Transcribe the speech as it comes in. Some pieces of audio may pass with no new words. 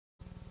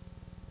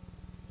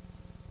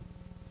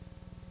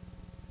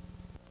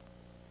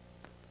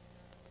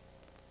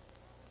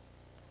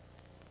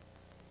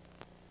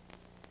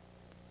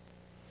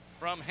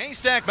From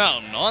Haystack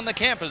Mountain on the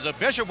campus of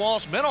Bishop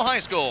Walsh Middle High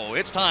School,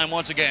 it's time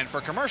once again for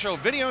Commercial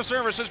Video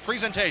Services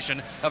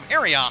presentation of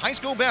area high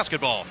school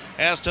basketball.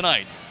 As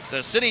tonight,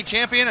 the city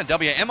champion and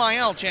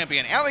WMIL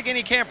champion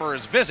Allegheny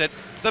Campers visit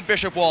the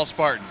Bishop Walsh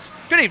Spartans.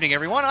 Good evening,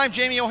 everyone. I'm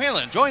Jamie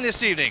O'Hallen, joined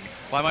this evening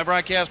by my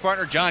broadcast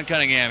partner, John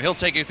Cunningham. He'll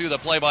take you through the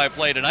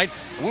play-by-play tonight.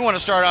 We want to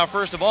start off,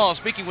 first of all,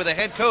 speaking with the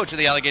head coach of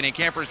the Allegheny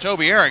Campers,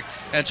 Toby Eric.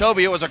 And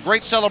Toby, it was a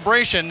great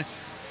celebration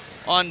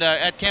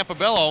at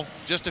Campobello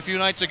just a few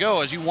nights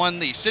ago as you won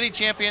the city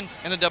champion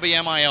and the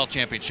WMIL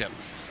championship.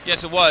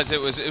 Yes, it was.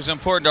 It was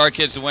important to our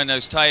kids to win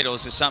those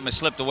titles. It's something that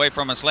slipped away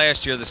from us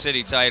last year, the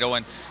city title,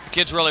 and the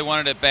kids really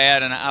wanted it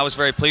bad, and I was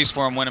very pleased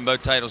for them winning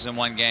both titles in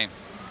one game.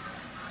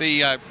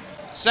 The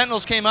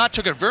Sentinels came out,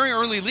 took a very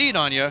early lead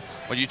on you,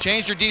 but you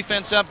changed your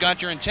defense up,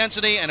 got your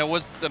intensity, and it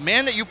was the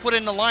man that you put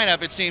in the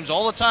lineup, it seems,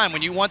 all the time.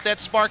 When you want that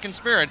spark and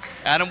spirit,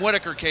 Adam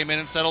Whitaker came in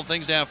and settled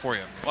things down for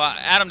you. Well,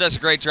 Adam does a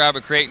great job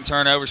of creating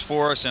turnovers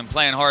for us and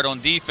playing hard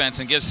on defense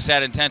and gives us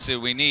that intensity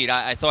we need.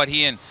 I thought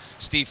he and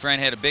Steve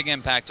Friend had a big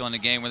impact on the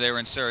game when they were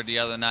in Surrey the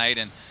other night,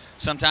 and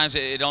sometimes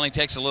it only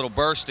takes a little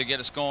burst to get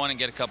us going and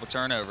get a couple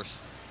turnovers.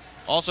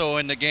 Also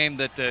in the game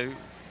that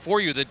for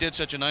you that did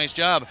such a nice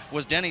job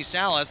was Denny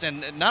Salas,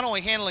 and not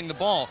only handling the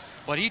ball,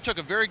 but he took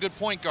a very good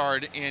point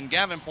guard in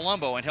Gavin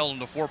Palumbo and held him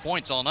to 4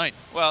 points all night.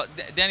 Well,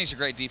 Denny's a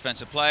great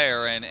defensive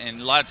player, and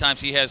a lot of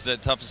times he has the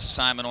toughest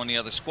assignment on the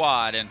other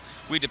squad, and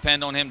we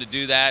depend on him to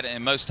do that,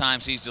 and most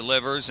times he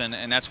delivers,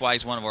 and that's why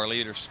he's one of our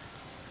leaders.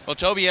 Well,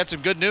 Toby, had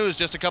some good news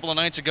just a couple of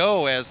nights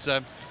ago as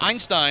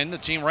Einstein, the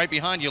team right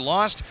behind you,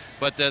 lost,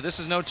 but this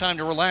is no time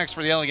to relax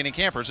for the Allegheny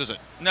Campers, is it?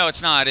 No,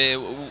 it's not.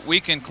 We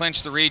can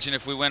clinch the region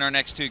if we win our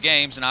next two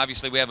games, and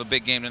obviously we have a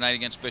big game tonight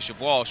against Bishop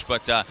Walsh,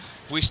 but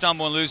if we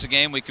stumble and lose a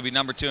game, we could be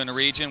number 2 in the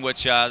region,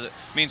 which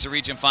means the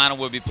region final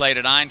will be played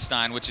at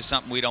Einstein, which is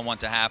something we don't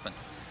want to happen.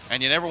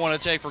 And you never want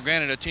to take for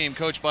granted a team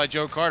coached by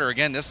Joe Carter.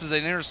 Again, this is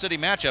an inter-city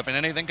matchup, and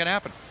anything can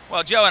happen.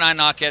 Well, Joe and I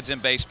knock heads in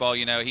baseball.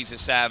 You know, he's a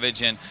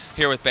savage, and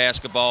here with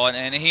basketball,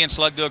 and he and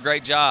Slug do a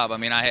great job. I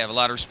mean, I have a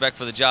lot of respect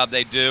for the job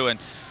they do,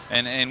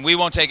 and we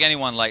won't take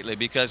anyone lightly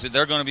because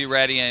they're going to be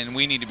ready, and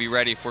we need to be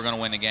ready if we're going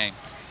to win the game.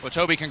 Well,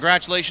 Toby,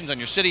 congratulations on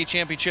your city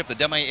championship, the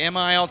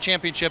WMIL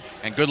championship,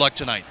 and good luck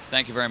tonight.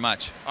 Thank you very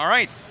much. All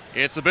right,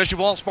 it's the Bishop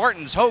Walsh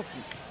Spartans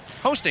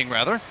hosting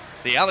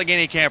the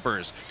Allegheny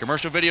Campers.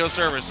 Commercial Video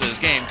Services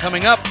game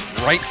coming up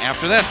right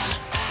after this.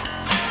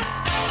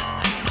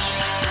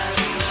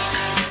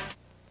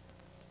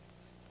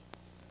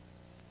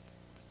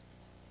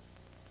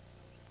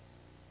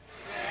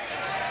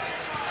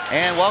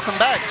 And welcome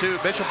back to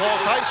Bishop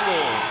Walsh High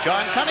School.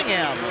 John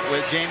Cunningham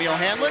with Jamie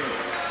O'Hanlon.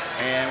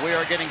 And we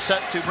are getting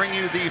set to bring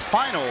you the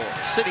final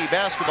city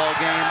basketball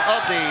game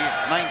of the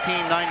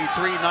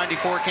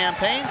 1993-94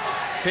 campaign,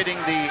 pitting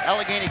the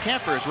Allegheny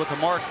Campers with a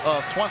mark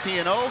of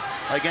 20-0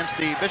 against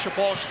the Bishop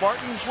Walsh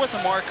Spartans with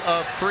a mark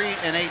of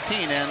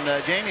 3-18.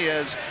 And Jamie,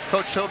 as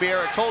Coach Toby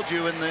Eric told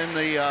you in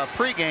the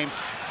pregame,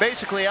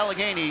 basically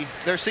Allegheny,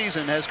 their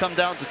season has come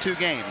down to 2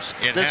 games.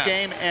 This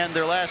game and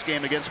their last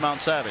game against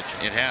Mount Savage.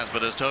 It has,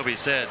 but as Toby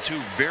said,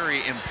 2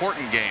 very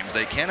important games.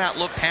 They cannot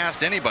look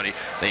past anybody.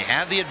 They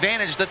have the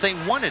advantage that they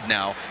wanted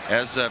now,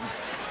 as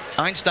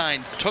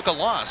Einstein took a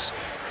loss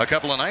a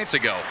couple of nights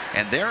ago,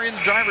 and they're in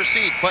the driver's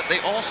seat, but they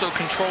also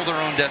control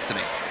their own destiny.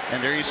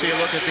 And there you see a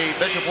look at the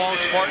Bishop Walsh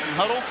Spartan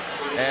huddle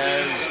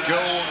as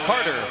Joe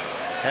Carter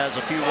has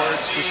a few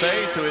words to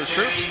say to his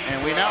troops,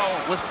 and we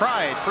now, with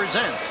pride,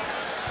 present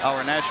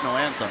our national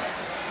anthem.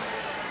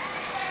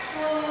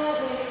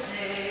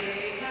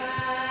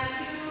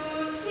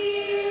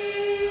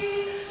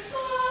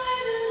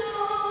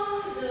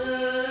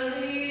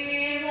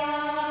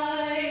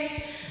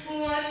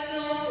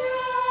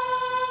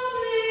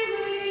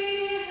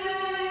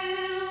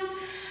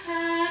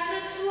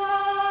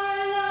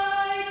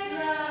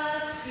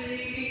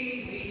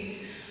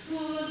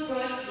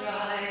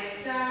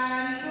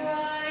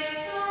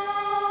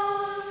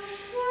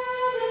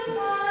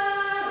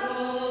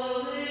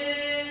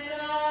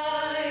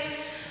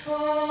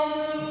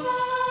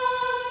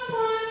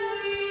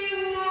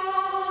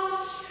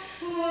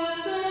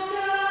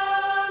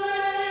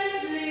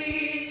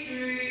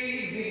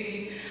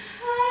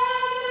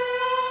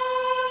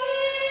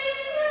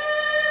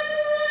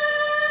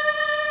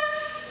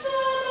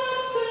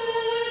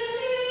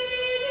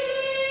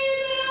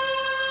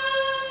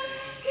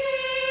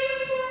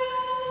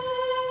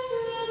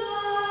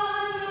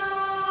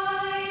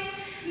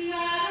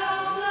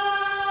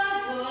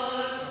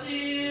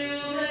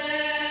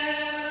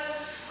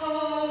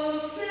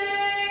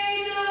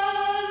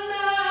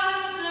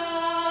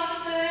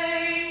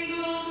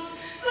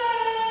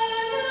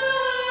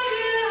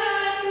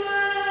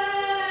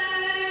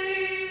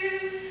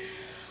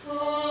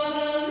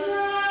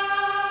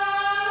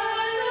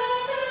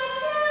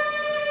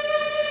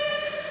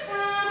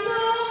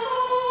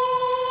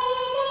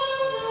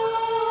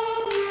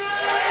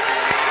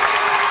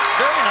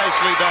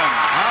 Nicely done.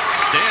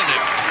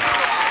 Outstanding.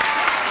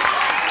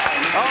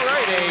 All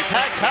right, a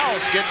packed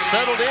house gets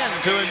settled in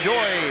to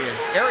enjoy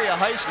area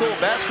high school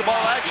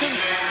basketball action.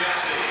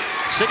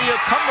 City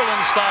of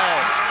Cumberland style.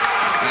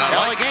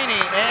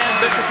 Allegheny and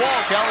Bishop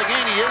Walsh.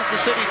 Allegheny is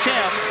the city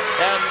champ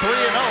at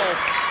 3-0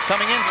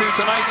 coming into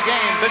tonight's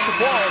game. Bishop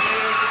Walsh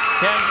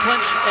can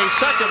clinch a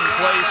second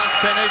place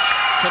finish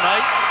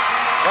tonight.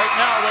 Right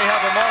now they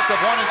have a mark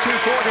of 1-2.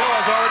 Fort Hill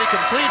has already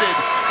completed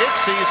its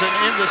season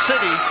in the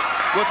city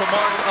with a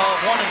mark of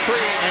 1-3.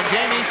 And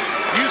Jamie,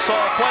 you saw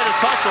quite a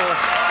tussle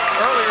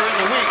earlier in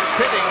the week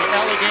pitting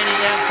Allegheny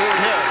and Fort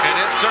Hill. And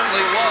it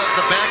certainly was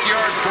the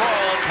backyard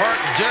brawl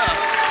part deux,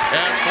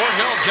 as Fort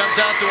Hill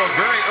jumped out to a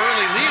very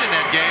early lead in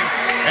that game,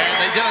 and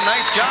they did a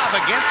nice job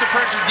against the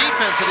pressure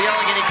defense of the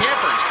Allegheny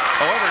Campers.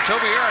 However,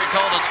 Toby Airy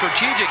called a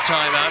strategic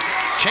timeout,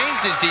 changed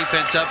his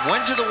defense up,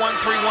 went to the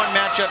 1-3-1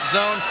 matchup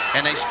zone,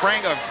 and they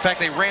sprang, in fact,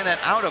 they ran that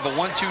out of a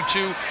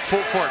 1-2-2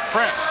 full court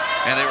press,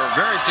 and they were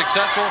very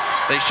successful.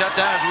 They shut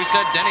down, as we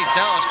said, Denny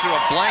Salas threw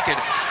a blanket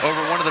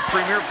over one of the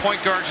premier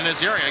point guards in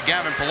this area,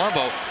 Gavin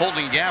Palumbo,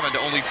 holding Gavin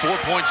to only 4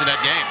 points in that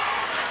game.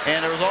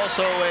 And there was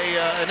also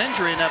an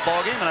injury in that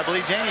ball game, and I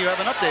believe, Jamie, you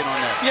have an update on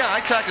that. Yeah, I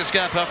talked to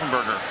Scott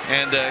Puffenberger,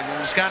 and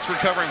Scott's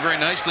recovering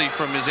very nicely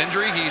from his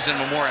injury. He's in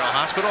Memorial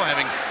Hospital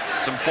having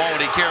some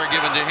quality care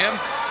given to him.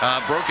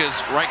 Broke his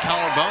right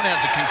collarbone,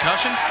 has a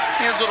concussion.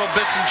 He has little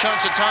bits and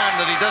chunks of time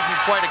that he doesn't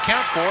quite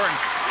account for,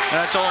 and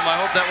I told him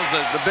I hope that was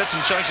the bits and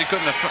chunks he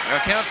couldn't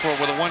account for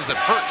were the ones that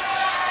hurt.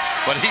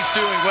 But he's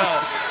doing well,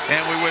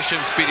 and we wish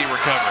him speedy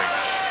recovery.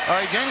 All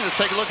right, Jamie, let's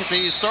take a look at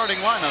the starting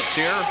lineups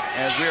here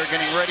as we are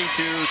getting ready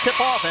to tip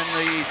off, and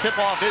the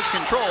tip-off is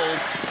controlled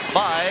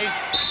by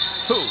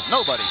who?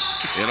 Nobody.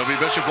 It'll be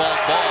Bishop Walsh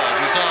ball, as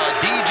we saw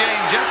DJ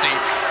Jesse,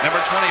 number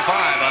 25,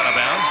 out of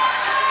bounds.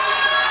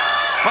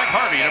 Mike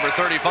Harvey, number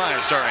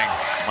 35, starting.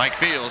 Mike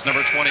Fields,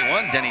 number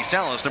 21. Denny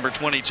Salas, number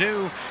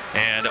 22.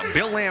 And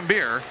Bill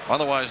Lambier,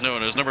 otherwise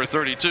known as number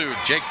 32,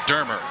 Jake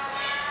Dermer.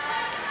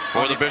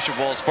 For the Bishop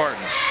Walsh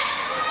Spartans,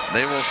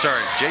 they will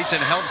start Jason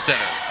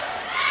Helmstetter,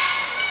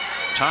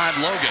 Todd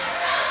Logan,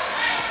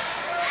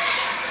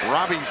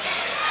 Robbie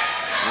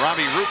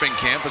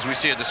Rupenkamp, as we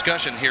see a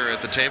discussion here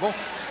at the table,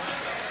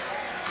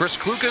 Chris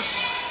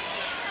Klukas,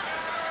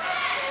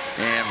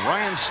 and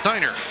Ryan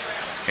Steiner.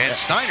 And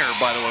Steiner,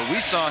 by the way,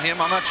 we saw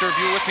him, I'm not sure if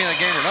you were with me in the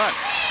game or not,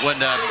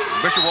 when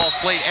Bishop Walsh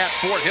played at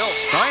Fort Hill.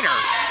 Steiner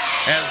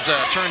has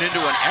turned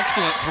into an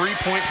excellent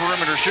three-point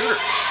perimeter shooter.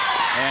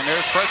 And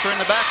there's pressure in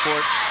the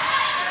backcourt.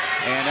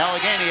 And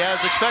Allegheny, as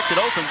expected,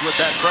 opens with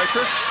that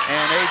pressure.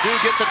 And they do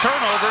get the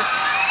turnover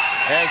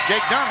as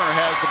Jake Dermer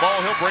has the ball.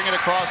 He'll bring it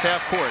across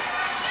half court.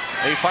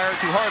 They fire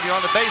to Harvey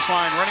on the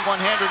baseline. Running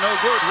one-hander, no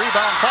good.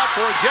 Rebound fought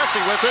for Jesse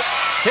with it.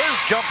 His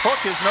jump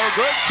hook is no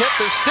good. Tip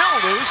is still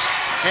loose.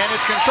 And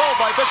it's controlled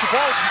by Bishop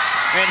Walsh.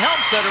 And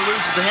Helmstetter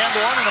loses the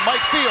handle on it. And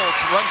Mike Fields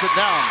runs it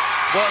down.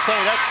 Well, I'll tell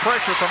you, that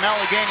pressure from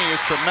Allegheny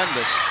is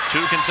tremendous. 2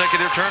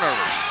 consecutive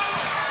turnovers.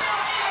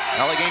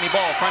 Allegheny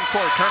ball, front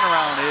court,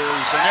 turnaround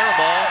is an air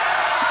ball,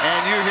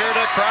 and you hear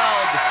the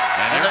crowd.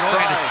 And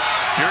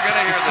you're going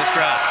to hear this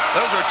crowd.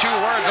 Those are 2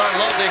 words I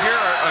love to hear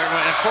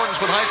in accordance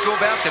with high school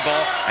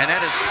basketball, and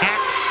that is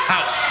packed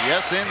house.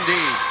 Yes,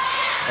 indeed.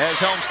 As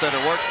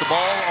Helmstetter works the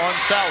ball on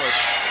Salas,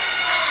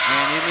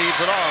 and he leaves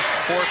it off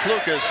for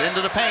Klukas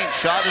into the paint.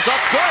 Shot is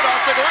up, good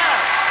off the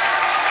glass.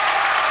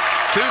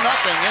 2-0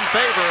 in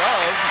favor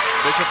of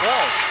Bishop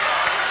Walsh.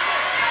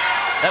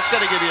 That's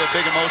got to give you a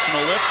big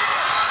emotional lift.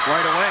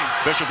 Right away,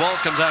 Bishop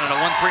Walsh comes out in a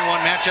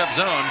 1-3-1 matchup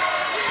zone,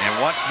 and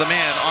watch the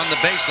man on the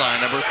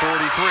baseline, number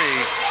 43.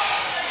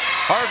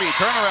 Harvey,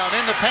 turnaround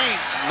in the paint,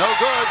 no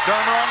good.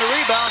 Dermer on the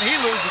rebound, he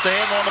loses the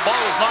handle on the ball,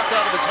 is knocked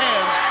out of his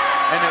hands,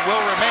 and it will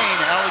remain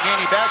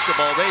Allegheny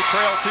basketball. They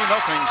trail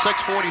 2-0,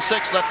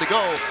 6:46 left to go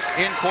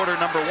in quarter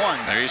number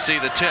 1. There you see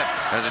the tip,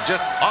 as it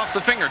just off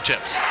the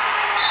fingertips.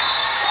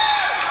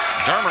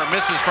 Dermer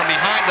misses from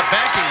behind the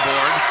banking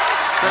board.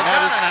 So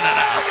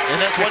and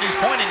that's what he's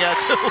pointing at,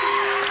 too.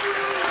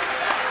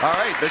 All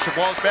right, Bishop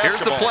Walsh basketball.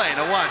 Here's the play.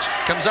 Now watch.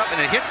 Comes up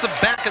and it hits the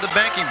back of the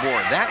banking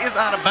board. That is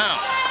out of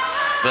bounds.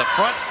 The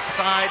front,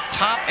 sides,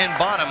 top, and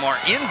bottom are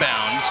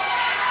inbounds,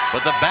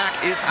 but the back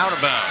is out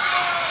of bounds.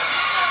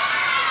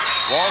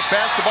 Walsh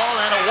basketball,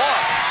 and a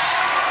walk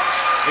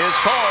is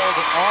called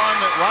on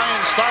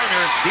Ryan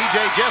Steiner.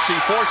 DJ Jesse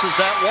forces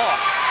that walk.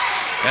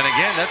 And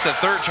again, that's the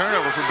 3rd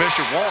turnover for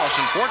Bishop Walsh.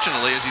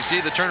 Unfortunately, as you see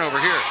the turnover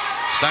here,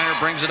 Steiner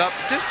brings it up,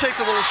 just takes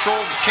a little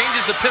stroll,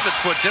 changes the pivot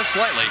foot just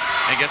slightly,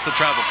 and gets the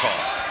travel call.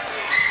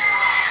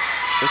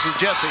 This is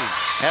Jesse,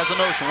 has a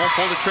notion, won't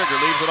pull the trigger,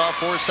 leaves it off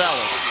for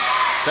Salas.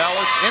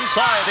 Salas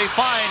inside, they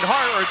find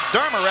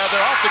Dermer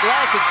off the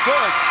glass, it's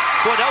good.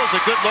 Boy, that was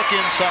a good look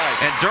inside.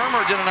 And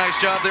Dermer did a nice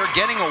job there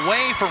getting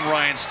away from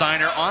Ryan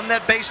Steiner on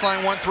that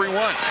baseline 1-3-1.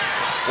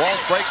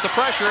 Walsh breaks the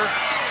pressure,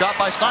 shot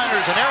by Steiner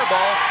is an air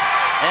ball,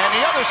 and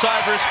the other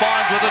side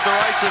responds with a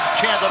derisive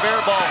chant of air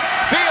ball.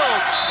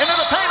 Fields into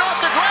the paint off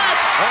the glass.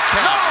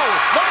 Okay.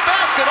 No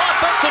basket,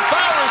 offensive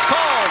foul is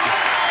called.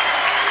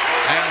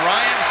 And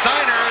Ryan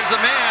Steiner is the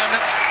man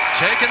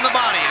taking the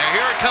body. Now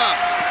here it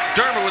comes.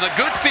 Dermer with a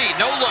good feed,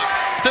 no look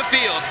to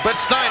Fields, but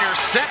Steiner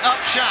set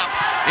up shop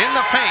in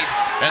the paint,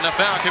 and the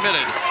foul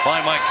committed by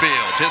Mike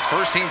Fields, his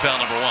first team foul,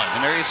 number 1.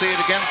 And there you see it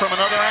again from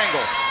another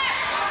angle.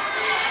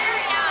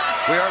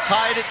 We are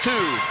tied at 2.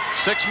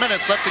 6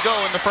 minutes left to go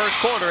in the first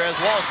quarter as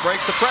Walsh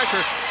breaks the pressure.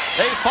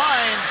 They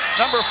find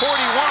number 41,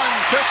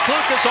 Chris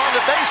Klukas, on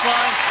the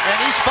baseline, and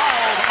he's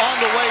fouled on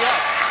the way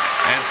up.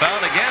 And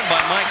fouled again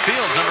by Mike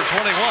Fields, number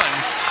 21.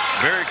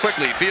 Very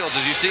quickly, Fields,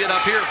 as you see it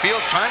up here,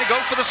 Fields trying to go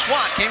for the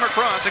swat, came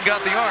across and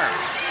got the arm.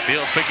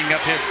 Fields picking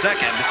up his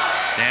second,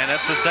 and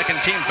that's the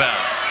second team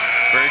foul.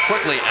 Very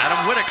quickly,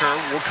 Adam Whitaker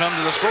will come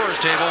to the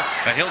scorer's table,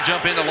 and he'll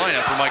jump in the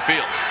lineup for Mike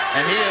Fields.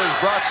 And he has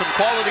brought some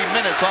quality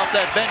minutes off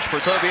that bench for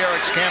Toby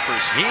Eric's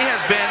Campers. He has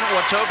been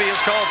what Toby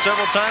has called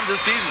several times this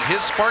season,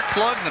 his spark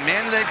plug, the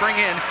man that they bring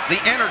in, the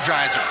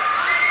energizer.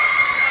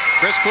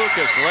 Chris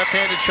Klukas, the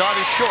left-handed shot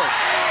is short.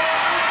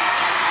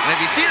 And if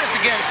you see this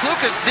again,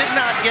 Klukas did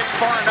not get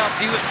far enough.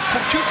 He was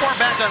too far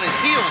back on his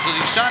heels as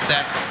he shot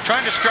that,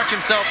 trying to stretch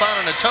himself out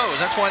on the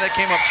toes. That's why that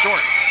came up short.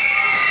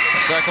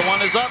 The second one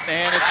is up,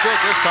 and it's good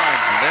this time.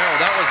 There,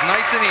 that was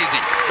nice and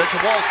easy.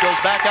 Bishop Walsh goes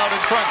back out in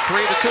front,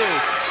 3-2.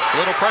 A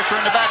little pressure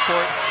in the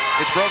backcourt.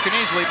 It's broken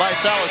easily by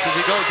Salas as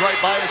he goes right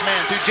by his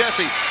man to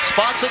Jesse.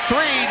 Spots a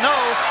 3, no.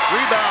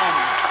 Rebound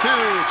to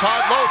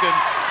Todd Logan.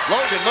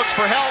 Logan looks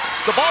for help.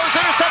 The ball is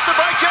intercepted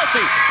by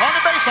Jesse. On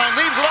the baseline,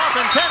 leaves it off,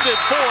 intended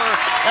for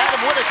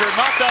Adam Whitaker.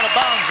 Knocked out of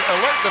bounds.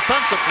 Alert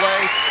defensive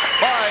play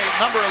by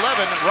number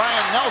 11,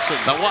 Ryan Nelson.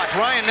 Now watch,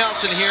 Ryan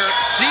Nelson here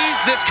sees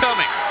this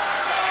coming.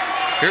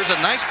 Here's a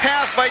nice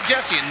pass by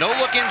Jesse, and no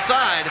look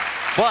inside,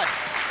 but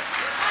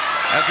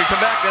as we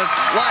come back to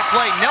live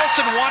play,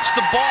 Nelson watched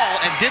the ball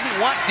and didn't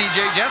watch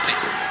DJ Jesse.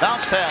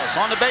 Bounce pass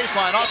on the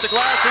baseline, off the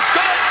glass, it's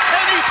good,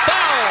 and he's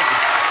fouled.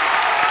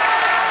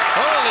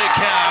 Holy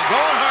cow,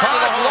 going hard to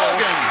the hole.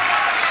 Logan.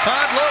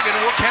 Todd Logan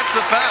will catch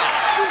the foul.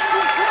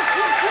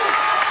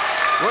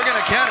 We're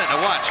gonna count it, now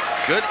watch.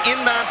 Good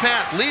inbound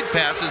pass, lead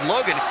pass as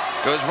Logan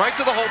goes right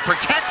to the hole,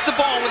 protects the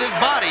ball with his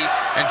body,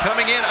 and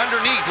coming in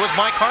underneath was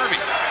Mike Harvey.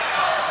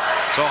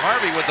 So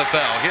Harvey with the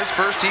foul, his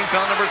first team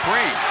foul number 3.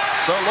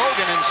 So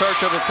Logan in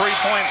search of a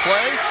three-point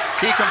play.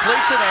 He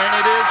completes it, and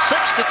it is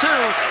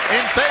 6-2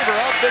 in favor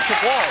of Bishop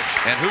Walsh.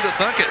 And who'd have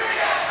thunk it?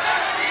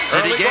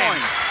 City early game.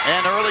 Going,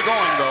 and early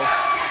going, though.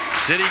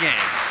 City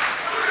game.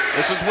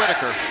 This is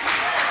Whitaker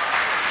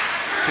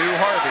to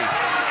Harvey.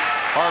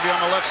 Harvey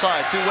on the left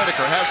side to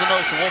Whitaker. Has a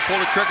notion, won't pull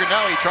the trigger.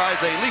 Now he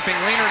tries a leaping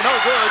leaner, no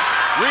good.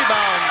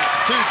 Rebound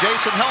to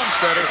Jason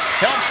Helmstetter.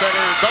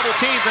 Helmstetter double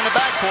teamed in the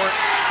backcourt.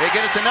 They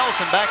get it to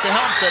Nelson, back to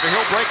Helmstetter.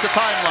 He'll break the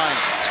timeline.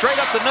 Straight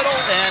up the middle,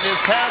 and his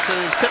pass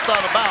is tipped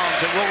out of bounds.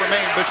 It will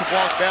remain Bishop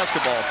Walsh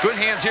basketball. Good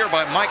hands here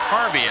by Mike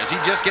Harvey as he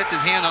just gets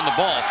his hand on the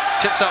ball.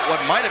 Tips out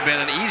what might have been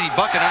an easy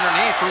bucket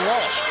underneath for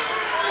Walsh.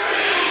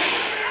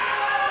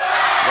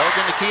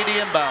 Logan to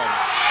Keedy inbound.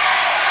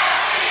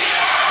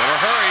 Better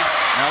hurry.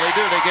 Now they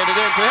do. They get it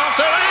in to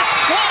Helmstetter. It's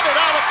swatted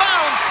out of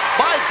bounds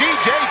by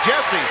DJ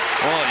Jesse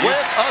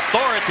with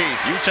authority.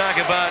 You talk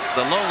about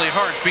the lonely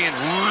hearts being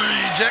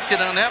rejected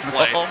on that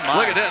play. Oh,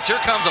 my. Look at this. Here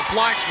comes a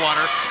fly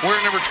swatter. We're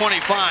at number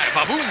 25.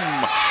 Boom!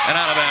 And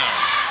out of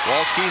bounds.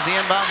 Walsh keys the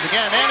inbounds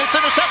again, and it's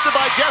intercepted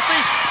by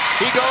Jesse.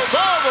 He goes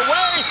all the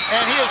way,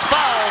 and he is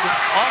fouled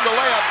on the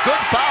layup.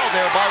 Good foul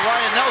there by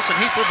Ryan Nelson.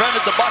 He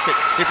prevented the bucket.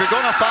 If you're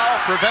going to foul,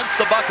 prevent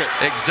the bucket.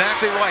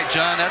 Exactly right,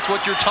 John. That's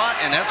what you're taught,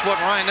 and that's what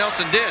Ryan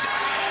Nelson did.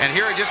 And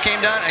here it just came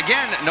down.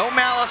 Again, no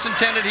malice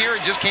intended here.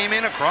 It just came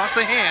in across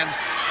the hands.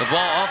 The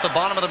ball off the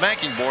bottom of the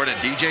banking board, and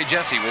DJ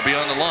Jesse will be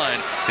on the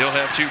line. He'll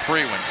have 2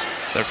 free ones.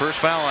 Their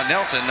first foul on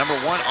Nelson, number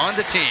 1 on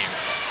the team.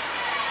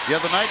 The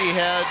other night he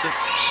had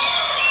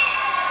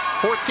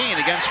 14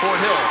 against Fort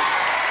Hill.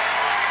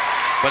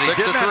 But he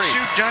did not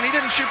shoot, John, he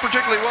didn't shoot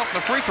particularly well from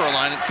the free throw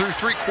line through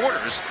 3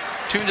 quarters.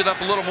 Tuned it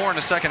up a little more in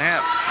the second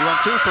half. He went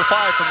 2 for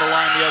 5 from the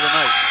line the other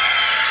night.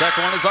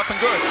 Second one is up and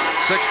good.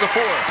 6-4.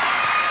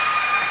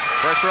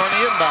 Pressure on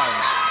the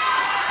inbounds.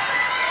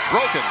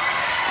 Broken.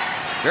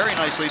 Very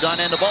nicely done,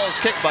 and the ball is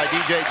kicked by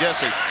DJ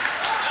Jesse.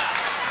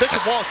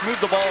 Bishop Walsh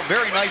moved the ball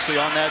very nicely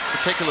on that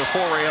particular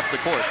foray up the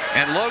court.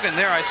 And Logan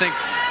there, I think,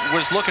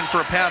 was looking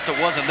for a pass that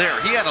wasn't there.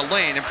 He had a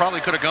lane and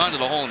probably could have gone to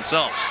the hole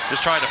himself.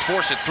 Just tried to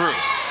force it through.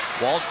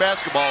 Walsh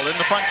basketball in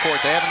the front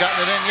court. They haven't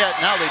gotten it in yet.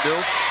 Now they do.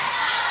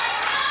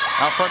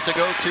 Out front to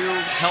go to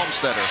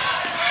Helmstetter.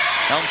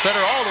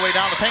 Helmstetter all the way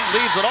down the paint,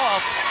 leaves it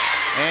off.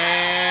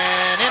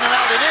 And in and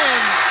out and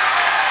in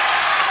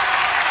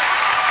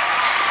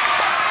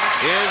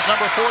is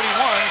number 41,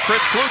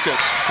 Chris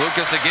Klukas.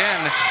 Klukas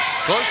again,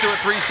 close to a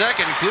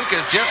 3-second.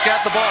 Klukas just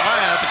got the ball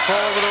high enough to crawl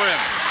over the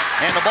rim.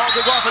 And the ball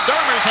goes off of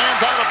Dermer's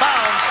hands, out of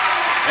bounds.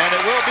 And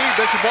it will be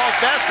Bishop Walsh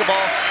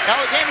basketball.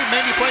 Allegheny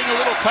maybe playing a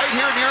little tight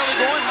here in the early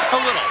going. A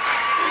little.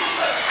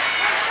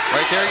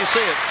 Right there you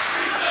see it.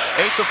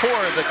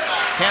 8-4. The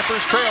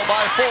Campers trail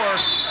by 4.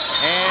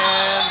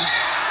 And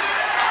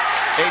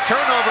a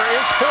turnover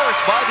is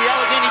forced by the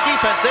Allegheny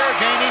defense. There,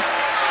 Jamie.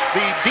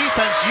 The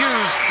defense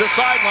used the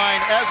sideline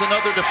as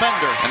another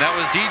defender. And that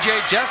was DJ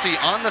Jesse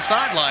on the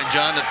sideline,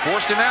 John, that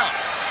forced him out.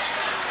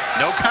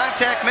 No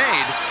contact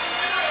made.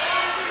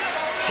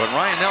 But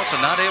Ryan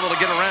Nelson not able to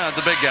get around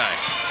the big guy.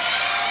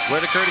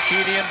 Whitaker to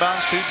Keedy,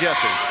 inbounds to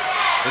Jesse.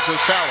 This is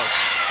Salas.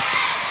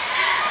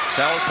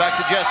 Salas back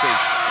to Jesse.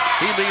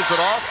 He leaves it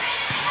off.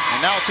 And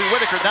now to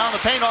Whitaker, down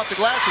the paint, off the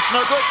glass. It's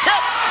no good.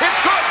 Tip!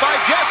 It's good by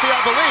Jesse,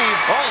 I believe.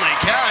 Holy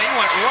cow, he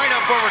went right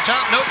up over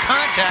top, no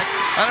contact.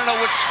 I don't know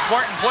which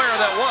Spartan player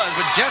that was,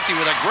 but Jesse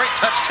with a great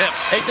touch tip.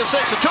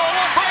 8-6, a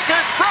 2-on-1 break, and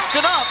it's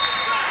broken up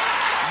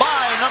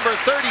by number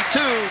 32,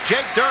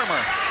 Jake Dermer.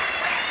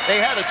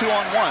 They had a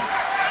 2-on-1.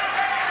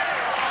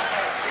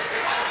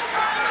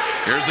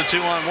 Here's the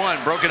 2-on-1,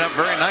 broken up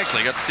very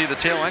nicely. Got to see the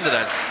tail end of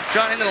that.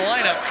 John, into the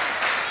lineup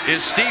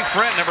is Steve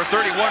Friend, number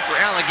 31 for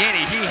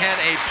Allegheny. He had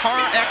a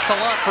par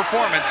excellent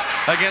performance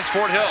against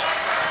Fort Hill.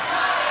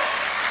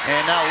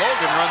 And now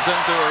Logan runs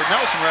into, or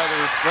Nelson rather,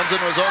 runs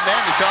into his own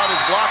man. The shot is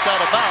blocked out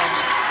of bounds.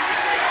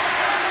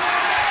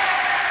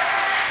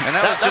 And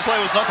that play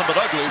was nothing but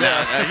ugly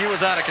there. He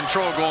was out of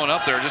control going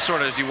up there. Just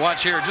sort of, as you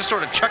watch here, just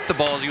sort of chucked the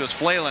ball as he was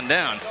flailing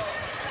down.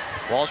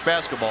 Walsh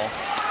basketball.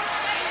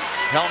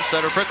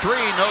 Helmstetter for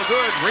three, no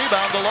good.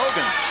 Rebound to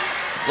Logan.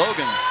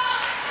 Logan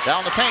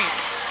down the paint.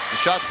 The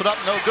shot's put up,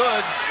 no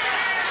good.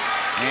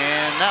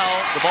 And now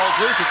the ball's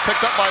loose. It's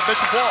picked up by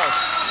Bishop Walsh.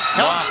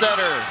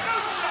 Helmstetter.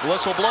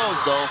 Whistle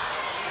blows, though.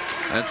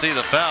 And see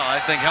the foul. I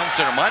think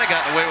Helmstetter might have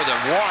gotten away with a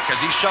walk as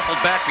he shuffled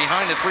back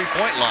behind the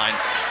three-point line.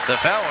 The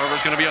foul, however,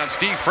 is going to be on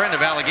Steve Friend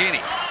of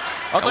Allegheny.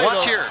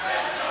 Watch here.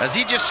 As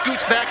he just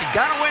scoots back, he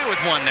got away with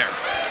one there.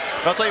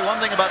 But I'll tell you one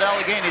thing about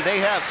Allegheny.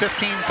 They have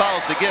 15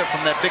 fouls to give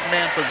from that big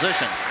man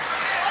position.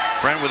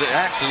 Friend with it,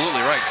 absolutely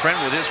right. Friend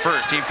with his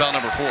first, team foul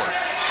number 4.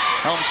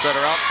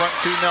 Helmstetter out front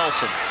to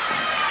Nelson.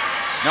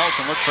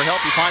 Nelson looks for help.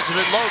 He finds it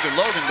in Logan.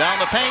 Logan down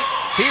the paint.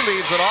 He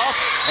leaves it off.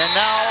 And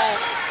now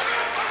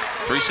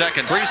 3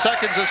 seconds. 3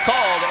 seconds is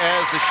called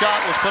as the shot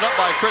was put up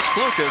by Chris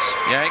Klukas.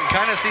 Yeah, you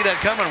can kind of see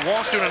that coming.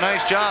 Walsh doing a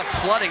nice job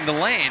flooding the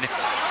lane.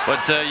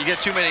 But you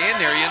get too many in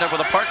there, you end up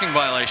with a parking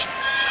violation.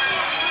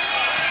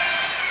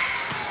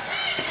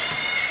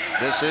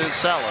 This is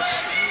Salas.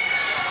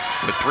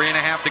 With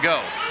 3.5 to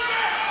go.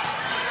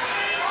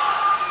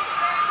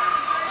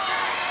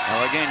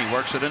 Allegheny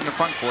works it in the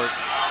front court.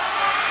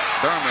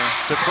 Dermer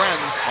to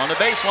Friend on the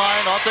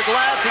baseline, off the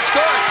glass, it's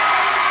good.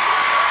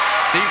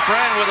 Steve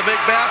Friend with a big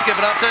basket,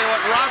 but I'll tell you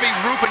what, Robbie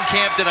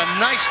Rupenkamp did a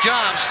nice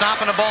job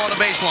stopping the ball on the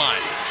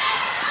baseline.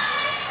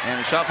 And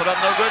the shot put up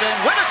no good, and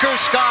Whitaker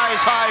skies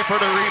high for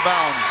the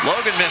rebound.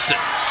 Logan missed it.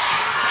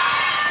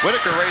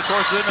 Whitaker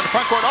racehorses into the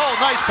front court. Oh,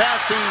 nice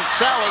pass to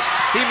Salas.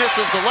 He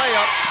misses the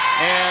layup,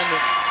 and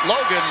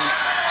Logan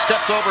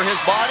steps over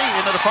his body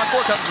into the front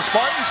court. Comes the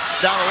Spartans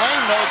down the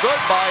lane, no good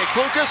by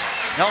Klukas.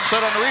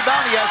 Helmstetter on the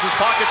rebound. He has his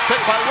pockets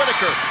picked by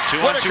Whitaker.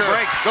 2-on-2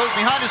 break. Goes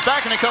behind his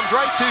back, and it comes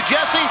right to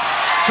Jesse.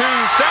 To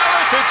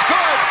Salas, it's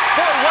good.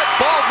 Boy, what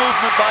ball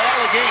movement by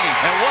Allegheny.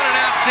 And what an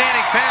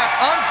outstanding pass.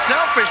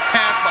 Unselfish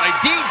pass by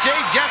DJ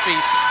Jesse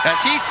as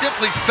he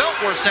simply felt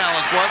where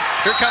Salas was.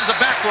 Here comes a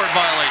backcourt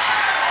violation.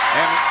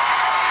 And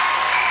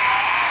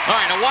all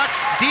right, now watch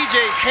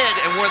DJ's head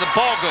and where the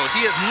ball goes.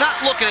 He is not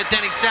looking at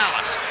Denny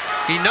Salas.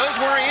 He knows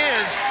where he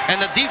is, and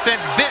the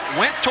defense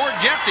went toward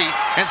Jesse,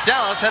 and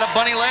Salas had a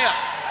bunny layup.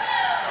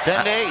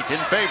 10-8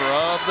 in favor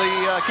of the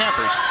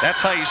Campers. That's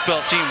how you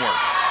spell teamwork.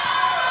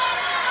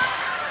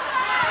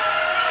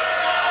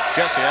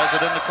 Jesse has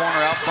it in the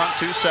corner out front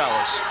to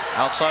Salas.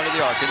 Outside of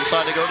the arc,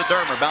 inside to go to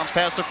Dermer. Bounce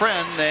pass to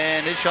Friend,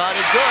 and his shot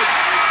is good.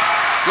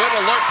 Good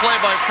alert play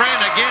by Friend.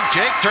 Again,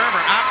 Jake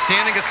Dermer,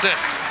 outstanding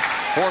assist.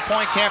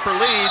 4-point Camper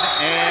lead,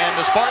 and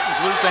the Spartans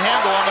lose the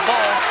handle on the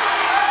ball.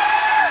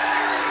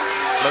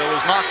 But it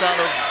was knocked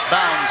out of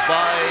bounds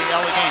by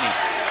Allegheny.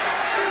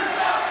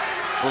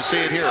 We'll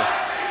see it here.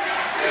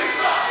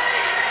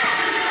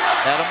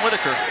 Adam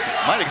Whitaker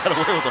might have got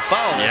away with a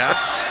foul. Yeah.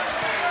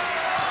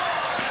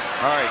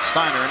 All right,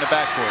 Steiner in the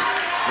backcourt.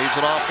 Leaves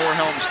it off for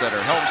Helmstetter.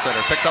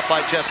 Helmstetter picked up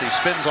by Jesse.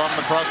 Spins on him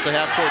across the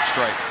half-court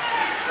stripe.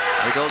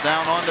 They go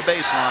down on the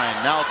baseline.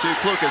 Now to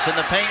Klukas in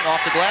the paint.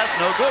 Off the glass.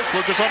 No good.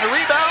 Klukas on the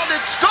rebound.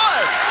 It's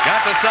good.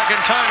 Got the second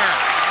timer.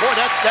 Boy,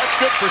 that's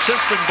good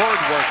persistent board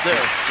work there.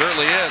 It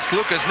certainly is.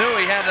 Klukas knew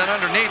he had that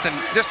underneath and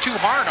just too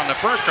hard on the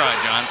first try,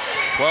 John.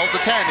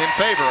 12-10 in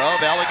favor of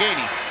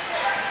Allegheny.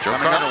 Joe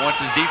Carter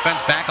wants his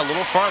defense back a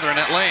little farther in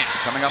that lane.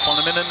 Coming up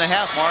on the 1.5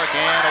 mark,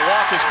 and a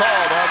walk is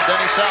called on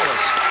Denny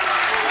Salas.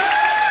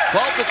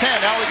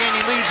 12-10,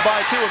 Allegheny leads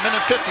by 2,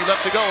 1:50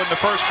 left to go in the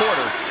first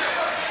quarter.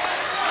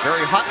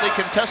 Very hotly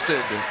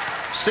contested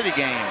city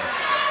game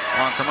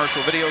on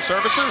Commercial Video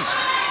Services.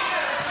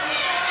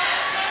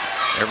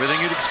 Everything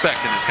you'd expect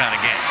in this kind of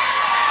game.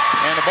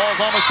 And the ball's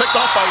almost picked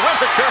off by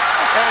Whitaker,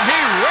 and he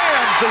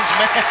rams his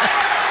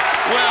man.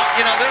 Well,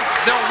 you know,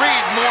 they'll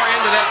read more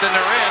into that than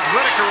there is.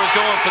 Whitaker was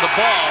going for the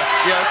ball.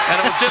 Yes. And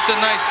it was just a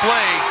nice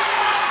play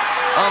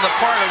on the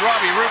part of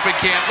Robbie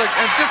Rupenkamp. Look,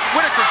 and just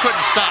Whitaker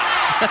couldn't stop.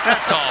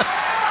 That's all.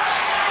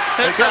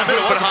 It was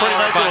a pretty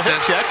nice little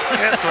hip check.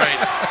 That's right.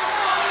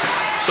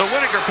 So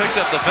Whitaker picks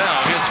up the foul,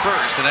 his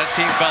first, and that's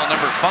team foul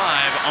number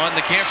 5 on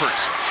the Campers.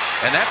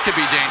 And that could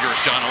be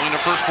dangerous, John, only in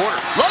the first quarter.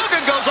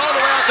 Logan goes all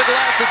the way out the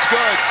glass. It's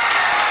good.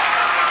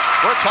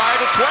 We're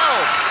tied at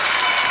 12.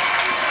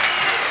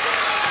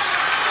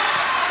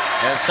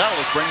 As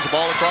Salas brings the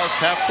ball across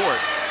half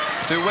court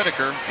to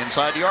Whitaker.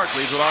 Inside the arc,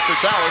 leaves it off for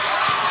Salas.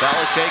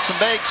 Salas shakes and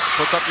bakes,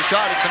 puts up the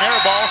shot. It's an air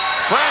ball.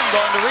 Friend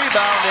on the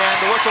rebound, and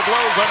the whistle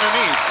blows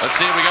underneath. Let's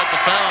see, we got the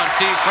foul on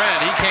Steve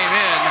Friend. He came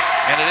in,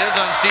 and it is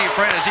on Steve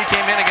Friend as he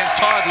came in against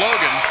Todd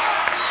Logan.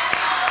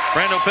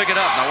 Friend will pick it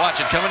up. Now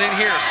watch it coming in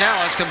here.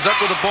 Salas comes up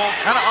with a ball,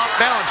 kind of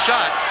off-balance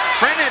shot.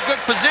 Friend had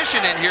good position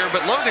in here,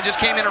 but Logan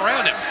just came in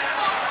around him.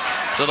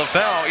 So the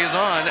foul is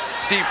on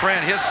Steve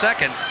Friend, his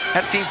second.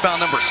 That's team foul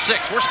number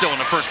 6. We're still in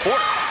the first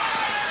quarter.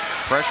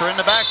 Pressure in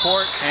the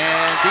backcourt,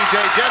 and DJ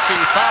Jesse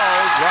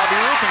fouls Robbie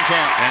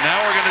Rupenkamp. And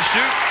now we're going to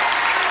shoot.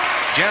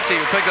 Jesse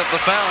will pick up the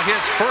foul,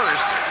 his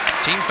first,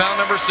 team foul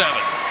number 7.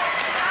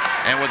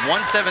 And with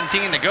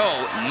 1:17 to go,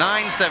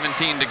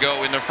 9:17 to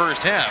go in the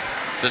first half,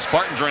 the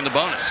Spartans are in the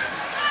bonus.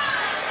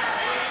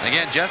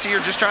 Again, Jesse,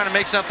 you're just trying to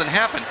make something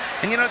happen.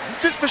 And you know,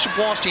 this Bishop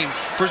Walsh team,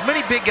 for as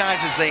many big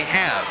guys as they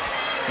have,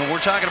 when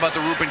we're talking about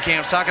the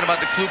Rupenkamps, talking about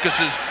the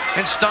Klukases,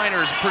 and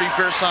Steiner is pretty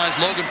fair size,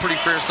 Logan pretty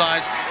fair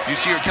size. You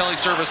see your Kelly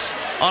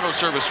Auto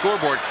Service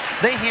scoreboard.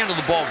 They handle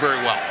the ball very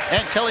well.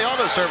 And Kelly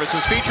Auto Service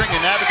is featuring the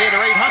Navigator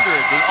 800,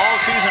 the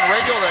all-season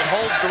radio that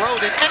holds the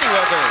road in any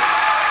weather.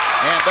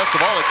 And best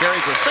of all, it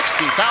carries a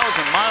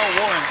 60,000-mile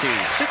warranty.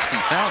 60,000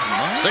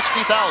 miles?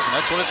 60,000.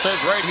 That's what it says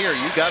right here.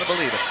 You got to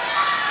believe it.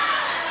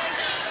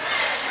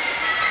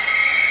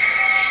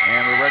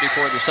 And we're ready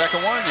for the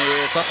second one.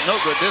 It's up no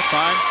good this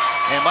time.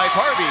 And Mike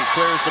Harvey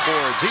clears the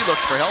boards. He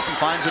looks for help and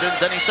finds it in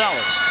Denny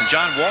Salas. And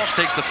John Walsh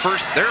takes their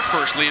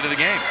first lead of the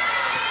game.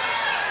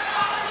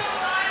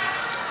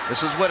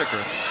 This is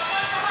Whitaker.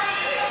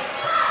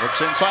 Looks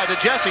inside to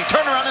Jesse.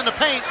 Turnaround in the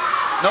paint.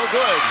 No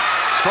good.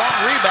 Strong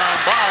rebound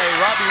by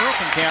Robbie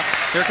Rupenkamp.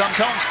 Here comes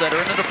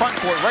Helmstetter into the front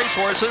court.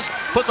 Racehorses.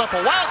 Puts up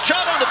a wild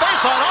shot on the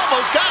baseline.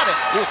 Almost got it.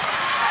 Ooh.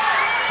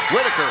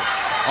 Whitaker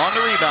on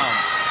the rebound.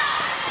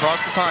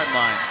 Across the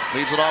timeline.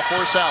 Leaves it off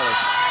for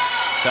Salas.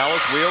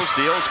 Salas wheels,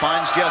 deals,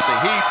 finds Jesse.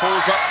 He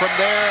pulls up from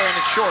there, and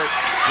it's short.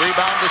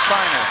 Rebound to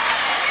Steiner.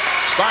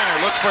 Steiner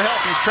looks for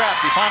help. He's trapped.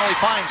 He finally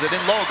finds it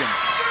in Logan.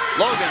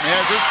 Logan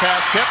has his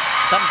pass tipped.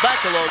 Comes back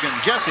to Logan.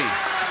 Jesse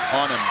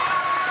on him.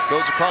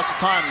 Goes across the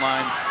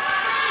timeline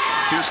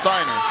to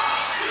Steiner.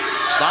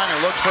 Steiner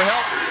looks for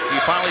help.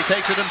 He finally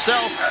takes it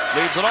himself.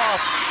 Leaves it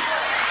off.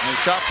 And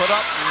his shot put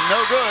up.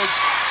 No good.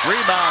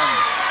 Rebound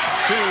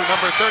to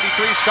number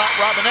 33, Scott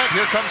Robinette.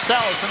 Here comes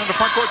Salas into the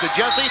front court to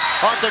Jesse.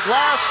 Off the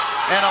glass.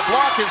 And a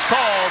block is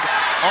called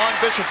on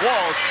Bishop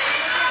Walsh,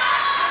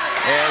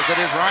 as it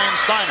is Ryan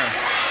Steiner.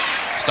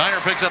 Steiner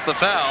picks up the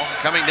foul,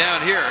 coming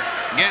down here.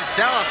 Again,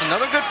 Salas,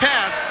 another good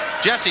pass.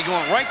 Jesse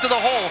going right to the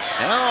hole.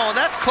 Oh,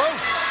 that's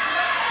close.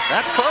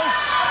 That's close.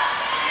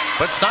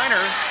 But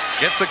Steiner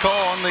gets the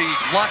call on the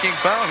blocking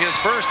foul, his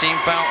first team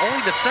foul,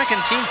 only the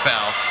second team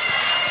foul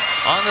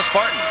on the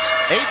Spartans.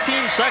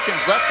 18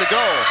 seconds left to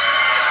go.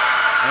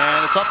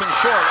 And it's up and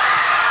short.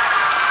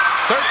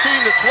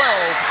 13-12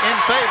 in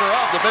favor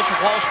of the Bishop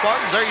Walsh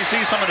Spartans. There you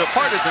see some of the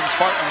partisan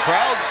Spartan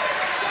crowd.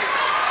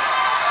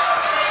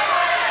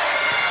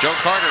 Joe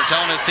Carter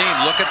telling his team,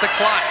 look at the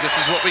clock. This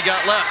is what we got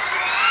left.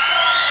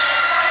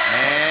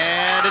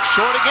 And it's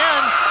short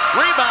again.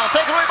 Rebound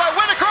taken away by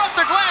Whitaker off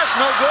the glass.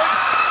 No good.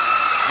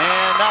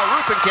 And now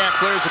Rupenkamp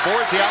clears the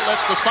boards. He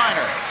outlets to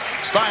Steiner.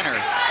 Steiner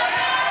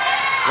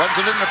runs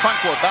it in the front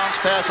court. Bounce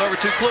pass over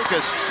to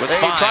Klukas.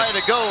 They try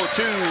to go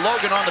to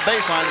Logan on the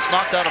baseline. It's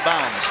knocked out of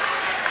bounds.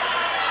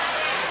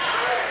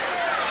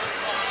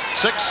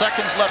 6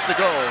 seconds left to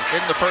go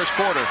in the first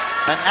quarter.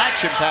 An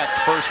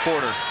action-packed first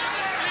quarter.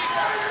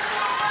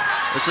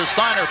 This is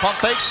Steiner. Pump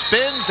fake,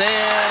 spins,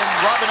 and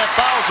Robinette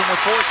fouls him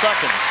with 4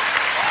 seconds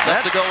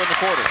left to go in the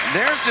quarter.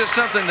 There's just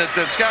something that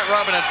Scott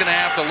Robinette's going to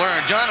have to learn.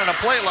 John, in a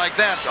play like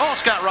that, all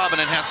Scott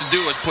Robinette has to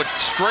do is put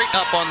straight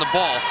up on the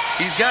ball.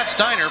 He's got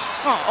Steiner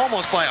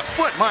almost by a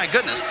foot. My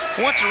goodness.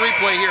 Watch the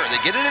replay here. They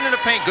get it into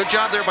the paint. Good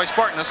job there by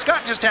Spartan. Now,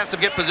 Scott just has to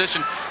get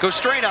position, go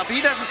straight up.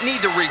 He doesn't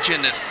need to reach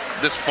in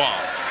this fall.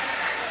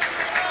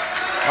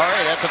 All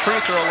right, at the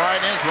free throw line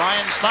is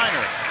Ryan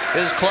Steiner.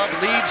 His club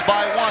leads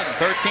by 1,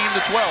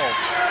 13-12.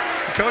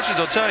 Coaches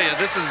will tell you,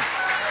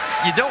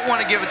 you don't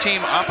want to give a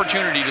team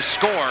opportunity to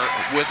score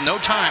with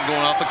no time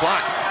going off the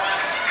clock.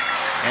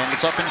 And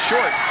it's up and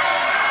short.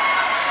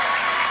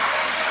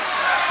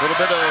 A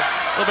little bit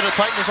of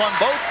tightness on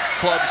both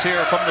clubs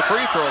here from the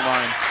free throw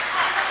line.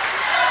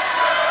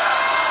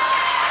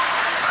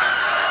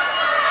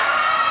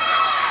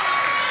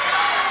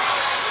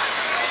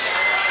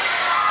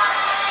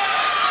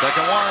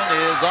 Second one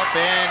is up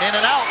and in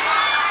and out.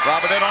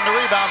 Robinette on the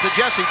rebound to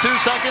Jesse. 2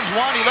 seconds.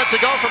 One. He lets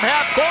it go from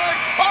half court.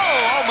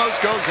 Oh,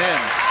 almost goes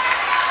in.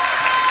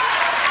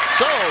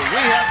 So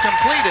we have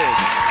completed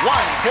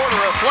 1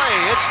 quarter of play.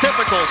 It's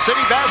typical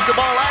city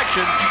basketball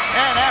action.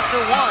 And after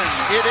 1,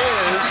 it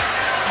is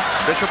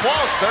Bishop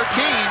Walsh 13,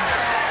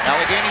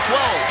 Allegheny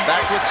 12.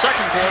 Back with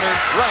second quarter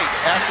right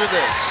after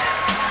this.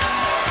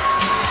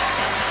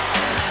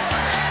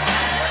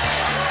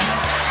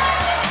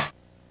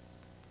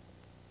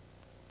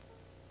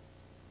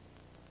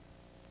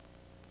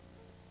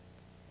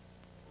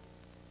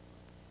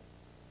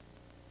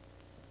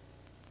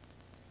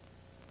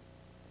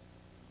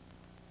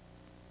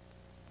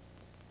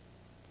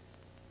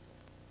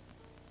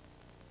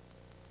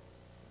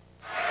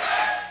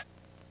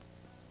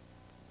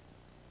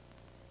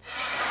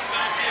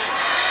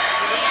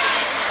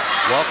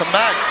 Welcome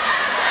back.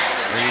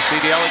 Here you see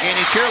the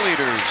Allegheny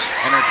cheerleaders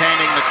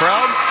entertaining the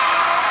crowd.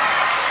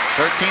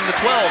 13-12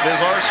 is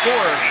our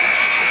score.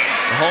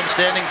 The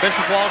homestanding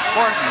Bishop Walsh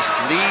Spartans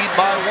lead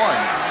by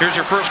 1. Here's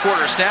your first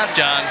quarter stat,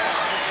 John.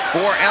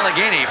 For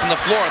Allegheny from the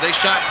floor, they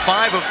shot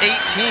 5 of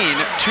 18,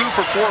 2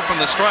 for 4 from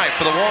the stripe.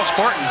 For the Walsh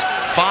Spartans,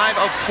 5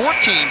 of 14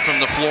 from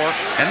the floor,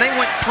 and they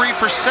went 3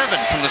 for 7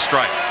 from the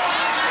stripe.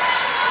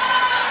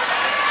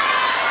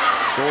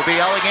 It will be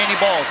Allegheny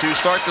ball to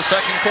start the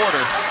second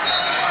quarter.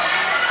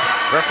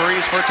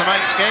 Referees for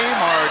tonight's game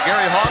are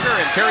Gary Hogger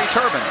and Terry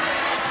Turbin.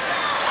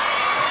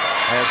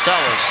 As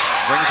Salas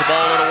brings the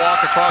ball at a walk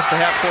across the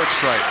half-court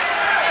stripe.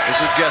 This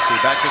is Jesse,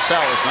 back to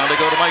Salas. Now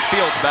they go to Mike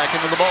Fields, back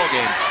into the ball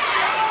game.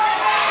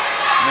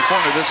 In the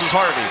corner, this is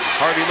Harvey.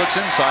 Harvey looks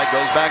inside,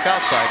 goes back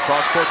outside.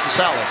 Cross court to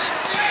Salas.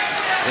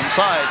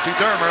 Inside to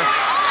Dermer.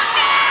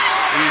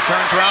 He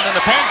turns around in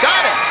the paint,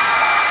 got it!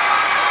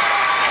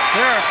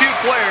 There are a few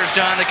players,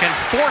 John, that can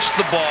force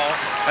the ball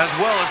as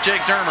well as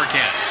Jake Dermer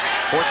can.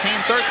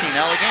 14-13,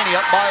 Allegheny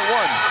up by 1.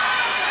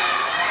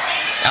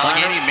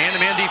 Allegheny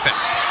man-to-man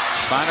defense.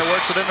 Steiner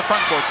works it in the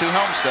front court to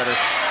Helmstetter.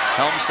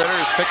 Helmstetter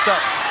is picked up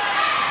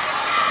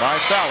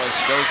by Salas.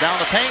 Goes down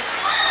the paint.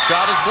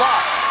 Shot is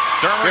blocked.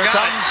 Dermer Here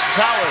got comes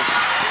Salas.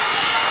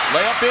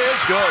 Layup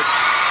is good.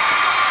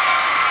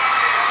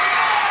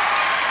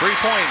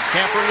 3-point,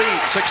 Camper lead,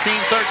 16-13.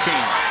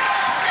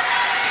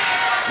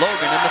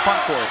 Logan in the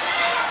front court.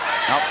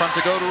 Out front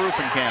to go to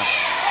Rupenkamp.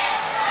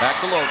 Back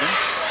to Logan.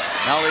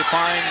 Now they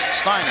find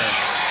Steiner.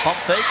 Pump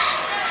fakes,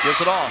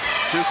 gives it off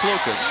to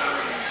Klukas.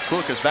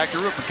 Klukas back to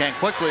Rupenkamp.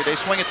 Quickly, they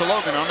swing it to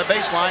Logan on the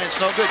baseline.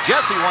 It's no good.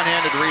 Jesse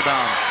one-handed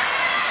rebound.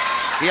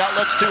 He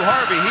outlets to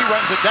Harvey. He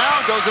runs it down,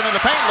 goes into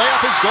the paint.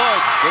 Layup is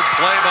good. Good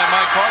play by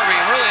Mike Harvey,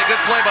 and really a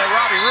good play by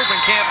Robbie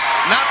Rupenkamp.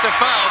 Not to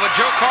foul, but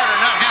Joe Carter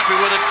not happy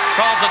with it.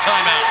 Calls a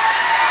timeout.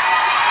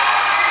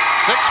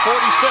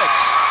 6:46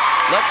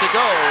 left to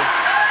go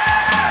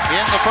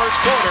in the first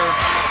quarter.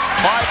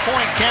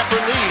 5-point Camper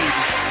lead.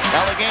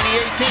 Allegheny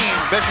 18,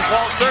 Bishop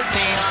Walsh 13.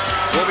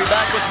 We'll be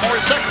back with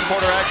more second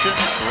quarter action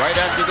right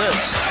after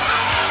this.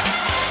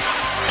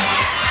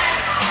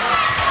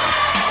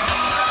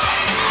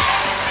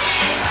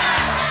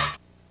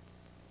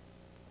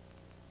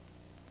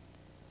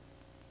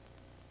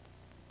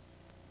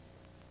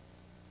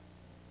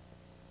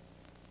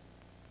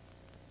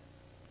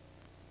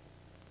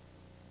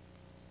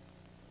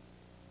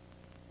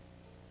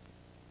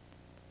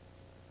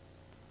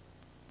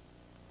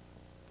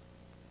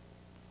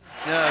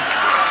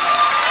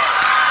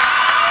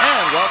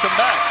 And welcome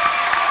back.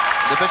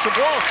 The Bishop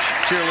Walsh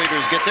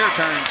cheerleaders get their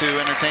turn to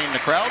entertain the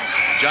crowd.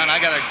 John,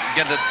 I gotta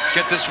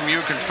get this from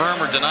you.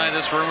 Confirm or deny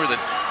this rumor that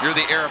you're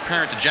the heir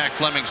apparent to Jack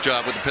Fleming's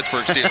job with the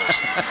Pittsburgh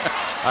Steelers.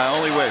 I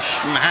only wish.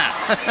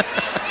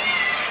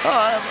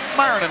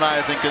 Myron and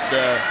I think could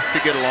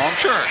get along.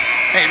 Sure.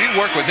 Hey, if you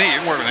work with me,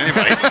 you can work with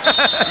anybody.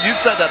 You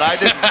said that, I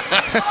didn't.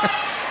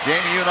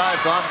 Jamie, you and I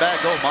have gone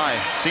back, oh my,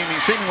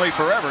 seemingly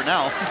forever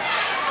now.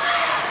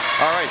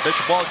 All right,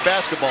 Bishop Walsh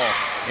basketball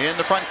in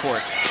the front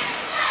court.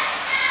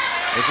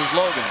 This is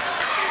Logan.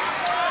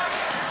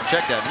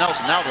 Check that,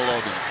 Nelson now to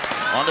Logan.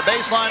 On the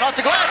baseline, off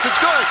the glass, it's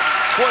good.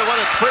 Boy,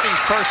 what a pretty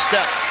first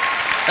step.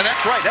 And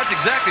that's right, that's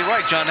exactly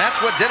right, John.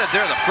 That's what did it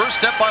there. The first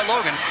step by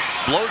Logan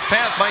blows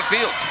past Mike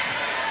Fields.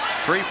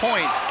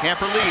 3-point,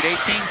 Camper lead,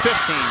 18-15.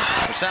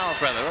 For Salas,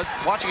 rather.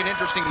 Watching an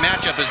interesting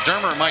matchup as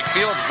Dermer and Mike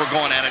Fields were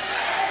going at it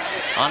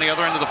on the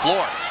other end of the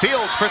floor.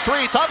 Fields for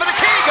 3, top of the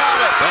key, got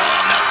it! Oh,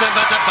 nothing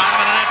but the bottom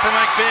of the net for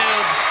Mike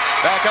Fields.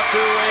 Back up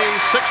to a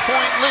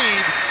 6-point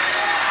lead,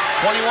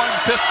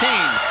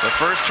 21-15. The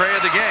first tray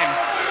of the game.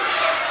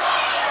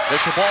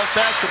 Bishop Walsh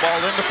basketball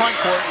in the front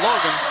court,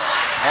 Logan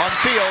on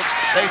Fields.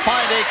 They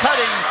find a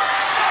cutting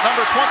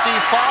number 25,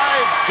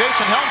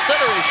 Jason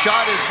Helmstetter. His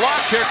shot is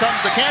blocked. Here comes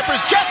the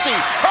Campers. Jesse!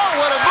 Oh,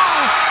 what a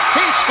move!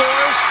 He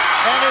scores,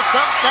 and it's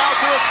up now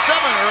to a 7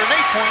 or an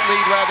 8-point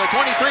lead, rather,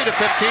 23-15.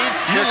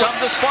 Here come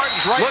the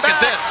Spartans right look back. Look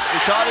at this.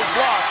 The shot is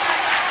blocked.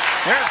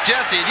 There's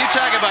Jesse. You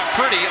talk about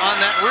pretty on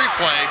that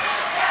replay.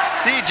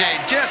 DJ,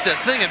 just a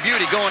thing of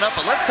beauty going up.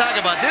 But let's talk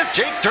about this.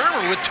 Jake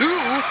Dermer with 2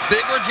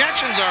 big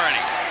rejections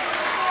already.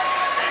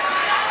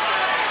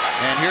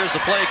 And here's the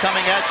play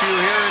coming at you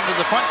here into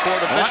the front court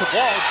of Bishop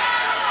Walsh.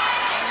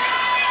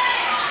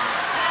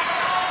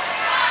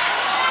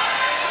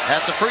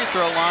 At the free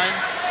throw line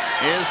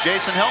is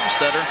Jason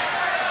Helmstetter.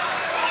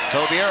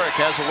 Toby Eric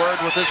has a word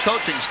with his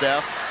coaching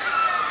staff.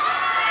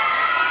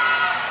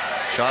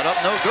 Shot up,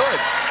 no good.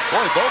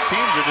 Boy, both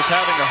teams are just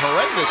having a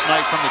horrendous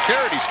night from the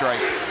charity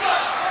strike.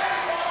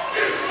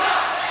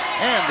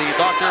 And the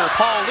Dr.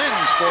 Paul Lynn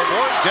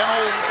scoreboard,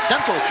 general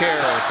dental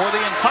care for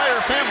the entire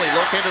family,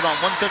 located on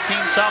 115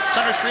 South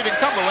Center Street in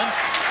Cumberland.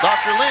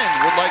 Dr. Lynn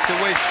would like to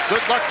wish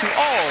good luck to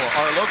all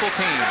our local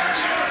teams.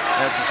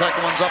 As the second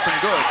one's up and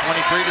good,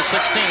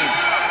 23-16.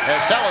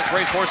 As Salas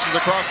race horses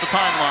across the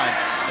timeline.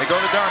 They go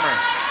to Dermer.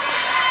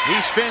 He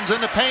spins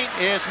in the paint.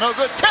 It's no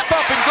good. Tip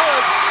up and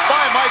good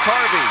by Mike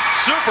Harvey.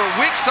 Super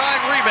weak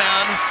side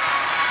rebound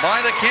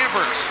by the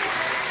Campers.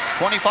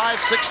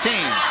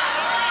 25-16.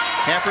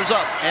 Campers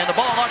up, and the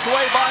ball knocked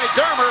away by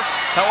Dermer.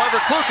 However,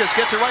 Klukas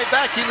gets it right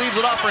back. He leaves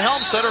it off for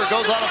Helmstetter. It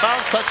goes out of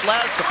bounds, touched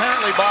last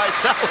apparently by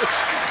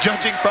Salas,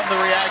 judging from the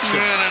reaction.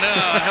 No.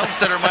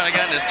 Helmstetter might have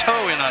gotten his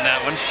toe in on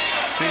that one.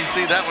 You can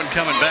see that one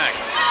coming back.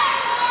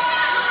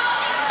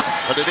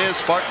 But it is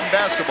Spartan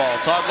basketball.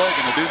 Todd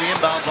Logan to do the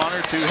inbounds on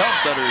her to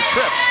Helmstetter, who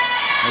trips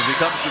as he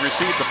comes to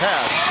receive the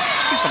pass.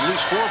 See some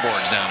loose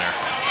floorboards down there.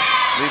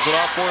 Leaves it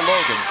off for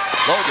Logan.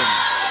 Logan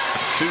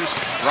to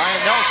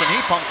Ryan Nelson. He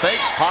pump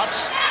fakes,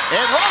 pops,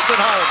 and rolls it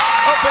home.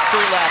 A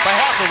victory lap, a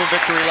half of a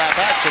victory lap,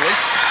 actually.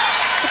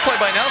 Good play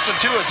by Nelson,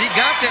 too, as he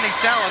got Denny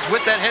Salas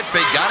with that head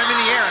fake, got him in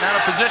the air and out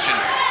of position,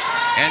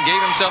 and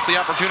gave himself the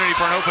opportunity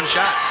for an open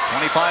shot.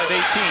 25-18,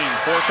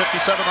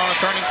 4:57 on the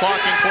turning clock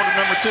in quarter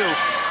number 2.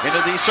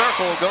 Into the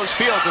circle goes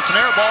Fields. It's an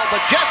air ball,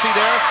 but Jesse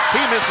there,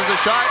 he misses the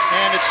shot,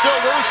 and it's still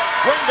loose.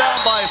 Run down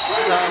by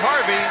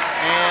Harvey,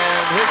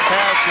 and his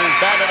pass is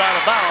batted out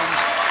of bounds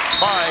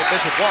by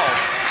Bishop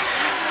Walsh.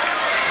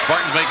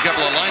 Spartans make a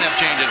couple of lineup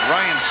changes.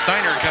 Ryan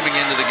Steiner coming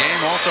into the game.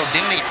 Also,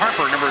 Danny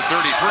Harper, number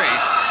 33.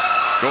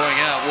 Going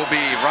out will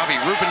be Robbie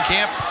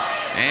Rupenkamp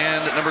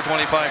and number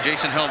 25,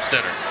 Jason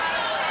Helmstetter.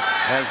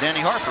 As Danny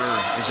Harper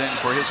is in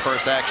for his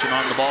first action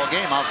on the ball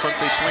game. Out front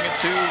they swing it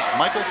to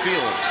Michael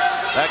Fields.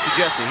 Back to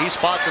Jesse. He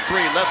spots a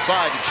three. Left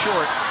side. It's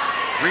short.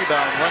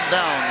 Rebound run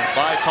down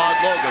by Todd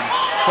Logan.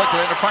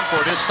 Quickly in the front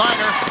court is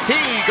Steiner. He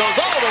goes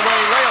all the way.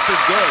 Layup is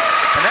good.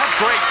 And that's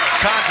great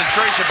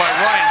concentration by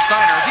Ryan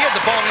Steiner as he had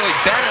the ball nearly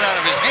batted out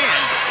of his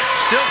hands.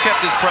 Still kept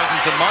his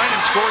presence in mind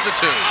and scored the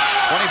 2.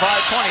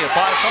 25-20, a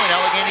 5-point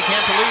Allegheny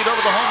Camp to lead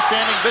over the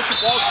homestanding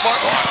Bishop Walsh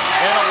Spartans.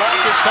 And a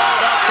walk is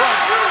called out front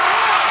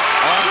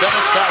on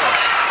Dennis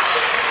Salas.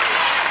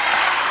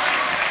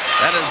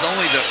 That is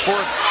only the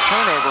 4th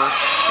turnover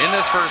in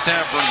this first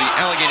half for the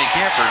Allegheny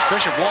Campers.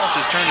 Bishop Walsh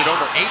has turned it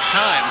over 8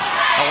 times.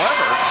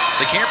 However,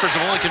 the Campers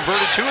have only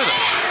converted 2 of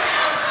those.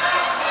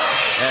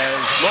 As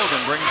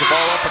Logan brings the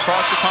ball up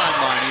across the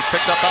timeline. He's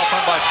picked up out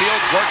front by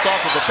Fields, works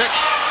off of a pick.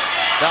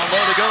 Down low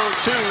to go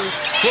to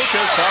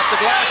Klukas, off the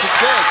glass, it's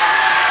good.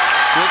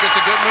 Klukas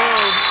a good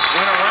move,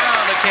 went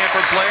around the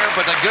Camper player,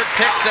 but a good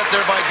pick set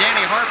there by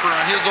Danny Harper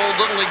on his old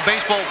Little League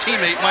Baseball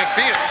teammate, Mike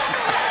Fields.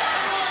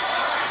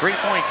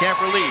 3-point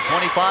Camper lead,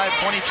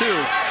 25-22.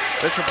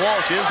 Bishop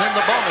Walsh is in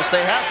the bonus.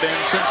 They have been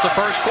since the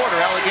first quarter.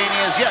 Allegheny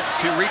has yet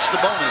to reach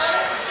the bonus.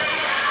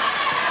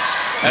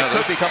 That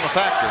could become a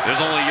factor.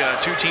 There's only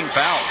 2 team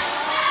fouls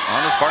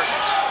on the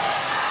Spartans.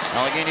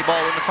 Allegheny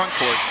ball in the front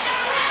court.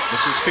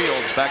 This is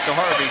Fields, back to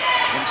Harvey.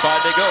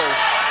 Inside they go.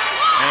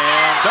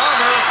 And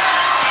Dahmer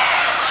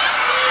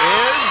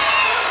is...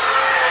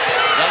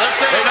 Now they're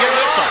saying no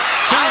whistle.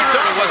 I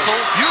heard a whistle.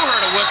 You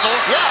heard a whistle.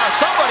 Yeah,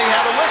 somebody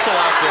had a whistle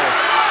out there.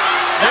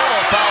 Now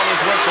a foul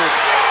is whistled.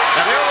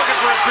 Now they're looking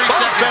for a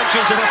 3-second. Both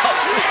benches are up.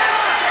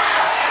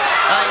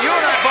 You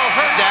and I both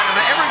heard that, and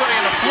everybody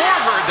on the floor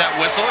heard that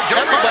whistle.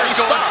 Everybody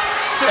stopped.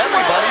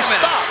 Everybody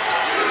stopped.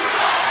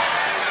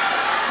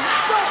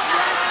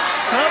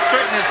 Let's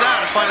straighten this out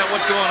and find out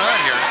what's going on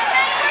here.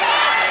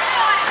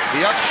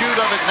 The upshoot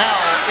of it now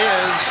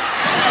is...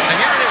 And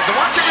here it is. To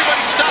watch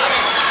everybody stop.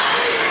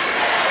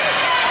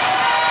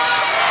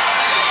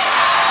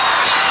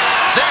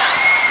 There.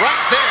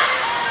 Right there.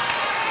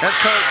 As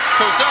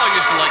Cosell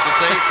used to like to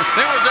say,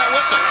 there was that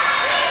whistle.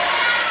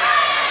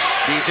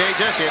 DJ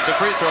Jesse at the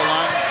free throw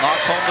line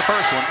knocks home the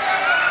first one.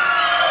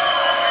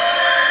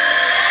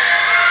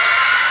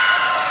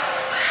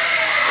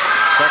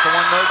 Second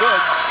one no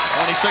good.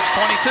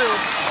 26-22.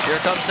 Here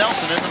comes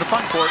Nelson into the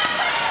front court.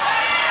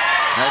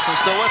 Nelson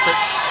still with it.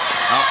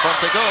 Out front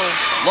they go.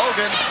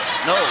 Logan,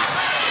 no.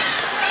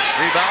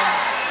 Rebound,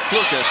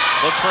 Klukas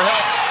looks for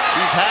help.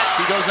 He's hacked,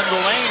 he goes into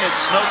the lane.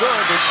 It's no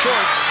good, it's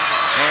short.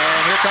 And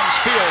here comes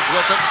Fields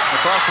with it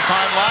across the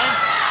timeline.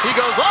 He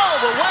goes all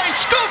the way.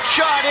 Scoop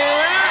shot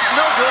is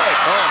no good.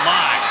 Oh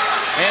my.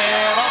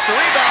 And off the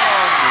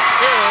rebound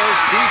is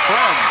Steve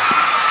Friend.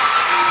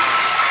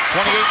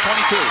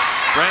 28-22.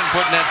 Friend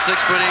putting that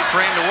 6'8"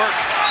 frame to work.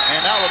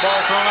 And now the ball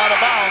thrown out of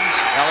bounds.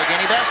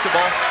 Allegheny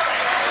basketball.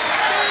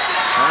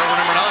 Turnover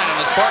number 9 on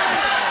the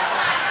Spartans.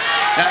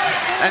 Now,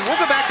 and we'll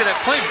go back to that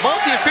play.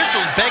 Both the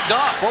officials begged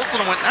off. Both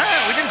of them went,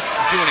 we didn't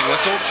do any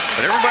whistle,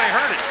 but everybody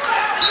heard it.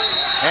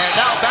 And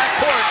now back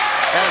court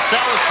as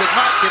Salas did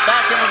not get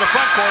back into the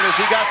front court as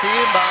he got the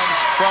inbounds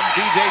from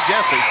DJ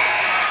Jesse.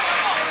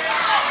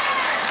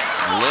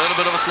 A little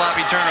bit of a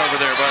sloppy turnover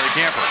there by the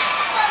Campers.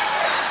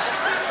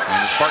 And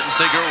the Spartans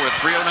take over with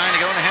 3:09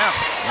 to go in the half.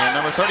 And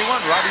number 31,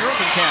 Robbie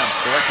Rupenkamp,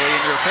 directly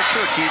in your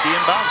picture, keyed the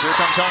inbounds. Here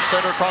comes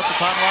Helmstetter across the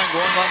timeline,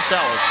 going on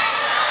Salas.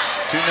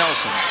 To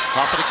Nelson,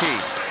 top of the key.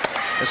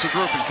 This is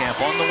Rupenkamp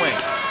on the wing.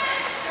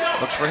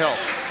 Looks for help.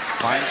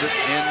 Finds it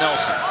in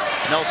Nelson.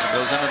 Nelson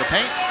goes into the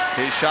paint.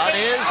 His shot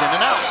is in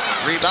and out.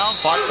 Rebound,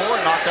 fought for,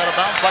 knocked out of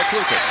bounds by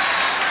Klukas.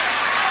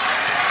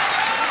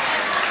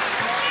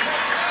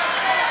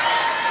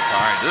 All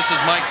right, this is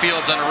Mike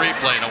Fields on a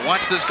replay. Now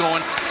watch this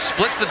going.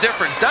 Splits the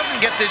difference. Doesn't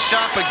get this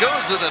shot, but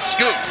goes to the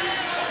scoop.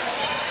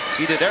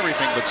 He did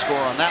everything but score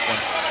on that one.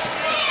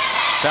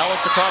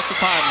 Salas across the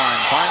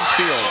timeline. Finds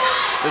Fields.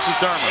 This is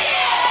Dermer.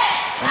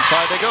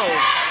 Inside they go.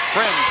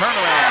 Friend,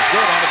 turnaround is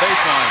good on the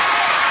baseline.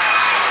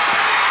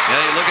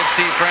 Yeah, you look at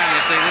Steve Friend and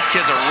you say, this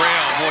kid's a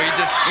rail. Boy,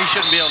 he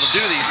shouldn't be able to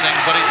do these things,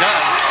 but he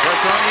does.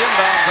 Pressure on the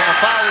inbounds, and a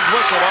foul is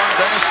whistled on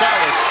Dennis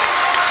Salas.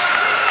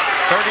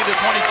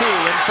 30-22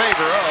 in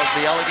favor of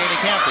the Allegheny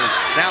Campers.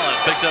 Salas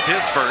picks up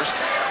his first.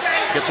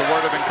 Gets a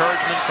word of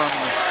encouragement from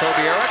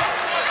Toby Eric,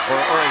 or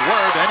a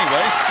word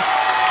anyway.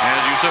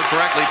 As you so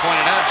correctly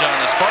pointed out, John,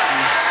 the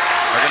Spartans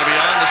are going to be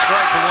on the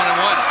strike for 1-1.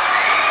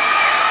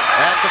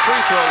 At the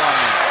free throw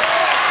line.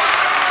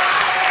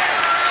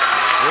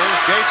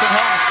 Here's Jason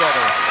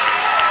Helmstetter.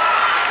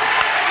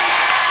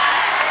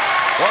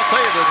 Well, I'll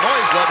tell you, the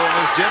noise level in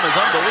this gym is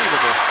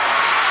unbelievable.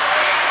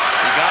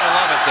 You gotta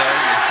love it, though.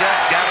 You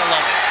just gotta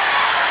love it.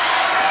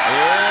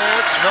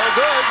 It's no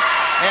good.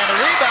 And a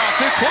rebound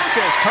to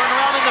Klukas. Turn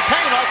around in the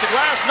paint, off the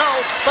glass, no.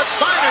 But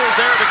Steiner is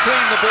there to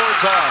clean the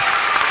boards off.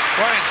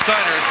 Ryan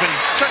Steiner has been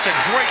such a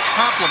great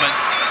compliment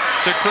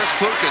to Chris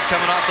Klukas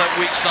coming off that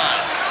weak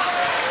side.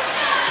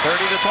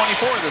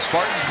 30-24, the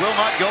Spartans will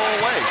not go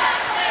away.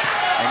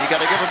 And you got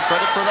to give them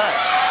credit for that.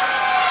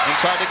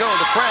 Inside to go,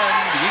 the Friend,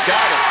 you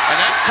got it. And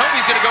that's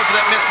Toby's going to go for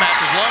that mismatch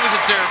as long as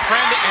it's there.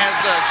 Friend has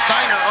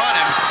Steiner on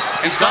him,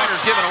 and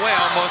Steiner's given away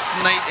almost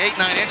 8-9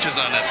 inches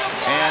on this.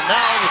 And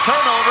now the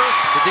turnover,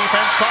 the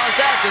defense caused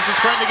that. This is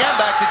Friend again,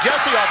 back to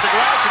Jesse off the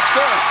glass, it's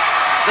good.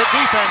 The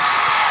defense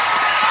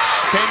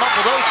came up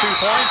with those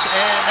 2 points,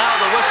 and now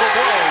the whistle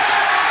blows.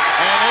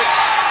 And it's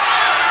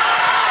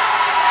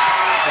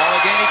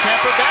Allegheny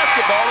Camper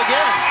basketball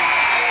again.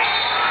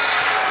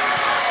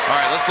 All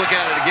right, let's look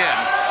at it again.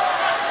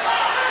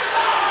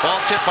 Ball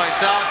tipped by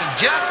Salas and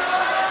just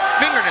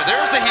fingered it.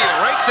 There's the heel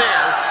right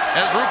there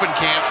as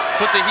Rupenkamp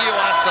put the heel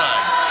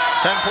outside.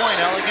 10-point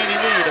Allegheny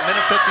lead,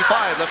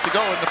 1:55 left to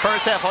go in the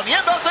first half. On the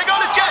inbound, they go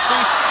to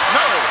Jesse.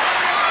 No.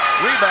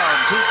 Rebound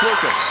to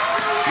Klukas.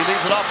 He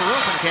leaves it off for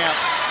Rupenkamp.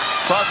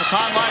 Across the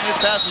timeline, his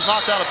pass is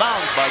knocked out of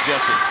bounds by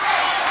Jesse.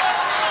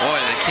 Boy,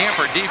 the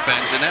Camper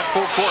defense in that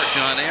full court,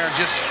 John, they are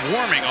just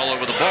swarming all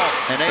over the ball.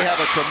 And they have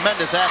a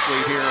tremendous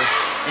athlete here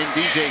in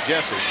DJ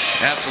Jesse.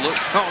 Absolutely.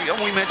 Oh,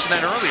 we mentioned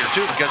that earlier,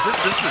 too, because this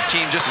is a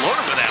team just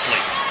loaded with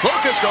athletes.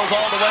 Klukas goes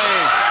all the way.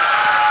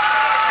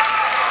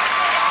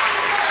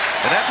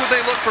 And that's what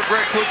they look for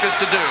Greg Klukas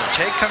to do.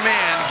 Take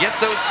command, get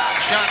those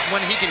shots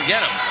when he can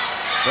get them.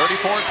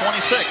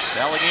 34-26,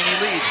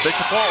 Allegheny leads.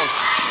 Bishop Walsh,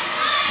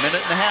 1.5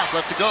 minutes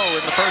left to go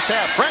in the first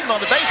half. Friend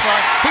on the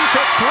baseline, he's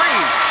hit 3.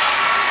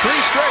 3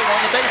 straight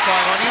on the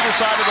baseline on either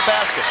side of the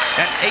basket.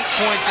 That's 8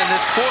 points in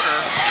this quarter,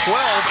 12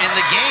 in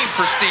the game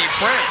for Steve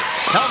Friend.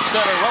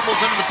 Helmstetter rumbles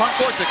into the front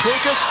court to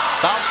Klukas.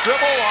 Bounce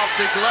dribble off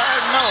the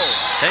glass. No.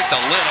 Take the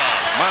lid off.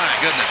 My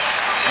goodness.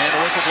 And the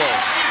whistle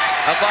blows.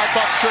 I thought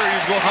for sure he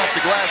was going off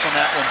the glass on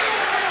that one.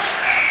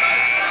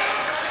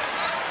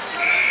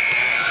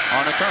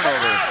 On a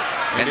turnover,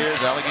 it is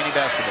Allegheny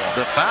basketball.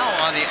 The foul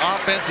on the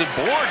offensive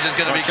boards is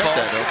going to be called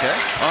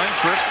on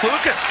Chris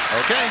Klukas.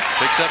 Okay.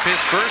 Picks up his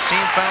first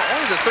team foul,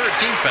 only the 3rd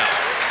team foul.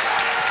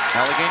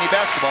 Allegheny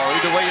basketball,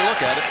 either way you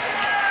look at it.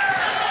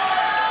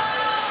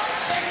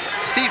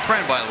 Steve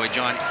Friend, by the way,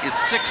 John, is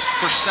 6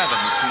 for 7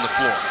 from the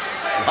floor.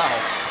 Wow.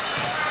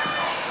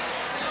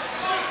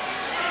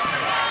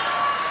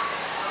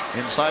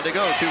 Inside they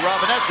go to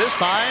Robinette this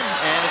time,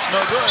 and it's no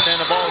good, and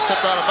the ball is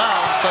tipped out of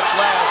bounds. Touch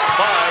last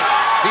by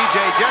DJ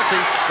Jesse.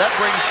 That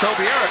brings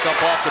Toby Eric up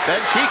off the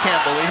bench. He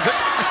can't believe it.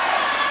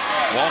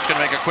 Walsh going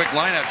to make a quick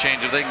lineup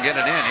change if they can get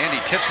it in.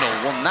 Andy Titchnell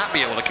will not be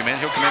able to come in.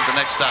 He'll come in for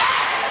the next stoppage.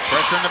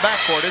 Pressure in the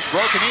backcourt. It's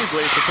broken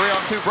easily. It's a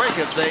 3-on-2 break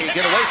if they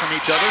get away from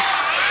each other.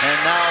 And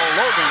now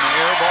Logan, the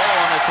air ball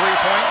on a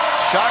 3-point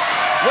shot.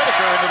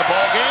 Whitaker into the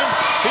ball game.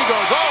 He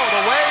goes all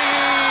the way.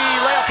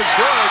 Layup is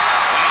good.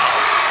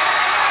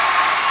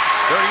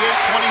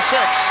 38-26.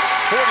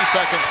 40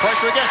 seconds.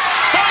 Pressure again.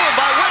 Stolen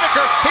by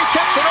Whitaker. He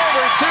tips it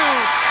over to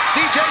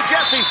DJ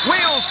Jesse.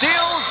 Wheels,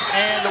 deals,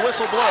 and the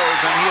whistle blows,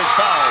 and he is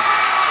fouled.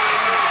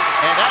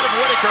 And Adam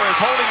Whitaker is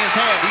holding his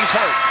hand. He's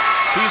hurt.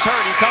 He's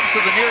hurt. He comes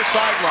to the near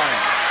sideline.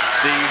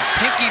 The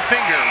pinky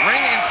finger,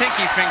 ring and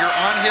pinky finger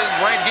on his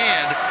right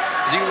hand.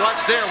 As you watch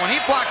there, when he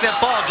blocked that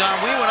ball, John,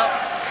 we went up.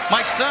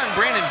 My son,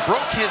 Brandon,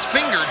 broke his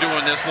finger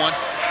doing this once.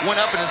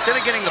 Went up, and instead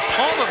of getting the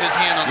palm of his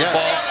hand on the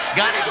ball,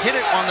 hit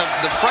it on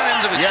the front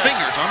ends of his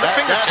fingers, on the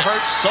fingertips. That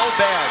hurts so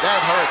bad.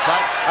 That hurts.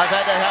 I've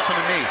had that happen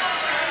to me.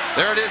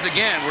 There it is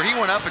again, where he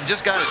went up and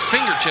just got his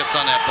fingertips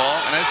on that ball.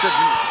 And I said,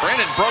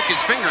 Brandon broke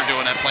his finger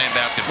doing that playing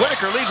basketball.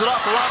 Whitaker leaves it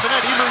off for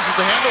Robinette. He loses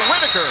the handle.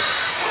 Whitaker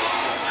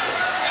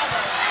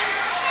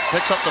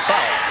picks up the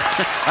foul.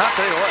 I'll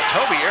tell you what,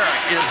 Toby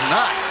Eric is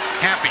not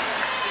happy.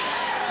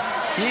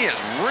 He is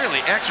really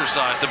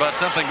exercised about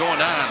something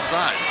going down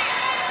inside.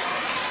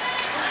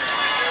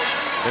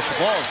 Bishop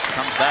Walsh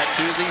comes back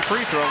to the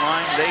free throw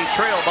line. They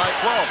trail by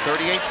 12,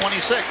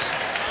 38-26.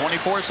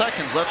 24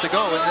 seconds left to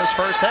go in this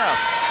first half.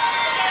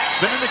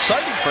 It's been an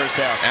exciting first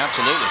half.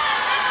 Absolutely.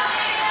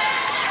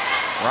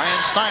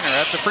 Ryan Steiner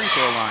at the free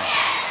throw line.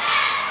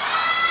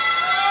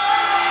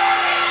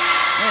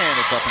 And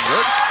it's up and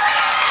good.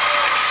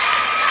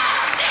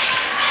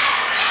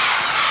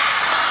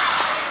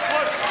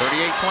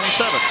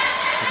 38-27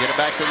 to get it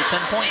back to the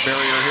 10-point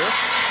barrier here.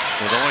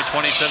 With only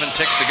 27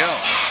 ticks to go.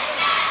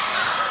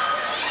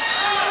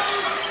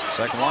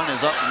 Second one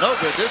is up, no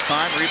good this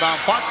time. Rebound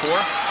fought for,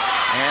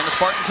 and the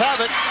Spartans have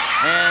it.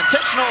 And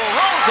Tichenor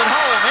rolls it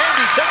home.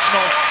 Andy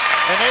Tichenor,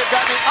 and they've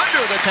gotten it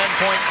under the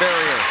 10-point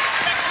barrier.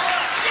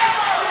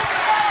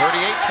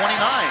 38-29,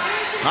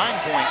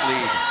 9-point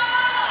lead.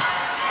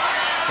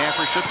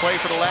 Campers should play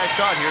for the last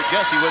shot here.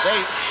 Jesse with 8,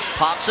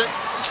 pops it.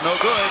 It's no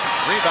good.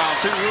 Rebound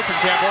to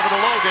Ruppenkamp over to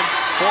Logan.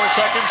 4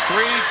 seconds,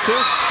 3, 2,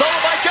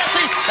 stolen by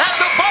Jesse at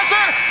the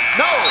buzzer.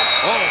 No.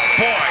 Oh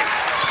boy.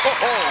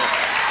 Oh.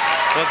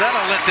 Well,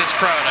 that'll let this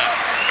crowd out.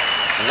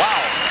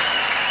 Wow.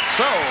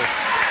 So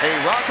a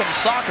rock'em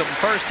sock'em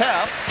first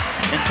half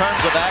in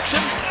terms of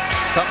action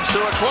comes to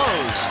a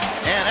close.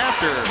 And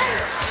after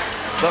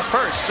the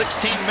first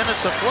 16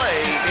 minutes of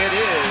play, it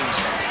is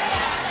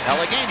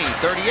Allegheny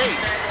 38,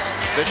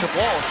 Bishop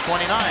Walsh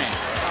 29.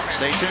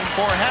 Stay tuned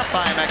for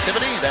halftime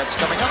activity. That's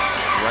coming up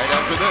right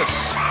after this.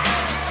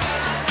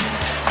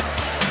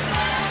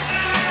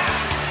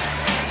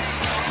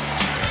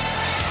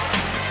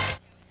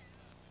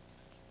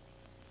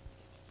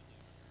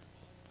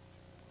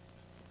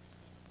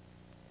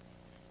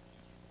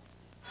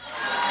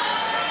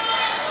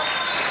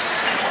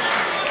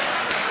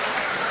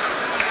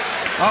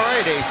 All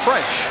right, a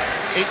fresh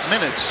 8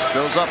 minutes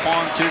goes up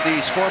onto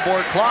the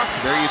scoreboard clock.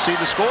 There you see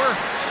the score.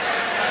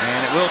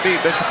 And it will be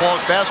Bishop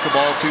Walsh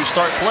basketball to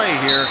start play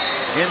here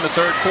in the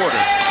third quarter.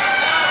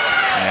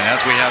 And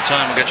as we have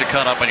time, we'll get you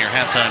caught up on your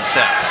halftime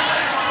stats.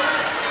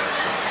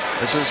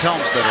 This is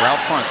Helmstetter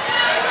out front.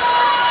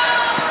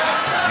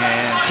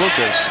 And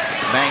Klukas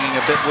banging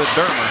a bit with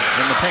Dermer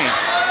in the paint.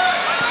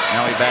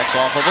 Now he backs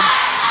off of him.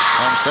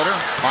 Helmstetter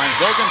finds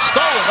Logan.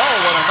 Stolen. Oh,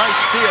 what a nice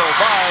steal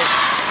by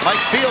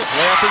Mike Fields.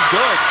 Layup is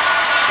good.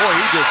 Boy,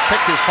 he just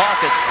picked his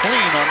pocket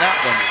clean on that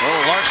one.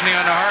 Oh, larceny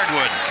on the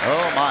hardwood.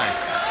 Oh, my.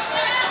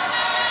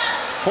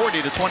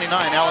 40-29,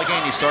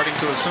 Allegheny starting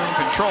to assume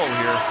control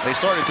here. They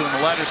started to in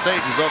the latter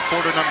stages of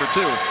quarter number 2.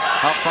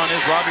 Out front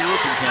is Robbie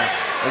Ruppenkamp.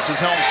 This is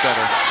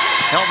Helmstetter.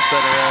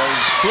 Helmstetter as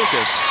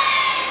Klukas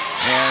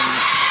and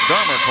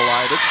Dermer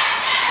collided.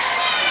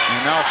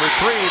 And now for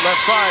 3,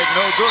 left side,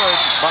 no good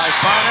by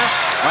Steiner.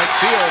 Mike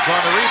Fields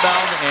on the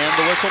rebound, and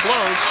the whistle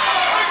blows.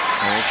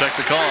 We'll check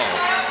the call.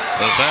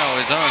 The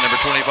foul is on number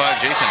 25,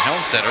 Jason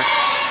Helmstetter.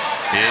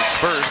 His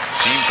first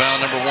team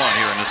foul number 1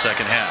 here in the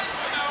second half.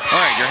 All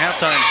right, your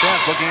halftime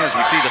stats looking as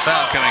we see the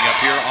foul coming up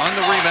here on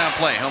the rebound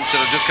play.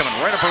 Helmstetter just coming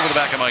right up over the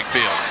back of Mike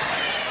Fields.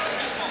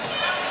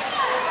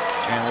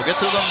 And we'll get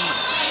to them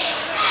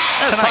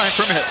as tonight. Time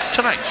permits.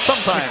 Tonight.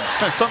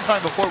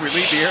 Sometime before we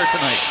leave the air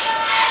tonight.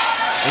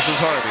 This is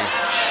Harvey.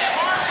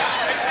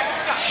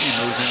 He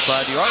moves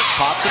inside the arc,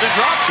 pops it and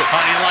drops it.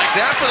 How do you like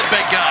that for the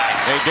big guy?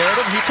 They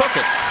dared him, he took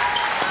it.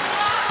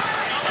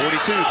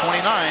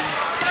 42-29.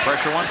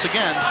 Pressure once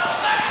again.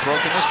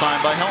 Broken this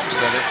time by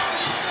Helmstetter.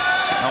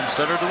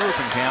 Helmstetter to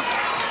Ruppenkamp.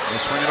 They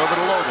swing it over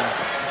to Logan.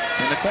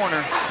 In the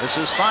corner, this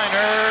is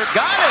Steiner.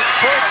 Got it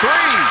for 3.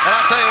 And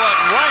I'll tell you what,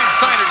 Ryan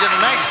Steiner did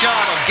a nice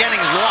job of getting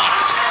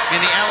lost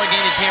in the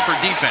Allegheny Camper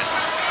defense.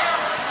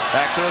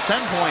 Back to a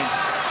 10-point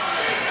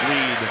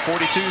lead,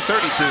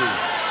 42-32.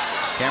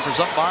 Campers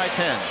up by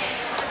 10.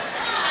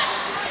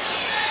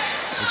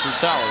 This is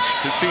Salas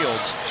to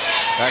Fields.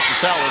 Back to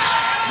Salas.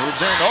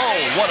 Moves in.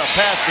 Oh, what a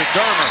pass to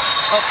Dermer.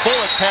 A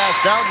bullet pass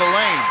down the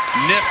lane.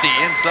 Nifty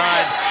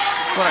inside.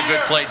 What a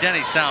good play.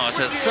 Denny Salas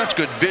has such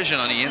good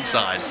vision on the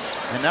inside.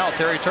 And now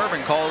Terry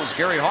Turbin calls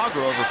Gary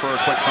Hogger over for a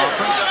quick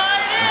conference.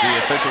 As the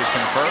officials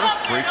confer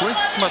briefly.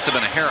 Must have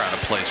been a hair out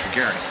of place for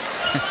Gary.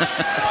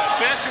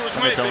 Basket was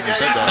way big. He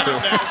said that too.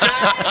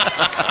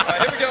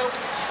 Here we go.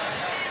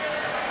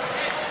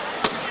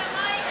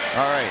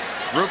 All right,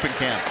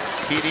 Ruppenkamp,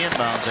 key the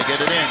inbounds. They get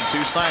it in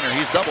to Steiner.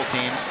 He's double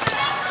teamed.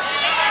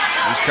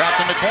 He's trapped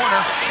in the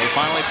corner. They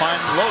finally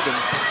find Logan.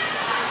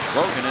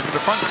 Logan into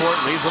the front court,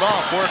 leaves it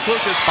off for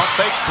Klukas. Pump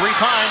fakes 3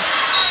 times,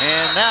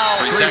 and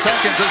now 3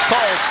 seconds is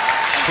called.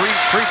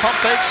 Three pump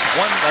fakes.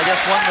 One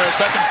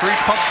second for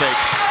each pump fake.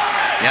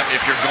 Yep,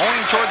 if you're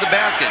going toward the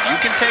basket, you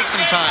can take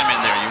some time in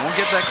there. You won't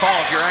get that call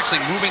if you're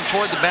actually moving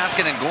toward the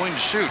basket and going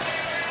to shoot.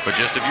 But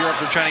just if you're up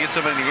there trying to get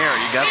somebody in the air,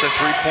 you got the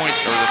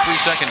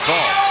 3-second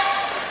call.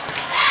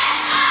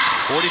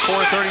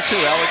 44-32,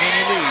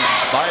 Allegheny leads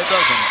by a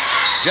dozen.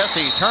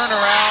 Jesse turn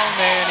around,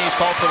 and he's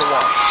called for the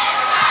walk.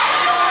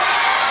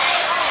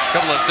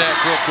 Couple of stats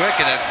real quick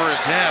in that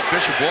first half.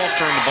 Bishop Walsh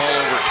turned the ball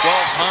over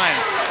 12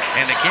 times,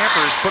 and the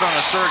Campers put on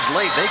a surge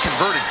late. They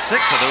converted 6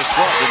 of those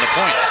 12 into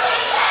points.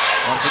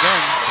 Once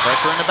again,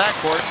 pressure in the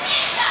backcourt.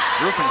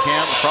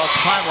 Ruppenkamp across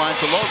the timeline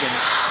to Logan.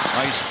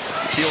 Nice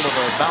field of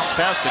a bounce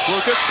pass to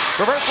Klukas.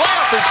 Reverse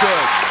layup is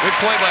good. Good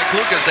play by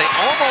Klukas. They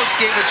almost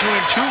gave it to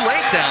him too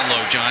late down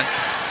low, John.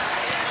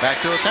 Back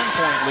to a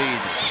 10-point lead,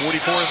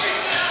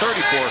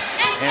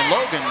 44-34. And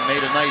Logan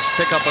made a nice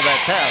pickup of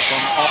that pass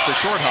off the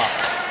short hop.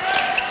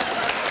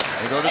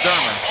 They go to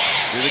Dermer,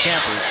 through the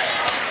Campers.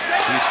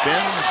 He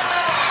spins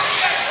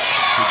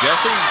to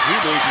Jesse. He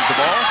loses the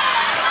ball.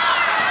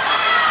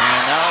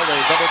 And now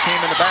They double team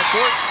in the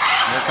backcourt.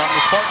 Here come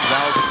the Spartans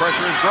now as the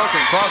pressure is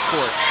broken. Cross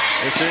court.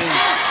 This is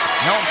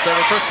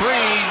Helmstetter for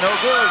three. No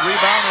good.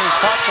 Rebound is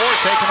fought for,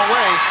 taken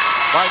away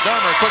by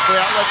Dermer. Quickly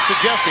outlets to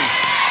Jesse.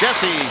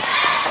 Jesse.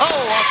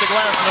 Oh, off the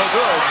glass. No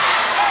good.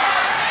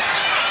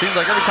 Seems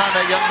like every time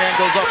that young man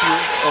goes up, you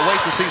await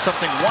to see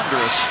something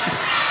wondrous.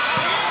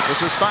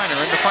 This is Steiner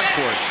in the front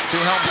court to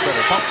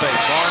Helmstetter. Pump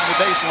fakes on the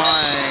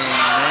baseline.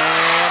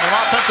 And an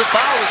offensive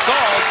foul is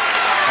called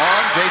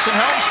on Jason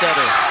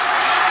Helmstetter.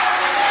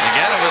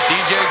 Again, it was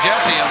DJ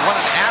Jesse, and what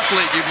an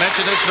athlete. You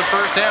mentioned this in the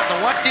first half. Now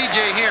watch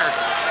DJ here.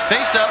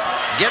 Face up,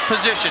 get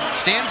position,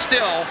 stand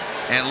still,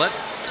 and let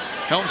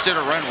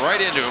Helmstetter run right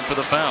into him for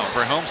the foul.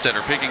 For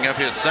Helmstetter picking up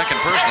his second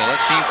personal.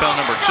 That's team foul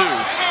number 2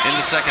 in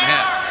the second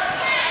half.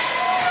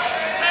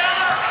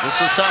 This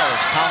is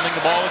Salas pounding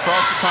the ball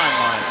across the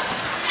timeline.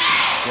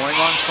 Going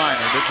on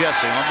Steiner to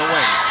Jesse on the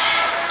wing.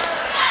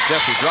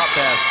 Jesse drop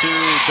pass to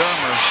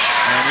Dermer,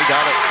 and he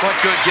got it. What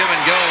good give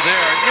and go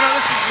there. You know,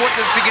 this is what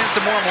this begins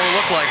to more and more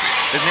look like.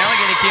 There's an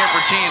Allegheny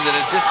Camper team that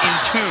is just in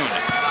tune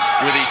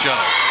with each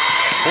other.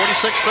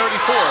 46-34.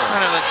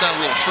 I know that sounds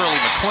a little Shirley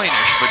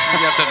MacLaine-ish, but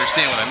you have to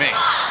understand what I mean.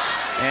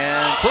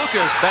 And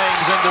Klukas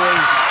bangs into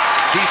his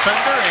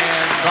defender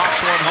and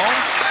knocks one home.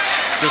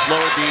 Just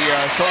lowered the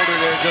shoulder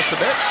there just a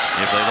bit.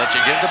 If they let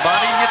you give the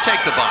body, you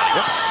take the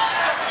body. Yep.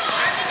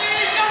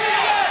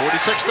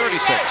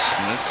 46-36.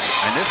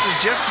 And this is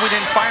just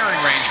within firing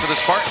range for the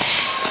Spartans.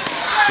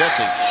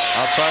 Jesse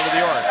outside of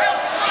the arc.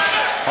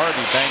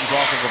 Harvey bangs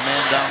off of a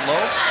man down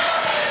low.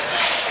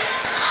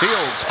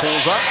 Fields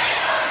pulls up.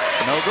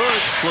 No good.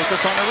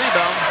 Klukas on the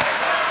rebound.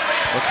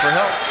 Looks for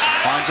help.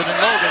 Finds it in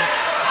Logan.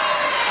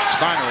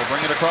 Steiner will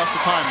bring it across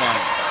the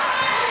timeline.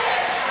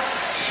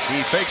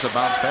 He fakes a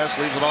bounce pass,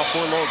 leaves it off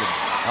for Logan.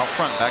 Out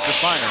front, back to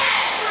Steiner.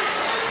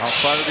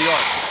 Outside of the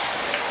arc.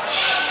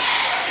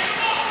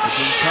 This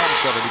is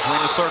Helmstetter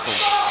between the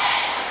circles.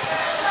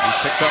 He's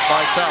picked up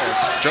by Salas.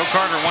 Joe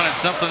Carter wanted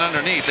something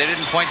underneath. They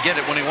didn't quite get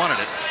it when he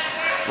wanted it.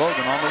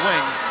 Logan on the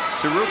wing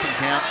to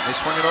Rupenkamp. They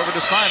swing it over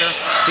to Steiner.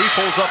 He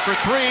pulls up for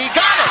three.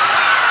 Got it!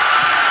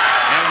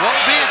 And woe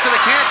be it to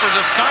the Campers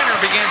if Steiner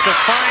begins to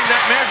find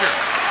that measure.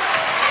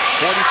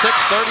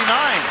 46-39.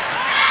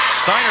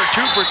 Steiner 2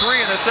 for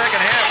 3 in the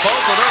second half.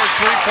 Both of those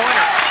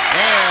three-pointers.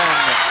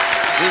 And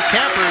the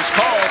Campers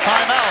call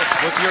timeout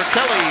with your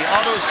Kelly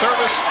Auto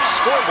Service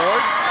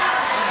scoreboard.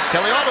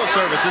 Kelly Auto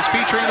Service is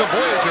featuring the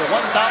Voyager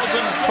 1000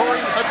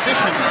 Touring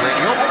Edition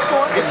radio.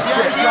 It's the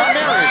idea of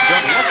marriage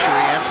of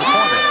luxury and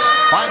performance.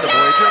 Find the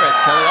Voyager at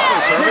Kelly Auto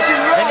Service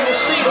and you'll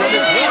see that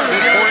it's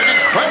warranted for an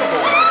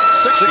incredible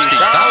 60,000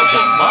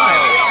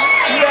 miles.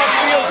 You have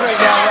Fields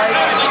right now, right?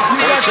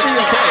 Or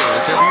 60K,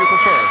 whichever you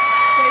prefer.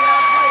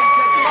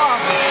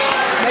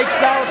 Make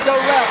Salas go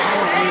left.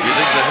 You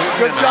think the hoop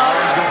Good job.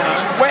 is going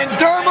on? When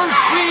Dermer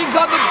screens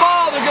on the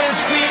ball, they're going to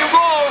screen and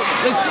roll.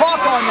 Let's talk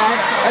on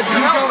that. As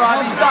we go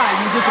on the side,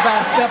 you just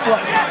about to step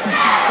up.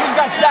 Who's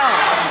got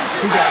Salas?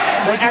 Who does?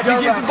 As he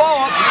gives the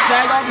ball up,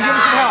 sag off and give us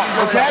some help,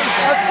 okay?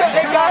 Let's go.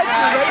 Hey, guys,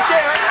 you're right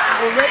there.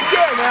 We're right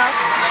there now.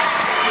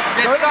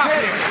 Go to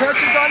the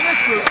pressure's on this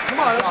group.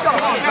 Come on, let's go.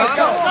 Let's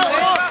go.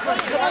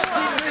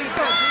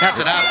 That's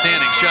an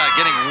outstanding shot,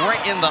 getting right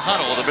in the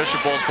huddle of the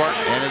Bishop Bowl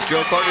Spartans. And as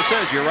Joe Carter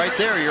says, you're right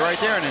there,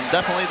 and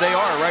definitely they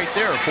are right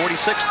there,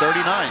 46-39.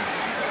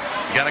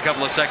 You got a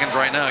couple of seconds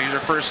right now. Here's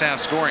your first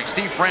half scoring.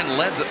 Steve Friend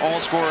led the all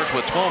scorers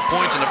with 12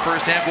 points in the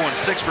first half, going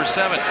 6 for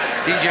 7.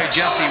 DJ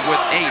Jesse with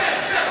 8.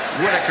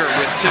 Whitaker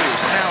with 2.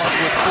 Salas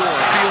with 4.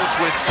 Fields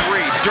with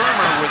 3.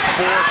 Dermer with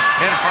 4.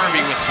 And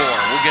Harvey with 4.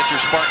 We'll get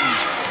your Spartans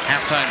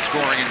halftime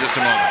scoring in just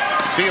a moment.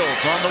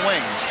 Fields on the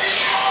wing.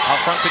 Out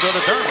front to go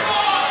to Dermer.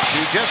 To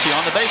Jesse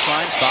on the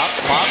baseline.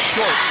 Stops. Pops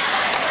short.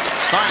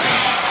 Steiner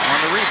on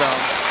the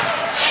rebound.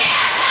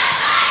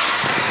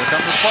 Here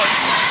come the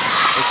Spartans.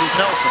 This is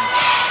Nelson.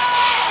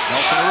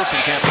 Nelson to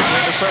Rupenkamp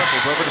between the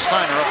circles. Over to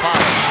Steiner up high.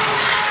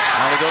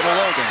 Now they go to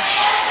Logan.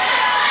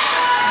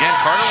 Again,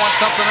 Carter wants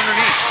something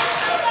underneath.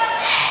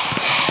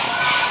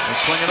 They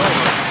swing it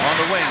over on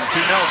the wing to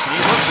Nelson.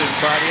 He looks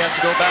inside. He has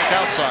to go back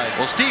outside.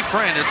 Well, Steve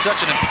Friend is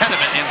such an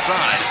impediment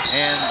inside.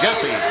 And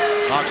Jesse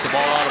knocks the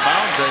ball out of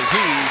bounds as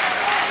he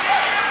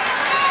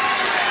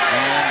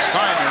and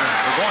Steiner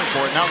are going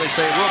for it. Now they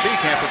say it will be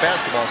Camper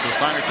basketball, so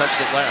Steiner touched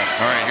it last.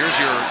 All right, here's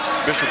your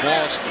Bishop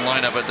Walsh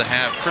lineup at the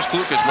half. Chris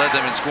Klukas led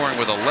them in scoring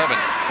with 11.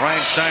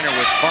 Ryan Steiner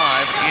with 5.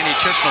 Andy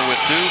Chisnell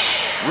with 2.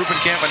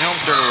 Rupenkamp and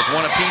Helmstetter with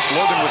 1 apiece.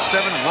 Logan with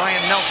 7.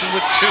 Ryan Nelson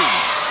with 2.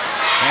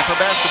 Camper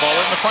basketball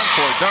in the front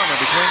court. Dermer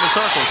between the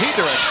circles. He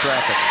directs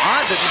traffic.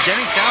 Odd that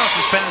Denny Salas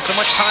is spending so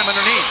much time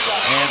underneath.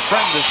 And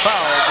Friend is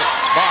fouled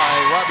by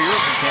Robbie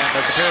Rupenkamp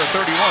as a pair of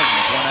 31s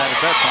went out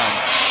at that time.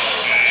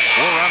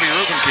 Well, Robbie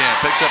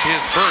Rupenkamp picks up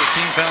his first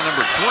team foul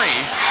number 3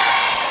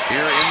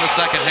 here in the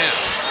second half.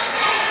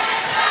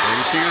 There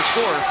you see your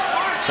score.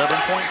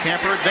 7-point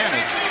Camper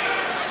advantage.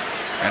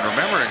 And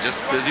remember,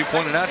 just as you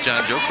pointed out,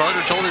 John, Joe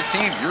Carter told his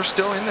team, you're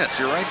still in this.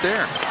 You're right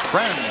there.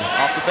 Friend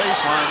off the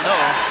baseline. No.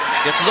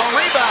 Gets his own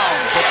rebound.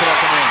 Puts it up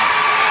and in.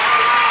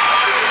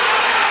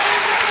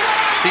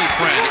 Steve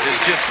Friend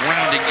is just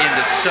rounding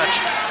into such.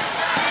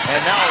 And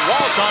now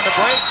Walsh on the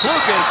break.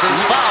 Lucas is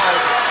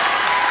fouled.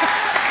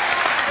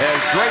 As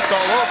draped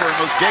all over him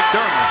was Jake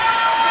Dermer.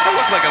 That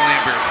looked like a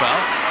Lambert foul.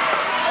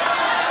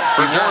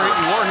 He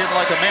wore him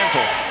like a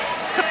mantle.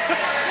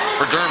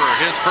 For Dermer,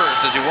 his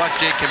first, as you watch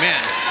Jake come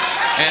in.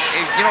 And,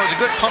 you know, it was a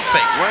good pump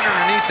fake right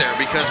underneath there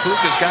because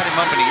Lucas got him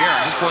up in the air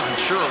and just wasn't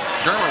sure.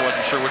 Dermer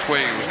wasn't sure which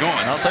way he was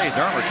going. I'll tell you,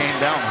 Dermer came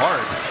down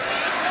hard.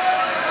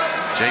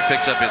 Jake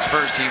picks up his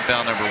first team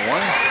foul number 1.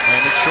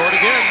 And it's short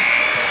again.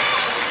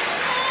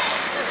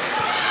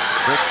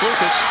 Chris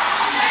Lucas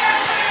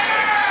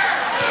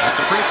at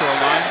the free throw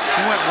line.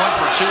 He went 1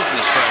 for 2 from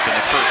the stripe in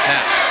the first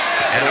half.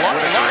 And a lot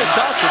of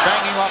shots are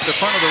banging off the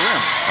front of the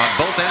rim. On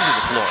both ends of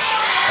the floor.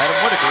 Adam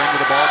Whitaker into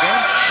the ball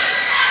game.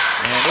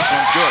 And this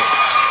one's good.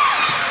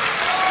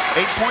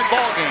 8-point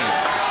ball game.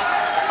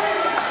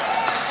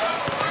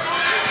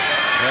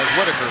 As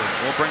Whitaker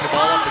will bring the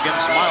ball up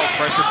against mild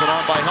pressure put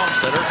on by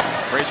Helmstetter.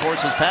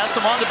 Racehorse has passed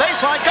him on the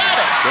baseline. Got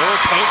it! Go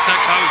coast to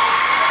coast.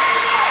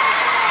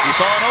 He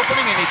saw an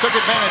opening and he took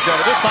advantage of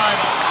it. This time,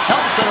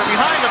 Helmstetter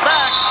behind the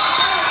back.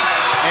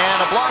 And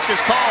a block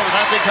is called, and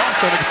I think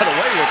Helmstetter got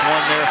away with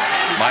one there.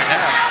 Might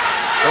have.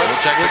 We'll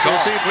check the call.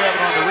 We'll see if we have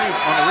it on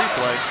the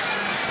replay.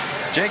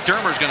 Jake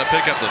Dermer's going to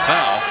pick up the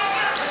foul.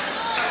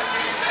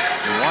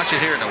 You watch it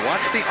here. Now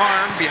watch the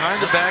arm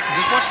behind the back.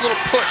 Just watch a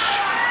little push.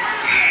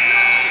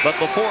 But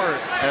before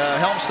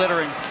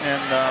Helmstetter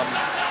and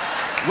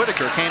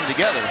Whitaker came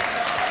together.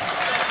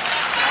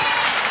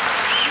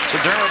 So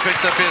Dermer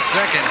picks up his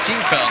second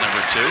team foul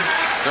number 2.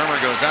 Dermer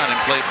goes out in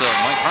place of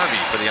Mike Harvey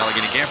for the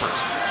Allegheny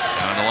Campers.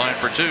 On the line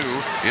for 2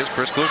 is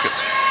Chris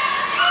Lucas.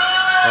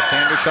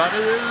 Left-hander shot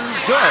is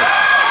good.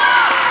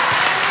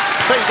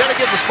 But you got to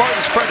give the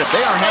Spartans credit.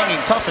 They are hanging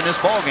tough in this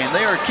ball game.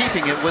 They are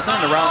keeping it within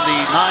around the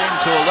 9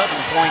 to 11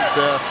 point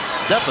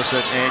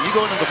deficit. And you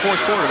go into the fourth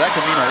quarter, that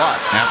can mean a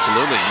lot.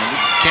 Absolutely. And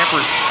the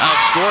Campers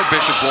outscored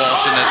Bishop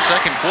Walsh in that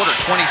second quarter,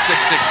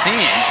 26-16,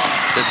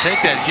 to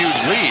take that huge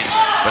lead.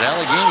 But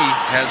Allegheny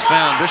has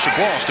found Bishop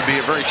Walsh to be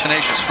a very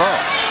tenacious foe.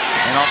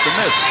 And off the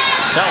miss,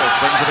 Sellers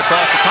brings it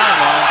across the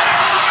timeline.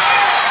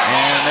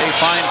 And they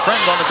find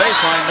Friend on the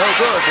baseline, no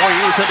good. Boy,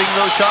 he was hitting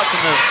those shots in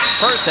the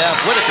first half.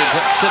 Whitaker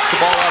tips the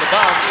ball out of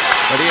bounds,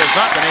 but he has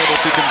not been able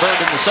to convert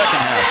in the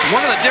second half.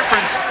 One of the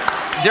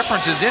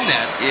differences in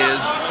that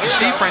is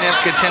Steve Friend has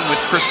to contend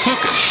with Chris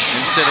Lucas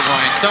instead of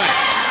Ryan Steiner.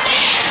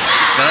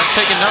 Now that's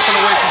taking nothing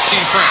away from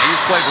Steve Friend. He's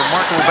played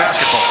remarkable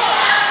basketball.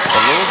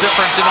 A little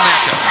difference in the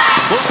matchups.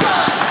 Lucas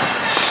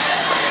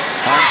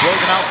finds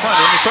Logan out front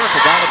in the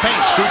circle, down the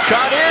paint. Scoop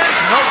shot is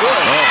no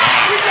good.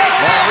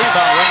 Long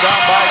rebound run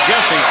down by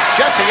Jesse.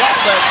 Jesse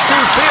outlets to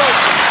Field,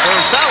 or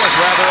Salas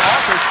rather,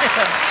 offers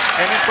hands.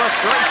 And in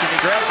frustration, he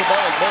grabs the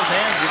ball with both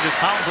hands and just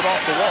pounds it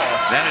off the wall.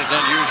 That is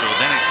unusual.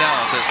 Denny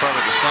Salas has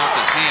probably the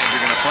softest hands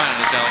you're going to find in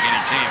this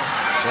Allegheny team.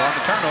 So on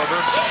the turnover,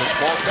 this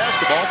ball's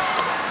basketball.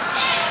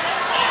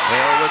 They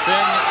are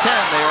within 10.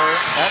 They are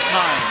at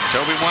 9.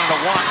 Toby wanted a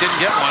walk,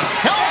 didn't get one.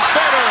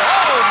 Helmstetter,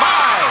 oh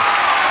my!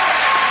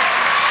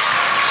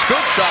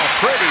 Scoop shot,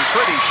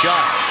 pretty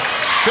shot.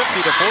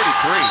 50 to 43.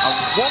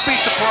 I won't be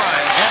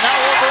surprised. And now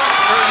he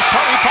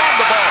palmed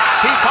the ball.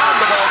 He palmed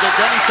the ball to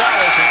Denny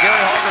Salas, and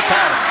Gary Hogger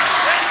caught him.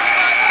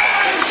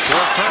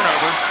 Fourth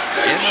turnover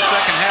in the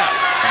second half.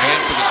 Coming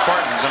in for the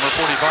Spartans, number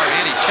 45,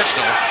 Andy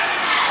Tichnell.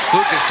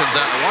 Lucas comes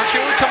out and wants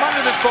you to come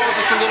under this ball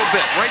just a little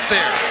bit, right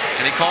there.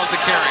 And he calls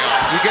the carry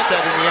off. You get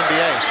that in the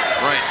NBA.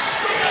 Right.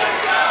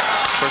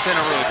 Of course, they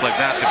don't really play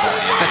basketball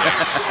in the NBA.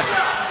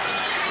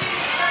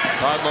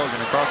 Todd Logan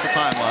across the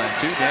timeline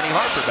to Danny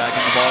Harper back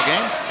in the ball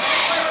game.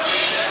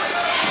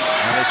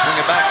 And they swing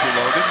it back to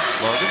Logan.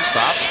 Logan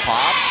stops,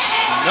 pops,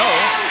 no.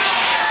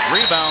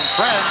 Rebound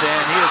Friend,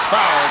 and he is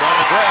fouled on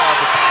the grab.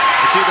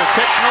 It's either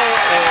Tichnell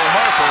or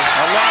Harper.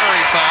 A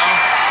lottery foul.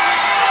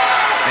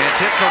 And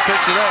Tichnell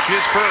picks it up,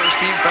 his first,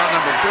 team foul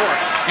number 4.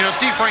 You know,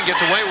 Steve Friend gets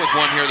away with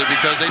one here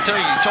because they tell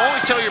you to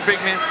always tell your big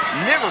man,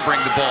 never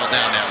bring the ball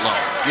down that low.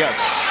 Yes.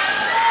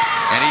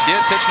 And he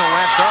did. Tichnell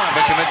latched on,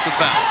 but commits the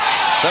foul.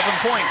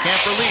 7-point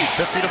Camper lead,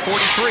 50 to 43,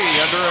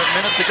 under a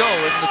minute to go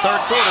in the third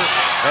quarter,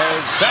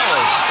 as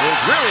Salas is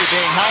really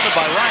being hounded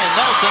by Ryan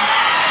Nelson,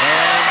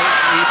 and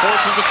he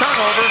forces the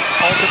turnover.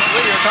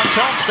 Ultimately, here comes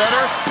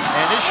Helmstetter,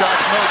 and his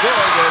shot's no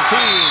good as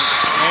he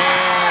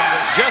and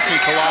Jesse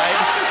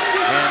collide,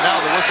 and now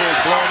the whistle is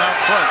blown out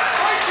front.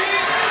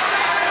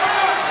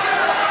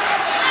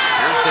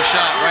 Here's the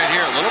shot right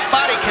here. A little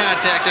body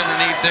contact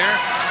underneath there.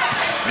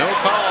 No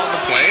call on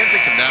the play as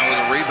they come down with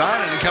a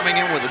rebound, and coming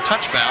in with a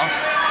touch foul.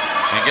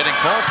 And getting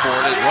called for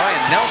it is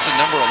Ryan Nelson,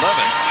 number 11.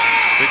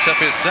 Picks up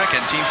his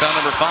second, team foul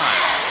number 5.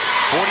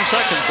 40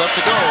 seconds left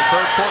to go,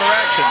 third quarter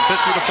action,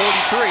 50 to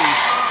 43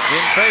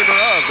 in favor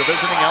of the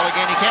visiting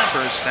Allegheny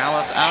Campers.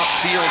 Salas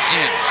outfield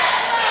in.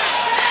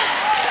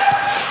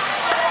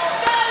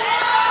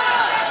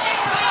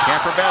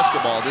 Camper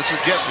basketball, this is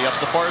Jesse up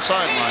the far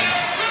sideline.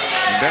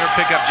 You better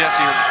pick up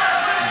Jesse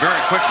very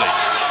quickly.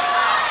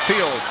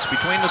 Fields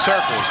between the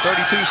circles,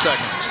 32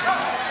 seconds.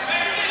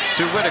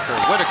 To Whitaker,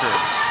 Whitaker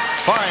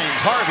finds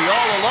Harvey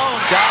all alone,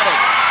 got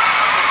it.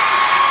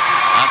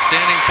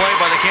 Outstanding play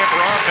by the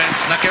Camper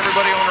offense. Snuck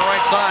everybody on the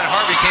right side.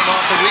 Harvey came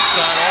off the weak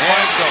side all by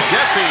himself.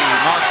 Jesse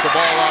knocks the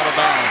ball out of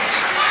bounds.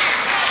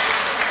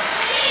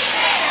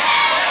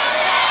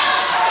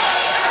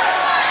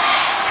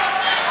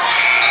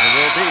 It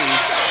will be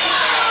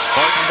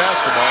Spartan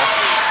basketball.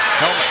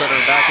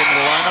 Helmstetter back into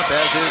the lineup,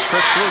 as is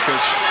Chris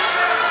Lucas.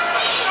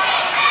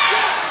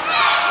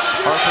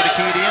 Harper to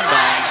key the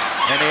inbounds,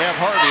 and they have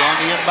Harvey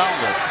on the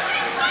inbounder.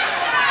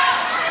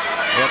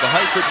 They have the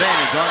height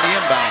advantage on the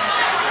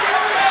inbounds.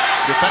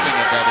 Defending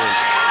it, that is.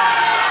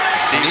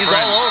 Steve He's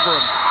Friend. all over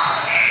him.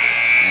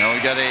 Now we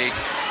got a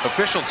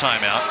official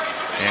timeout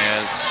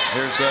as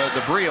there's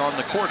debris on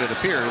the court, it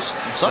appears.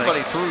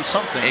 Somebody threw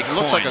something. It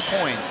looks like a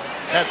coin.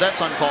 That's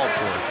uncalled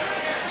for.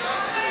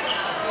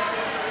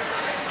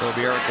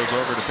 Toby Eric goes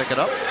over to pick it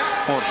up.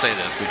 I won't say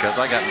this because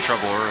I got in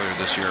trouble earlier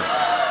this year. I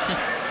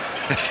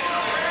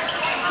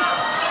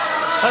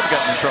haven't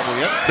gotten in trouble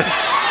yet.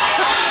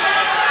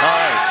 All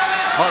right,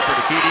 Harper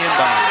to key the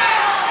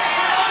inbounds.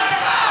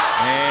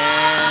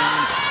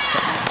 And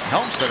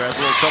Helmstetter has a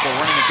little trouble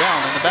running it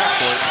down in the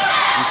backcourt.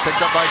 He's picked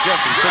up by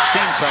Jesse. 16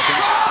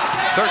 seconds.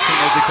 13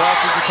 as he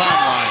crosses the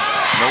timeline.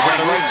 On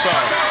the right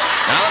side.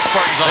 Now the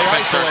Spartans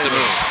offense starts to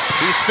move.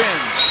 He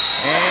spins.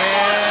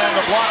 And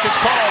the block is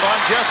called on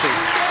Jesse.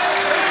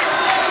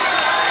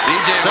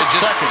 DJ 6 was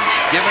just seconds.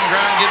 giving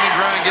ground, giving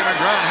ground, giving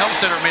ground.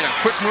 Helmstetter made a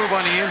quick move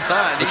on the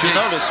inside. But you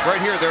notice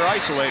right here they're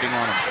isolating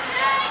on him.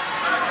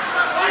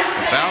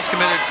 The foul's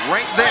committed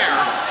right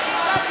there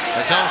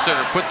as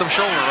Helmstetter put the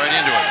shoulder right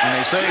into it. And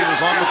they say he was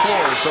on the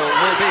floor, so it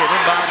will be an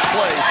inbounds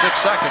play. 6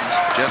 seconds.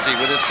 Jesse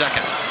with his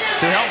second.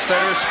 To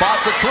Helmstetter,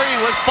 spots a 3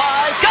 with 5.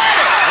 Got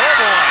it! Oh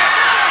boy!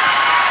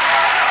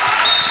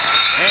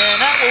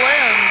 And that will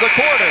end the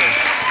quarter.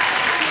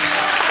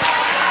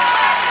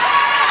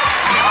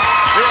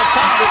 We have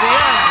come to the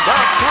end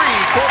of 3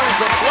 quarters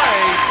of play.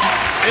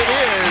 It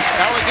is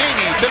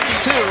Allegheny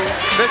 52,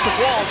 Bishop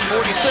Walsh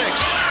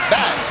 46.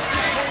 Back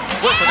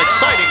with an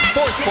exciting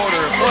 4th quarter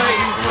of play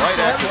right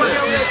after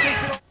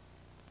this.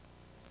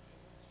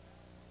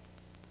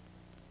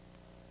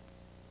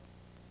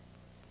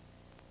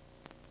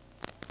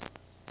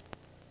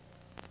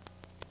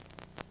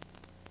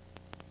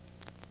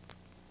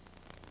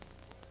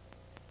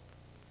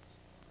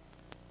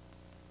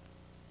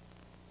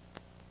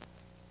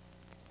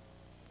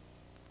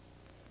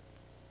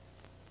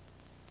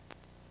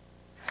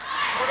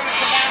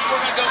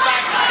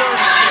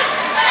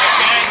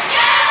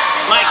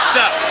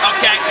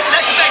 Okay,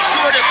 let's make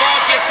sure the ball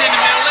gets in the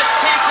middle. Let's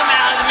pinch them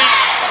out of the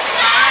middle.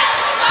 All right?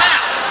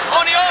 Now,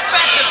 on the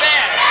offensive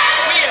end,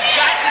 we have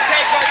got to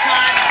take our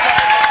time and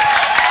try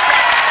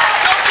to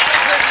don't get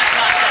the business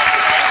contact.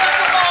 Get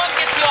the ball and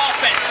get the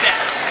offense set.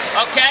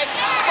 Okay?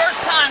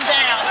 First time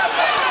down,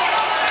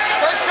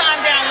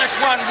 let's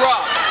run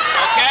rub.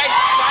 Okay?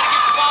 Try to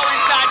get the ball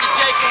inside to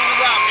Jake on the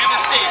rub. Him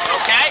and Steve.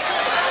 Okay?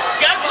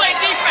 Got to play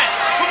defense.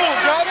 Come on,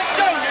 guys. Let's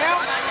go now.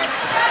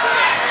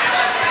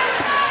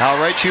 How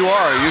right you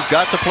are. You've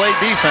got to play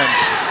defense.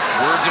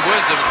 Words of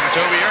wisdom from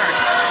Toby Eric.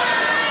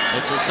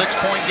 It's a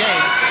 6-point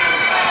game.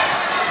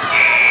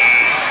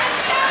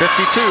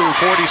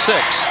 52-46.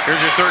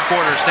 Here's your 3rd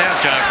quarter stats,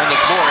 John. From the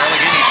floor,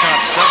 Allegheny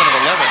shot 7 of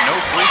 11, no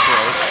free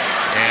throws.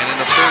 And in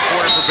the 3rd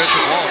quarter for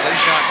Bishop Walsh, they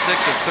shot 6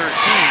 of 13,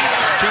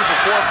 2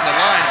 for 4 from the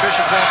line.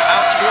 Bishop Walsh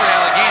outscored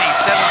Allegheny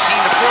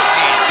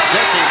 17-14.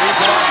 Jesse leaves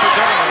it off for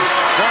Dermer.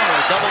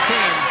 Dermer, double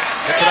team.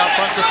 Gets it out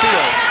front to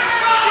Fields.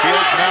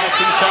 Fields now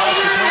to Salas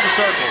between the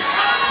circles.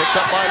 Picked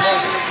up by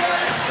Logan.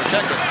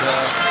 Protected.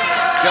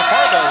 Jeff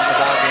Harbaugh in the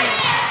ball game.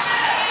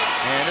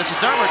 And this is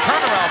Dermer.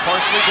 Turnaround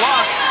partially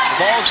blocked. The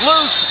ball's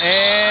loose.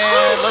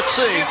 And let's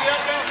see.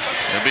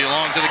 It'll be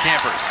long to the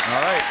Campers.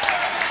 All right.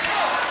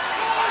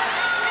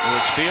 It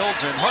was Fields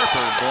and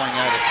Harper going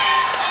at it.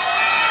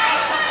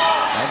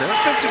 Well,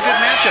 there's been some good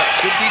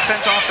matchups. Good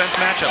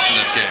defense-offense matchups in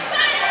this game.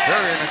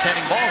 Very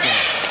entertaining ball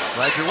game.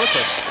 Glad you're with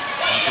us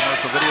on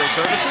Commercial Video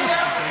Services.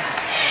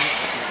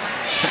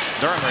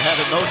 Dermer had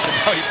a notion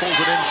how he pulls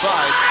it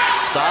inside.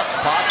 Stops,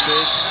 pops,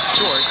 it's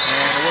short,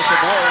 and the whistle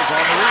blows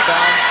on the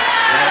rebound.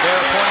 And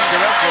they're pointing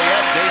directly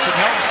at Jason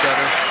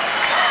Helmstetter.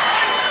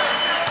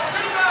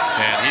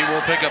 And he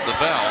will pick up the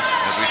foul,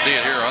 as we see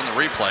it here on the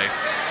replay.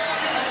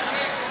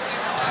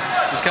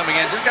 Just coming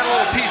in, just got a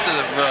little piece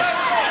of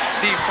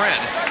Steve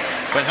Friend.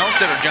 But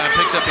Helmstetter, John,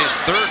 picks up his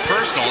 3rd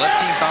personal. That's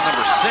team foul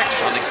number 6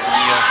 on the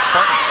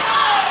Spartans.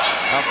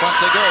 Out front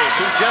they go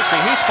to Jesse.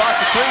 He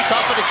spots a 3,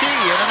 top of the key,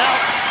 in and out.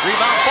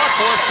 Rebound fought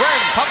for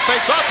Friend. Pump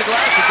fakes off the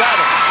glass. He got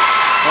it.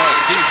 Oh,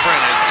 Steve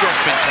Friend has just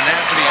been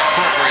tenacity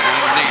incorporated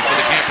underneath for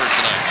the Campers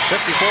tonight.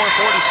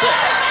 54-46.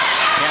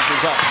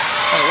 Campers up.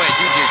 By the way,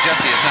 DJ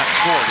Jesse has not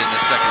scored in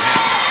this second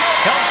half.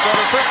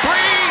 Helmstetter for 3.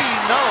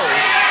 No.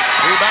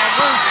 Rebound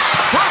loose.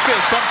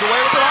 Lucas comes away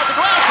with it off the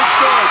glass. It's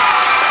good.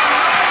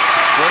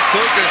 Chris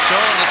Lucas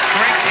showing the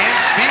strength and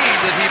speed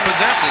that he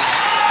possesses.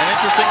 And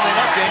interestingly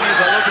enough, Jamie,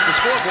 as I look at the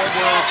scoreboard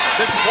where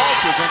Bishop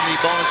Walsh was in the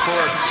bonus for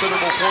a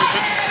considerable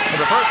portion of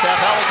the first half,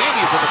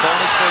 Allegheny is in the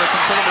bonus for a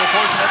considerable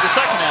portion of the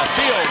second half.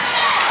 Fields,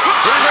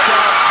 first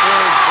shot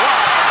is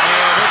blocked,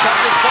 And here come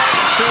the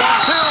Spartans,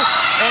 2-on-2.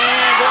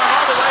 And going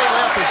all the way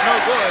left is no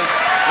good.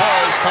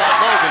 Was Todd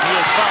Logan. He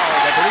is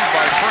fouled, I believe,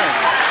 by Friend.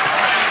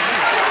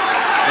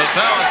 The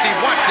foul, and Steve,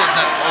 watch this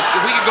now.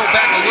 If we can go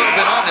back a little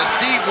bit on this.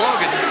 Steve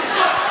Logan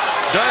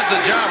does the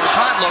job, or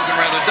Todd Logan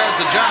rather, does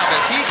the job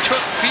as he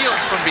took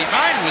Fields from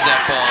behind with that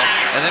ball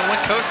and then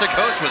went coast to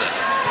coast with it.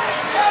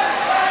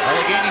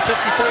 Allegheny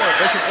 54,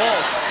 Bishop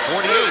Walsh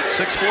 48,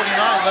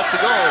 6:49 left to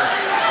go.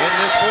 In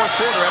this fourth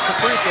quarter at the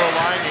free throw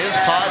line is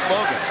Todd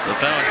Logan. The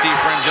foul on Steve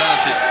Friend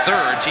John's his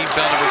third, team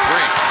foul number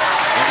 3.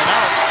 In and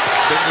out.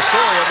 Been the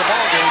story of the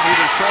ball game,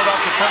 either short off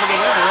the front of the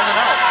rim or in and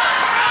out.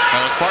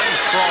 Now the Spartans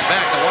crawl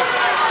back. Now watch.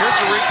 Here's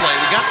the replay.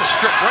 We got the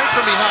strip right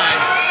from behind.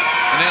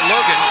 And then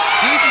Logan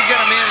sees he's got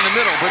a man in the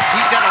middle, but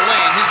he's got a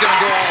lane. He's going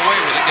to go all the way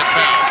with it, get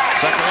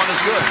fouled. Second one is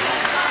good.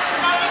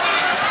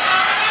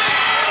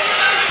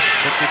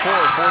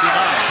 54-49.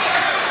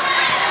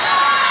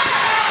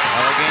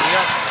 Allegheny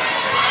up.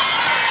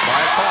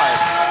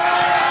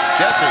 5-5.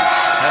 Jesse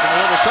having a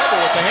little trouble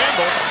with the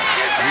handle.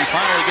 And he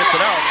finally gets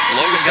it out.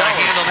 Logan got a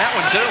hand on that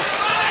one, too.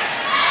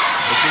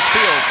 This is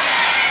Fields.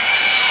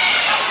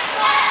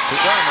 To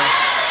Dermer.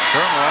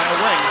 Dermer on the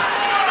wing.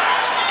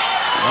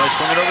 Now he's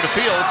swinging over to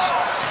Fields.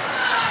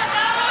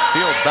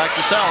 Fields back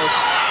to Salas.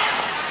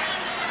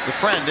 The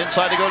Friend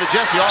inside to go to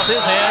Jesse, off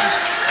his hands.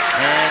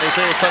 And they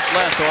say it's touched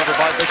last, however,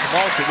 by Bishop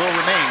Walsh. It will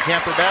remain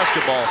Camper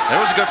basketball. That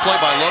was a good play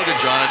by Logan,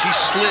 John, as he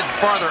slid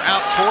farther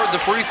out toward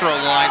the free throw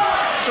line,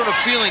 sort of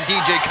feeling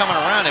DJ coming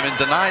around him and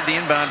denied the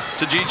inbound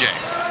to GJ.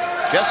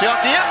 Jesse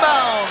off the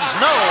inbounds.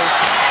 No.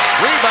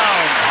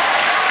 Rebound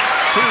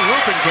to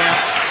Rupenkamp.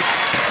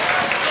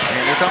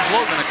 And here comes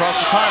Logan across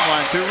the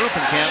timeline through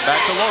Rupenkamp. Back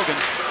to Logan.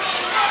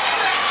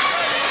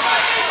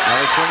 Now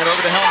they swing it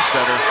over to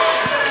Helmstetter.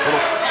 A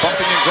little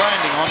bumping and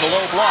grinding on the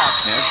low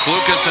blocks. And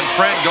Lucas and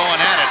Friend going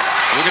at it.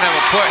 We're going to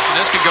have a push, and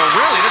this could go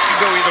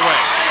either way.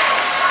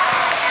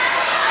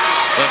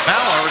 The foul,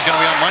 however, is going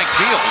to be on Mike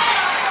Fields.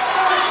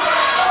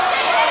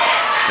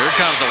 Here it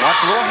comes.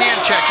 Watch a little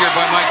hand check here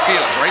by Mike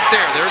Fields. Right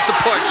there. There's the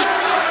push,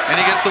 and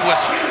he gets the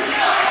whistle.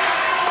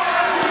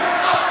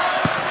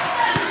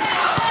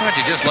 Don't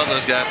you just love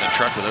those guys in the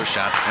truck with those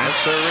shots? Yes,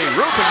 sir.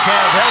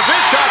 Rupenkamp has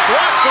his shot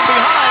blocked from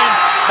behind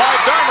by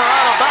Dermer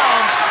out of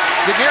bounds.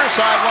 The near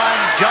sideline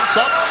jumps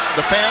up.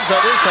 The fans, that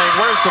is, saying,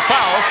 where's the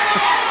foul?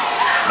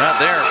 Not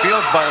there.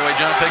 Fields, by the way,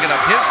 John, picking up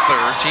his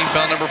third, team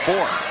foul number 4.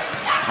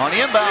 On the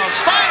inbound,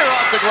 Steiner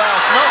off the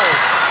glass. No.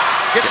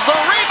 Gets the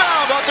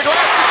rebound off the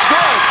glass. It's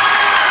good.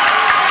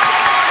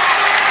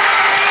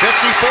 54-51.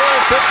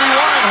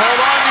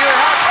 Hold on to your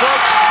hats,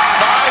 folks.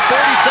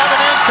 5:47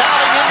 and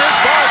counting in this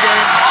ball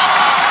game.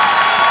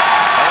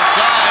 Both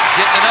sides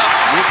getting it up,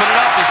 whooping it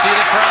up. You see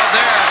the crowd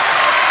there.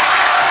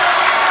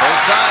 Both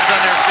sides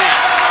on their feet.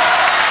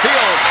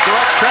 Fields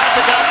directs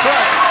traffic out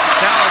front.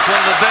 Salas,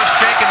 one of the best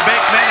shake and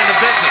bake men in the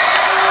business.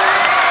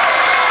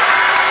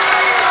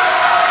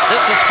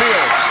 This is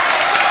Fields.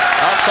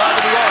 Outside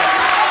of the arc.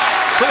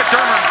 Look at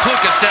Dermer and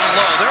Klukas down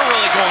low. They're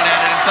really going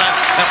at it inside.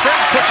 Now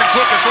Friend's pushing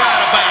Klukas right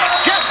out of bounds.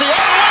 Jesse all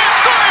the way.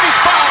 It's good.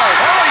 He's fouled.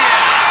 Oh,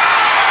 yeah.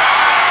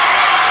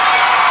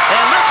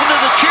 And listen to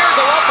the cheer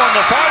go up on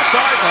the far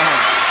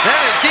sideline.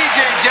 That is DJ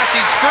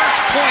Jesse's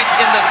first points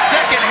in the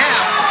second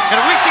half. And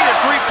if we see this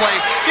replay,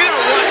 you're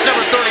going to watch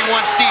number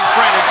 31, Steve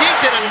Friend, as he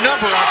did a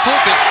number on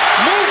Klukas,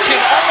 moved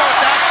him almost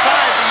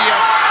outside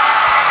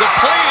the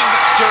playing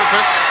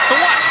surface.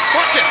 But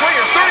watch this, right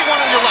here, 31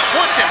 on your left.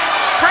 Watch this.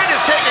 Friend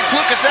is taking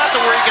Klukas out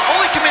to where he can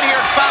only come in here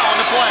and foul on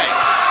the play.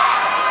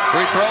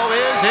 Free throw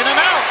is in and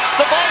out.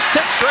 The ball's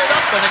tipped straight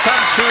up, and it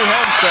comes to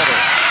Helmstetter.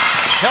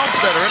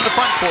 Helmstetter in the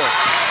front court.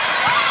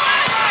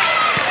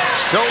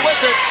 Still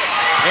with it.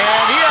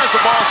 And he has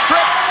the ball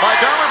stripped by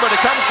Dermer, but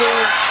it comes to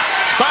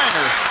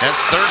Steiner. That's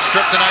third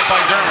strip tonight by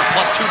Dermer,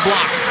 plus 2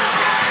 blocks.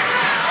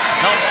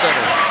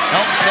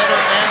 Helmstetter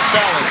and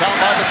Salas out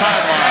by the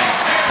timeline.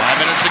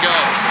 5 minutes to go.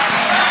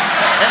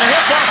 And a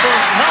hit's off for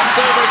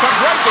Helmstetter, but it comes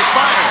right to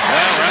Steiner.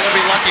 Well, rather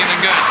be lucky than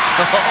good.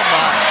 Oh,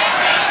 my.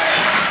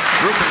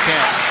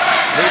 Rupenkamp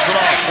leaves it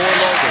off for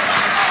Logan.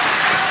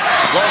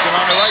 Logan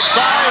on the right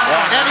side,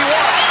 and he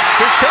walks.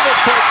 His pivot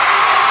foot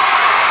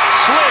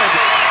slid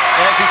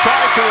as he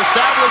tried to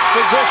establish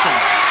position.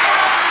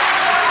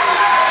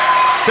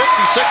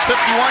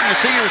 56-51, you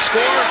see your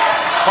score.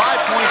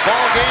 5-point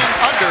ball game,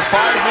 under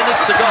 5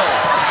 minutes to go.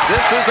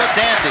 This is a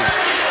dandy.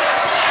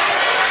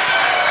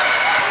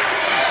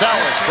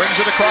 Salas brings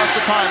it across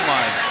the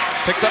timeline.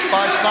 Picked up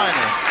by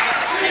Steiner.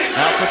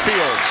 Out to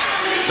Fields.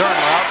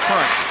 Dermer out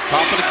front,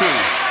 top of the key.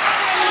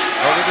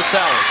 Over to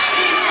Salas.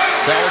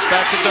 Salas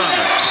back to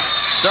Dermer.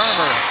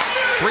 Dermer,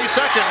 3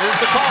 seconds is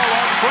the call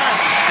on Friend.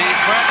 Steve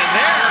Friend in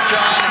there,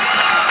 John.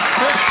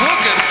 Chris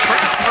Klukas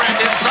trapped Friend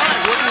inside,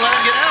 wouldn't let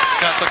him get out.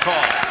 Got the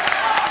call.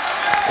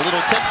 A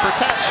little tit for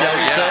tat, shall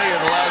we say, in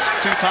the last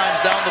 2 times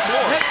down the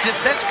floor.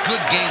 That's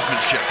good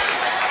gamesmanship.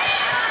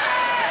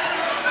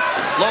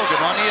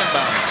 Logan on the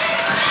inbound.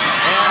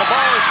 And the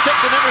ball is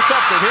tipped and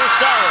intercepted. Here's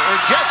Salas, or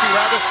Jesse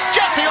rather.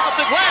 Jesse off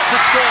the glass,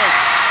 it's good.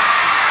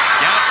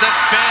 Got the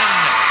spin.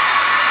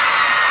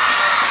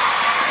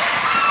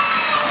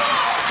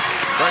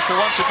 pressure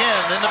once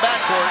again in the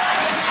backcourt.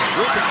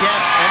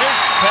 Ruppenkamp, and his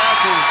pass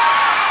is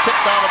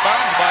tipped out of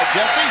bounds by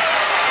Jesse.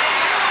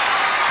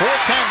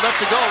 4:10 left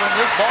to go in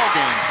this ball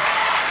game.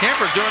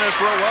 Camper's doing this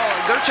real well.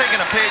 They're taking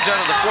a page out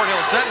of the Fort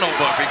Hill Sentinel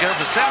book because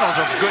the Sentinels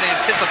are good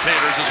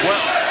anticipators as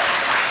well.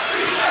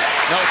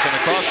 Nelson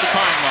across the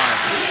timeline.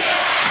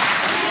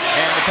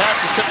 And the pass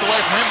is tipped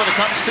away from him, but it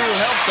comes to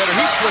Helmstetter.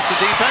 He splits the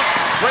defense.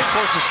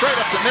 Racehorse is straight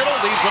up the middle,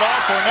 leaves it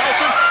off for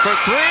Nelson for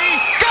three.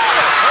 Got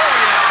it! Oh,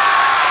 yeah.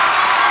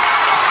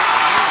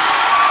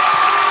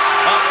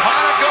 A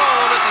pot of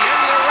gold at the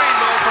end of the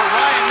rainbow for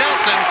Ryan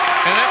Nelson,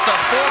 and it's a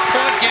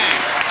 4-point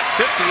game.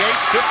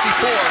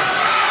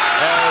 58-54.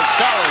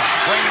 Salas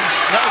brings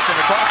Nelson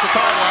across the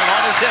timeline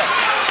on his hip.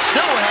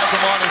 Still has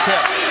him on his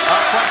hip.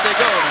 Out front they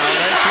go now.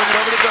 They swing it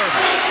over to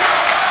Dermer.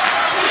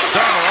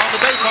 Dermer on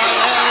the baseline,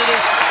 and it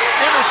is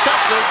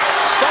intercepted,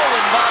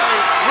 stolen by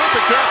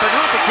Ruppenkamp, and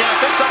Ruppenkamp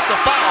picks up the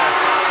foul,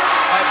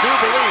 I do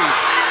believe.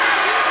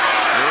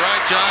 You're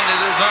right, John.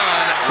 It is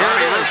on. Here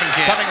it is,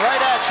 Ruppenkamp. coming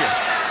right at you.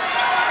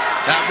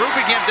 Now,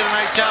 Ruppenkamp did a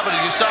nice job, but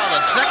as you saw,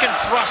 the second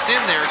thrust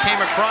in there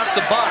came across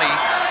the body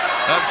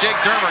of Jake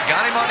Dermer.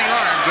 Got him on the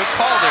arm. Good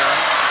call there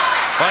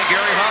by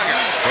Gary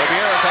Hager. Toby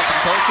Eric up in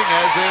coaching,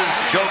 as is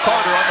Joe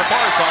Carter on the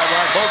far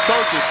sideline. Both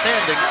coaches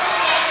standing.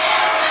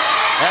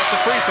 At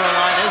the free throw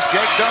line is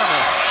Jake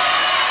Dermer.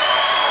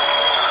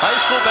 High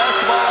school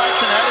basketball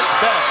action at its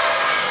best.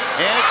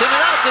 And it's in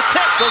and out. The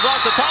tip goes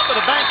off the top of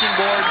the banking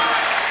board.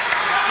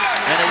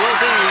 And it will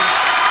be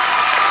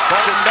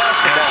Spartan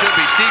basketball. It should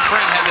be. Steve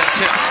Friend had that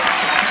tip.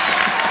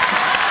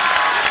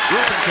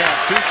 Ruppenkamp,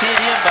 2 key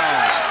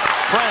inbounds.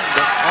 Friend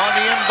on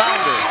the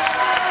inbounder.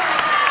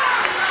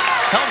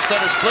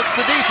 Helmstetter splits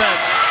the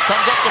defense.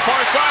 Comes up the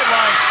far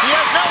sideline. He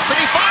has Nelson.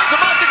 He finds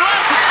him off the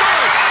glass. It's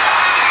good.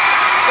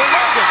 For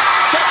Logan.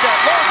 Check that.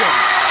 Logan.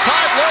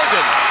 Todd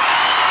Logan.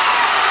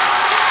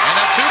 And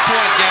a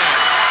 2-point game.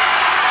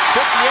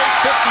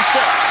 58-56.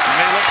 You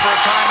may look for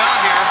a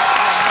timeout here.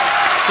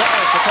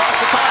 Salas across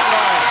the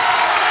timeline.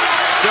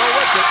 Still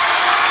with it.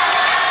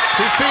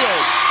 To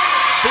Fields.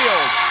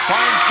 Fields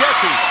finds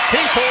Jesse.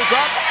 He pulls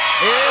up.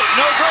 It's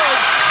no good.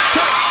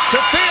 Tip to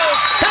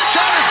Fields. His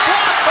shot is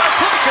blocked by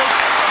Klukas.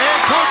 And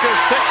Klukas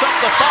picks up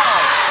the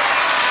foul.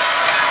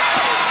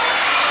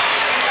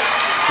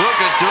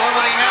 Klukas doing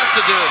what he has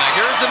to do. Now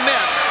here's the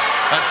miss.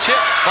 A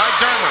tip by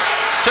Dermer.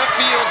 To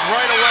Fields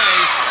right away.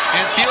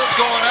 And Fields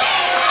going up.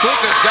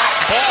 Klukas got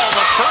ball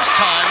the first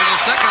time, and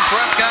the second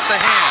press got the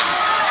hand.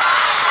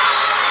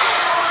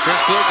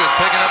 Chris Klukas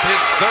picking up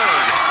his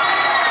third.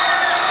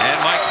 And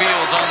Mike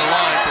Fields on the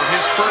line for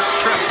his first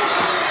trip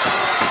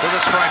to the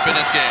stripe in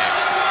this game.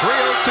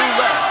 3:02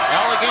 left.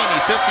 Allegheny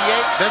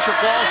 58, Bishop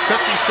Walsh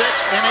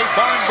 56, and a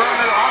barn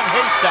burner on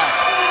Haystack.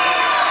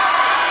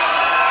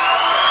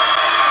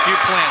 You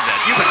planned that.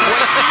 You've been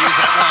waiting to use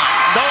that line.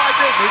 No, I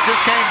didn't. It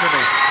just came to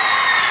me.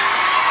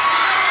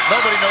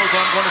 Nobody knows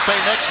what I'm going to say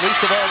next,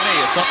 least of all me.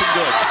 It's something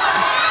good.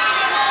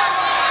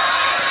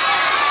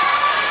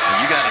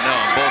 You got to know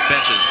on both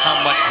benches how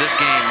much this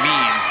game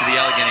means to the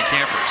Allegheny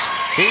Campers.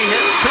 He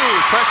hits 2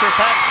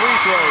 pressure-packed free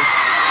throws,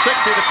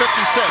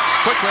 60-56.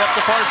 Quickly up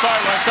the far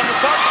sidelines, comes the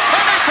Spark,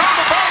 and they throw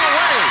the ball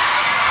away.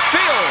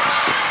 Fields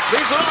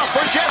leaves it off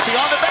for Jesse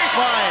on the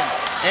baseline,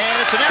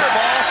 and it's an air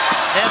ball,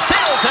 and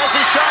Fields has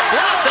his shot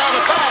blocked out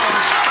of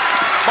bounds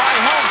by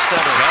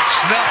Helmstetter. Got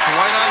snuffed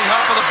right on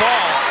top of the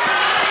ball.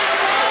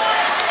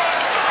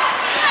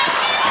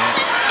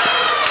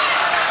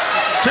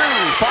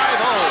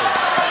 2:50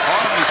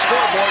 on the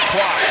scoreboard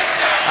clock.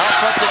 Out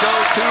front to go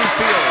to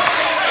Fields.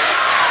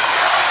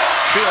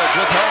 Fields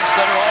with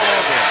Helmstetter all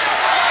over him.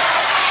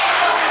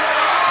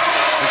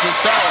 This is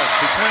Salas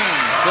between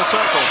the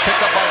circles,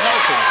 picked up by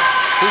Nelson,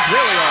 who's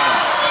really on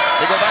him.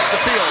 They go back to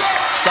Fields.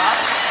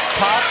 Stops,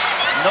 pops,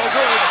 no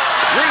good.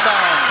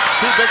 Rebound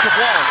to Bishop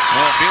Walsh.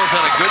 Well, Fields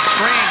had a good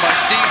screen by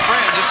Steve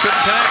Friend, just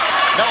couldn't connect.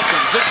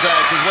 Nelson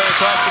zigzags his way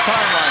across the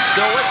timeline,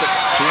 still with it.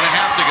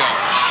 2.5 to go.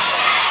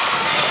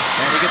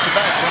 And he gets it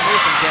back from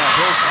Ruppenkamp.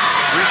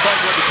 He'll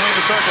recycle it between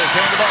the circles,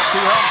 hand it off to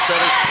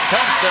Helmstetter.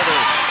 Helmstetter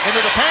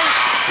into the paint.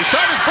 The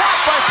shot is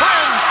blocked by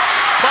Friend,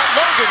 but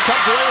Logan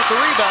comes away with the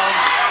rebound.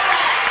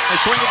 They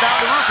swing it down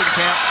to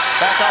Ruppenkamp.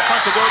 Back out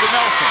front to go to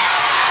Nelson.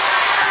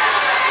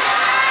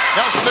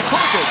 Nelson to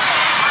Klukas.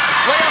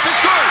 Layup is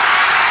good.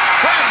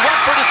 Friend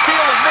went for the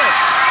steal and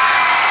missed.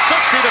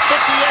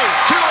 60-58.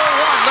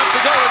 2:01 left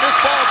to go in this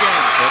ball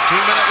game. A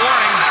 2-minute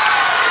warning.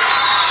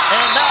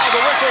 And now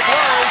the whistle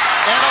blows,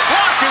 and a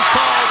block is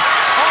called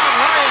on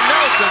Ryan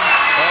Nelson.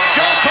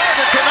 Joe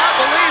Carter cannot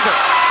believe it.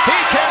 He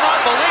cannot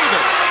believe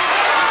it.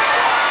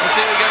 Let's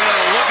see if we get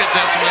another look at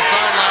this from the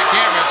sideline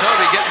camera.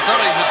 Toby getting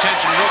somebody's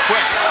attention real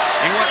quick.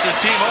 He wants his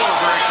team over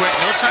very quick.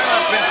 No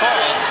timeout's been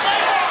called.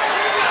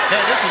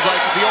 Man, this is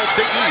like the old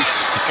Big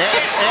East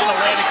and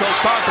Atlantic Coast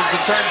Conference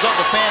in terms of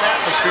the fan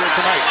atmosphere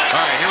tonight.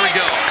 All right, here we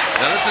go.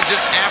 Now this is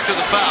just after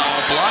the foul.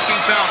 A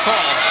blocking foul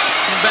call.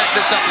 Let me back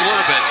this up a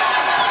little bit.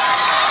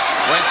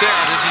 Right there.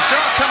 And as you saw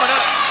it coming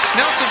up,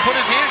 Nelson put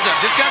his hands up.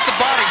 Just got the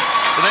body.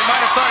 But they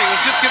might have thought he was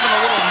just giving a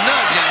little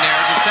nudge in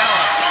there to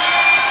Salas.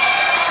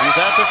 He's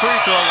at the free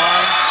throw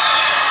line.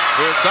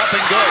 It's up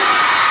and good.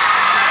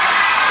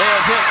 They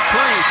have hit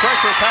 3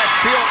 pressure-packed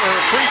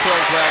free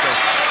throws, rather.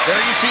 There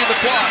you see the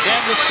clock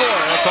and the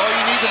score. That's all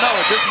you need to know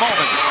at this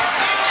moment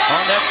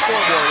on that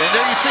scoreboard. And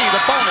there you see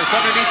the bonus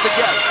underneath the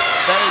guess.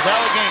 That is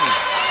Allegheny.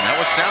 That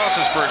was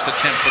Salas's first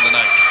attempt for the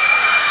night.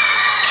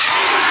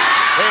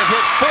 They have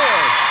hit 4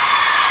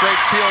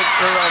 straight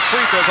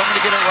free throws. I'm going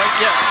to get it right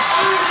yet.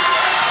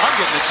 I'm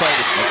getting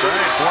excited. That's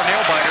right, 4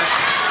 nail biters.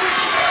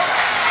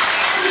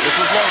 This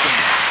is Logan.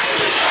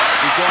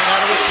 He's going at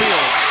it with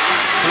Fields.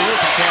 The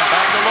Ruppenkamp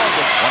back to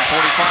Logan.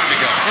 1:45 to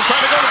go.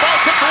 Inside to go. The ball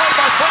tipped away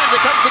by Friend.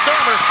 It comes to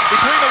Dermer.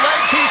 Between the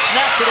legs, he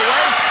snaps it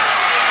away.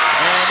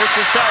 And this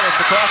is Salas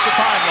across the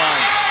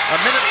timeline.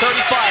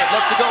 1:35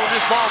 left to go in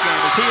this ball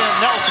game as he and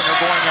Nelson are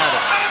going at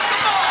it.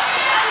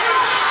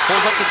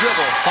 Pulls up the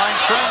dribble.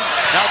 Finds Friend.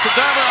 Now to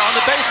Dermer on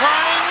the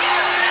baseline.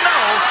 No.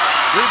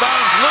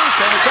 Rebound's loose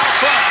and it's out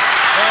front.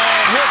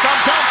 And here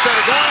comes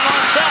Helmstetter going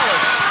on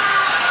Salas.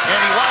 And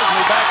he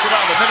wisely backs it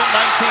out.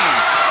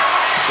 1:19.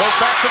 Goes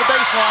back to the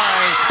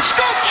baseline.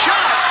 Scoop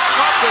shot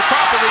off the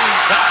top of the.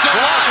 That's still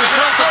Walsh is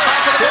right at the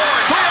top of the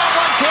board.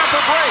 3-on-1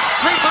 camper break.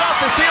 Leaves it off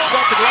for Fields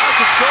off the glass.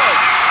 It's good.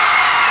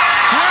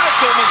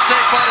 Critical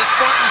mistake by the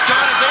Spartans,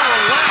 John, as they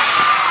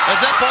relaxed as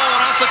that ball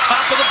went off the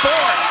top of the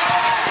board.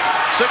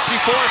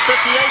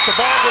 64-58. The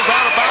ball goes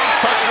out of bounds.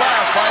 Touch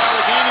last by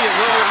Allegheny. It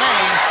will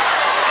remain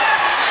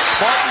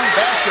Spartan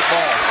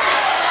basketball.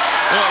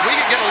 Well, we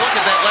could get a look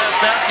at that last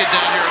basket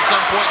down here at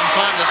some point in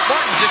time. The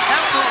Spartans just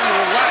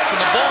absolutely relaxed when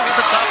the ball hit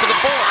the top of the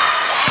board.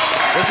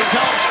 This is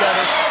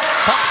Helmstetter.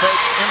 Pump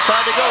fakes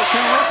inside to go to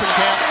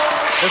Ruppenkamp.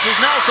 This is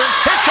Nelson.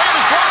 His shot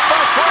is blocked by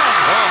Friend.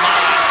 Oh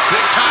my,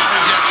 big time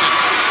rejection.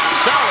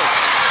 Salas.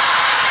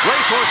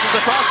 Racehorses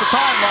across the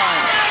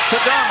timeline to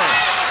Dermer.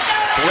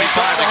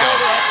 45 to go.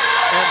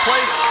 And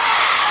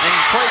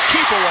play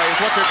keep away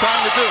is what they're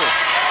trying to do.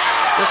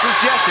 This is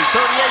Jesse,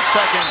 38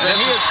 seconds, and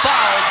he is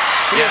fouled.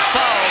 He is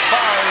fouled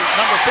by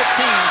number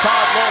 15,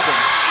 Todd Logan.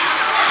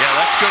 Yeah,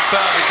 that's good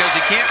foul because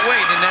you can't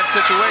wait in that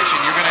situation.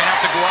 You're going to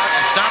have to go out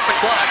and stop the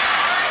clock.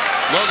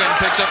 Logan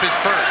picks up his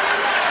first.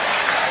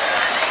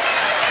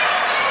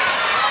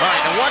 All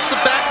right, now watch the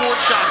backboard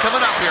shot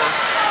coming up here.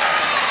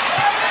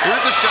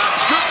 Here's the shot,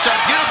 scoop shot,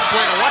 beautiful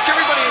play. Now watch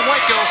everybody in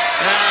Waco,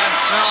 and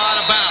now out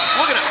of bounds.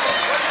 Look at it.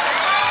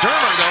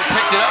 Dermer, though,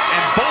 picked it up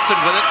and bolted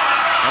with it,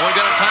 and we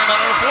got a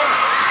timeout on the floor.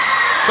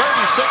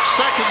 36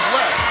 seconds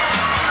left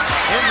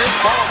in this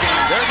ball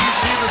game. There you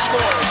see the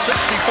score,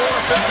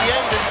 64-58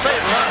 in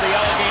favor of the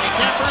Allegheny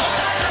Campers.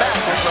 Back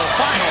with the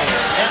final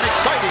and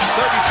exciting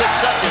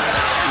 36 seconds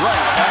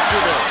right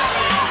after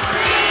this.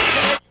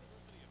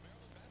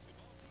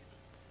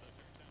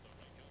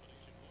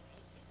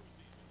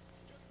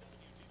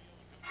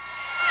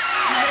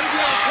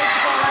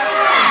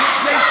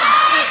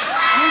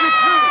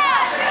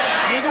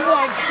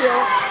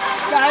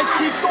 Guys,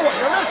 keep going.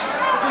 Now listen,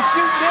 if we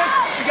shoot this,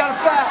 we got a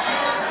foul.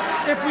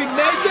 If we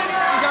make it,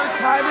 we got a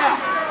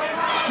timeout.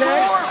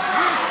 Okay?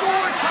 We score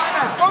a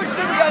timeout. First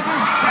thing we got to do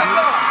is check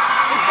off.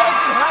 It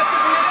doesn't have to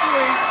be a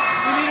 3.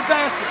 We need a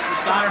basket.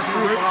 Steiner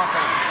for Ruben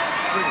offense.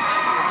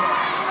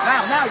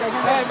 Now, you got to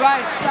get that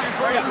right.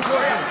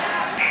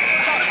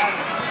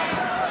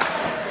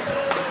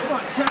 Come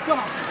on, check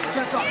off.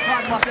 Check off.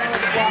 Talk about that on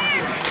the block.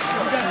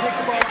 We got to take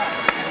the ball out.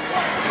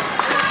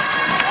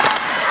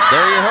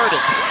 There you heard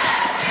it.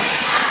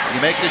 You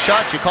make the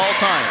shot, you call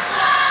time.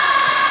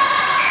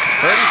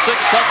 36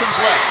 seconds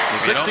left.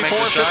 64-58.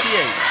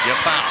 You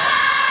foul.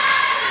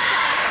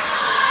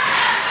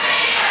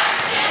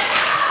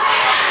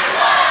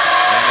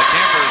 And the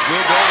Campers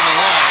will go to the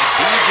line.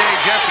 DJ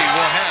Jesse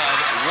will have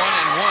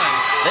 1-and-1.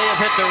 They have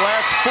hit their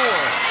last 4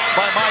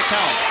 by my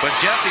count. But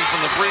Jesse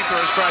from the free throw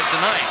stripe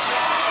tonight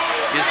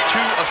is 2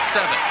 of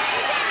 7.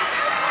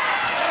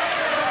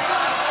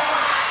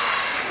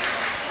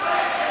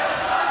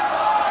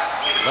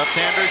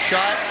 Left-hander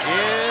shot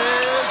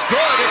is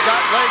good. It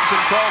got legs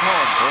and crawled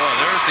home. Oh,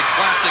 there's the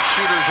classic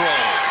shooter's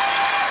roll.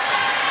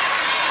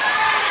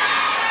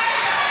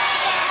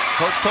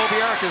 Coach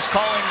Toby Eric is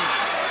calling.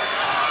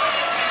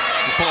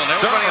 You're pulling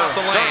everybody off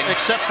the lane.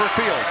 Except for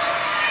Fields.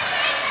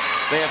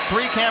 They have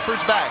 3 campers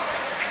back.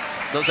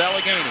 Those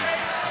Allegheny.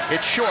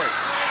 It's short.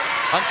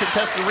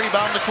 Uncontested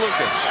rebound to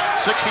Klukas.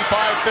 65-58.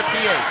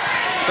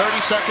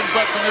 30 seconds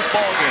left in this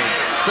ball game.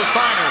 To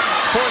Steiner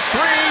for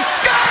 3.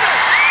 Got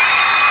it!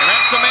 And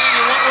that's the man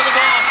you want with the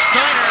ball.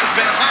 Steiner has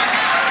been hot.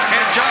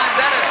 And John,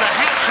 that is the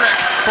hat trick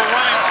for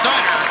Ryan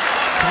Steiner.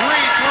 3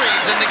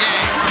 threes in the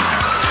game.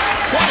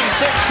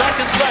 26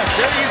 seconds left.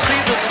 There you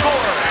see the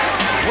score.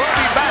 We'll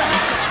be back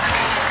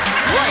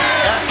right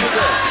after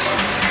this.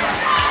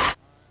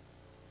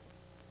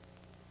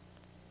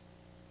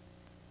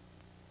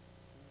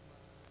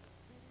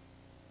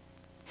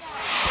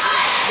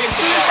 As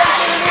soon as they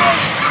get in there,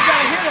 you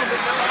got to hit them.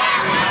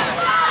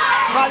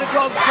 Try to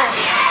draw the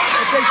target.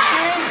 If they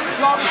spin,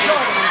 draw the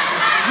target.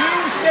 You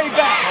stay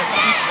back.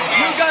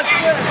 You got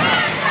Fred.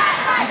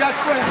 You got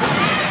Fred.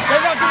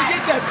 They're not going to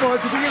get that far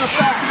because we're going to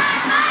foul.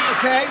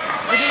 Okay?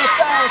 They're going to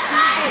foul as soon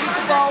as they hit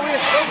the ball in.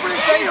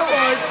 Stay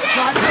scored.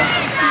 Try to make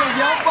this field.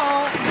 Yell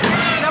ball.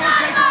 Never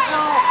take the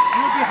ball.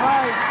 You're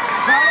behind.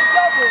 Try to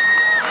double.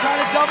 Try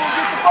to double and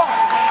get the ball.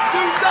 Do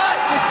not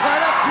get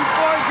cut up too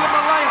far and give them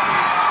a layup.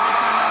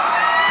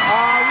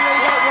 We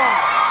already got one.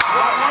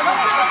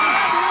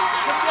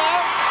 Come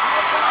down.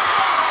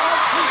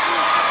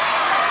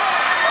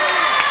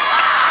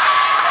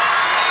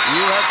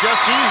 You have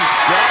just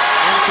got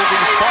into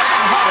the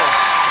Spartan huddle.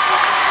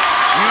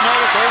 You know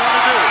what they want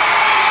to do.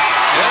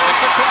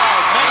 There's the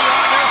crowd, many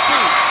on their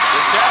feet.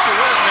 The stats are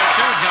right in there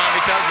too, John,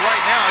 because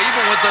right now,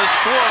 even with those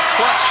 4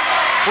 clutch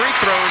free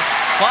throws,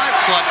 5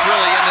 clutch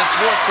really in this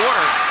fourth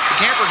quarter, the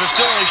Campers are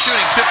still only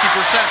shooting 50%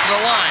 to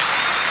the line.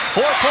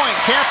 4-point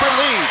Camper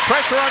lead.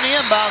 Pressure on the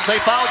inbounds. They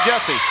foul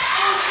Jesse.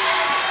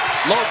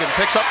 Logan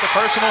picks up the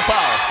personal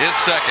foul. His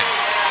second.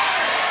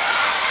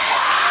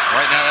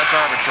 Right now, that's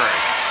arbitrary.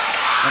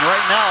 And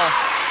right now,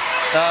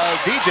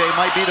 DJ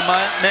might be the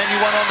man you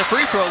want on the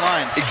free throw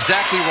line.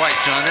 Exactly right,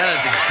 John. That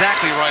is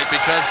exactly right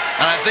because,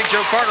 and I think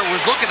Joe Carter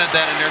was looking at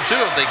that in there too.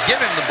 If they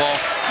give him the ball,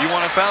 you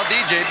want to foul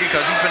DJ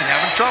because he's been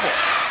having trouble.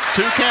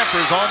 2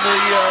 Campers on the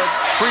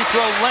free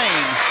throw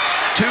lane,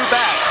 2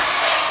 back.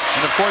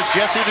 And of course,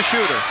 Jesse the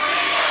shooter.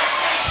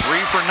 3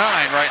 for 9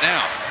 right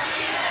now.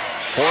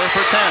 4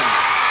 for 10.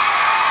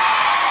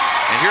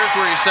 And here's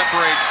where you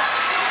separate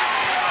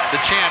the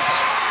champs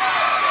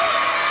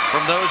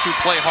from those who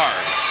play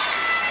hard.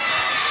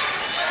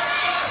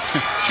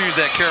 Choose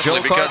that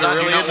carefully because I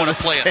do not want to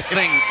play a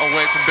thing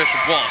away from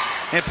Bishop Walsh.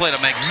 They played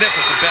a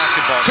magnificent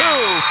basketball game.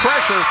 2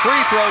 pressure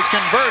free throws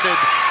converted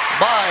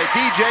by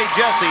DJ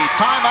Jesse.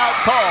 Timeout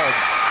called.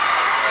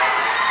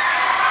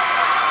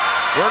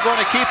 We're going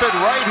to keep it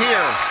right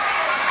here.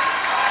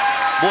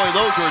 Boy,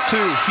 those were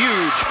 2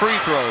 huge free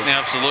throws.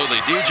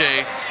 Absolutely.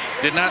 DJ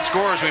did not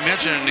score, as we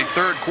mentioned, in the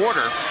third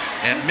quarter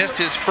and missed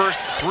his first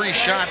 3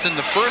 shots in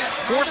the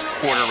fourth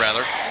quarter,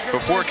 rather,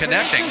 before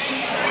connecting.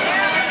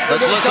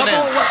 Let's listen in.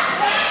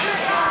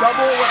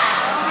 Double away.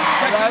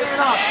 Set your man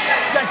up.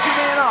 Set your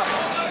man up.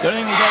 Don't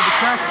even got to be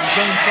careful. He's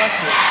zone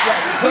pressure.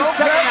 Right. Please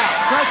check it out.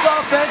 Press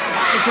offense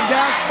and come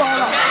down spot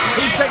up.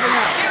 Please check it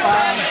out.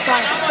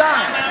 Stein.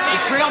 The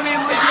trail man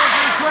like you're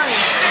going to train.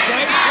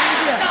 Okay?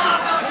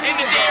 Stop in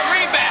the damn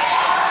rebound.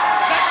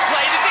 Let's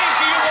play the game.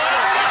 Do you want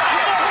it?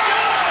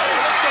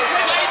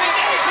 Play the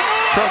game.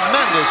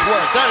 Tremendous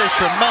work. That is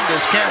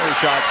tremendous camera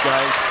shots,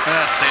 guys.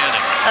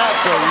 Outstanding.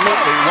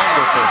 Absolutely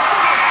wonderful.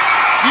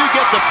 You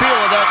get the feel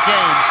of that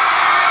game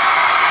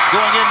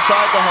going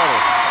inside the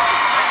huddle.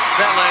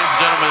 That, ladies and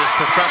gentlemen, is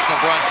professional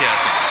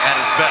broadcasting at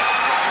its best.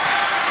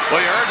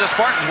 Well, you heard the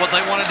Spartans. What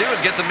they want to do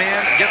is get the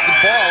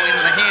ball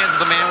into the hands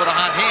of the man with a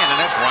hot hand, and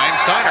that's Ryan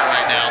Steiner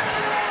right now.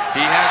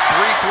 He has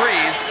 3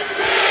 threes.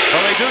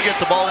 Well, they do get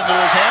the ball into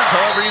his hands.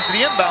 However, he's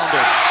the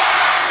inbounder.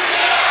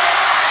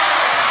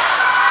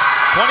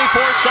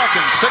 24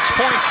 seconds,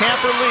 6-point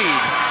Camper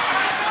lead.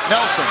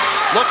 Nelson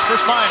looks for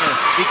Steiner.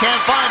 He can't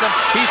find him.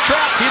 He's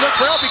trapped. He looked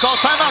for help. He calls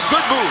timeout.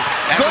 Good move.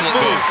 Excellent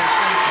Good move.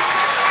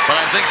 But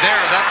I think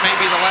that may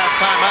be the last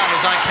timeout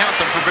as I count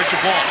them for Bishop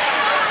Walsh.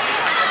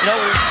 You know,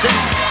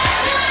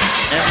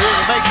 and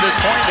we'll make this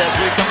point as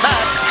we come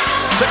back.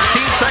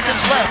 16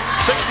 seconds left.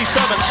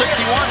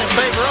 67-61 in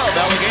favor of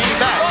Allegheny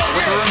back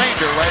with the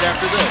remainder right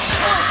after this.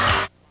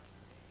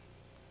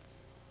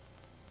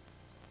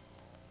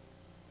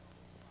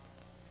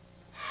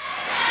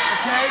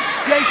 Okay?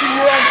 Jason,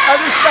 you're on the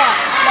other side.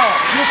 No,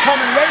 you're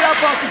coming right up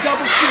off the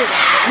double steal.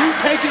 You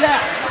take it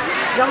out.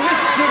 Now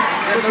listen to me.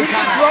 If he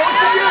can throw it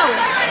to you,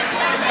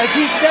 as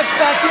he steps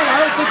back in,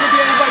 I don't think there'll be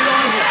anybody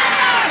on here.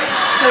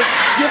 So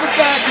give it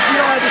back if you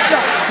don't have a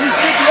shot. He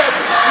should be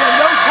open. You have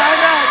no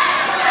timeouts.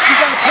 You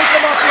got to pick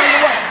him up right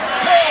away.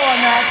 Pull on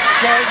that,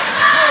 okay?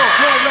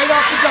 Pull right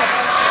off the double.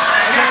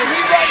 And then he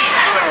runs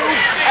through.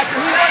 After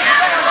he runs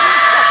around, you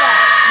step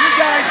out. You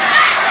guys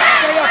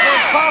stay up on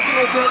top a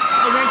little bit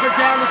and then go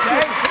down the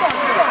street. Come on,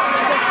 let's go.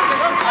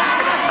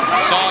 I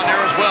saw in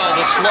there as well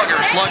the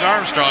slugger, Slug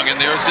Armstrong, and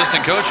their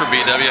assistant coach for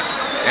BW.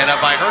 And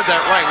if I heard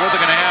that right, what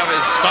they're going to have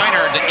is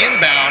Steiner to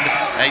inbound.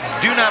 I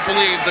do not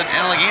believe that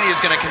Allegheny is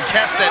going to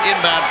contest that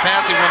inbounds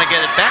pass. They want to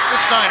get it back to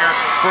Steiner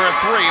for a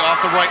 3 off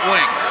the right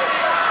wing.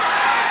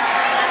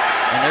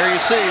 And there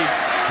you see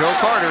Joe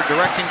Carter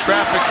directing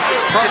traffic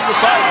from the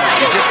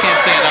sideline. You just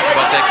can't say enough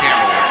about that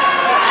camera work.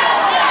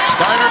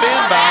 Steiner to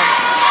inbound.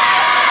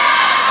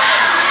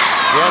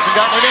 He hasn't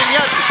gotten it in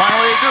yet.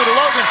 Finally they do to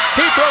Logan.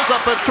 He throws up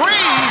a 3.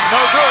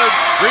 No good.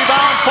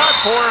 Rebound fought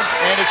for,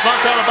 and it's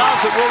knocked out of bounds.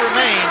 It will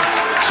remain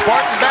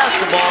Spartan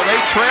basketball. They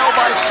trail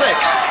by 6.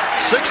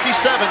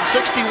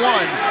 67-61.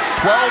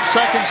 12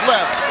 seconds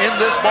left in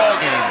this ball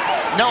game.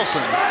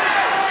 Nelson.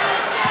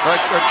 Or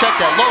check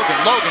that.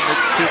 Logan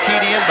to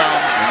Keedy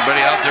inbound.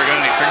 Anybody out there got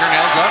any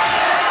fingernails left?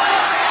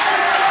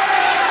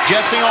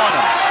 Jesse on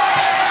him.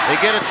 They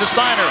get it to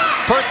Steiner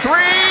for 3.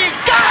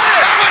 Got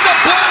it! That was a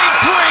bloody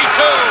 3,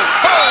 too!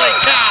 Holy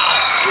cow!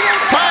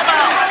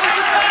 Timeout!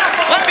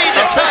 Let me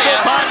to tell you.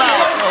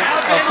 Timeout.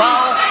 A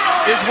foul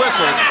is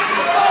whistled.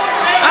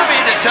 I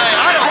mean to tell you,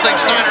 I don't think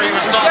Steiner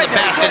even saw the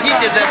basket that he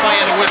did that by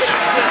intuition.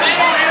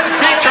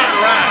 He turned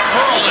around and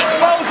hurled it. The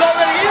ball was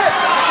already in.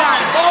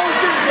 The ball was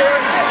in there.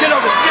 Get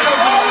over it. Get over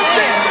it.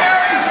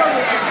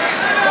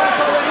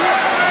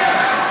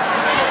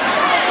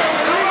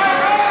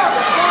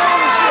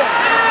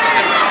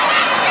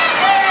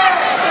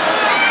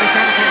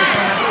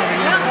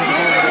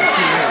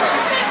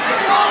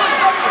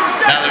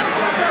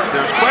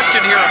 There's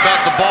question here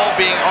about the ball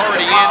being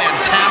already in and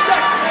tapped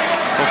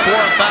before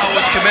a foul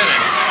was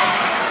committed.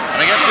 And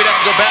I guess we'd have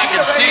to go back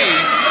and see,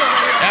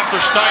 after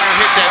Steiner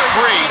hit that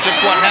three, just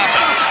what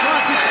happened.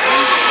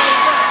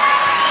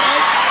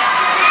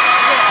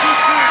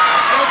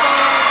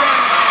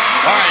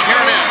 All right,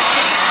 here it is.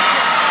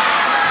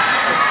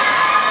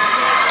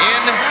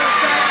 In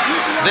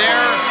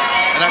there,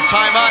 and a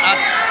timeout.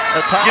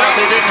 A timeout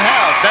they didn't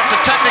have. That's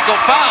a technical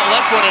foul,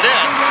 that's what it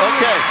is.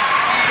 Okay.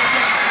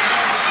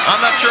 I'm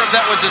not sure if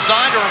that was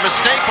designed or a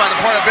mistake by the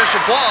part of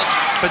Bishop Walsh,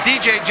 but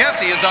DJ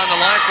Jesse is on the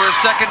line for his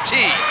second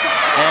tee.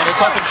 And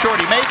it's up and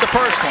short. He made the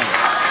first one.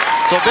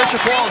 So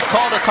Bishop Walsh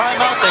called a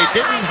timeout they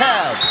didn't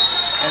have.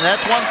 And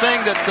that's one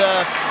thing that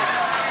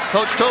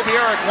Coach Toby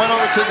Eric went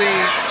over to the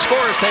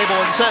scorer's table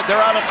and said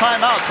they're out of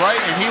timeouts, right?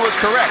 And he was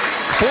correct.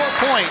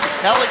 4-point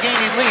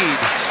Allegheny lead.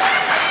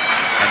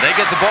 And they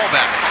get the ball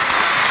back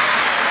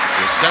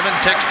with 7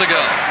 ticks to go.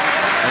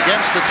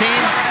 Against the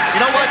team, you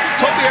know what?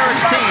 Toby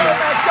Eric's team,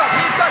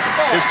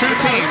 his two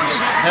teams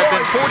have been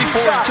 44-2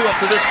 up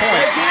to this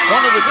point.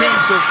 One of the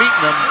teams to have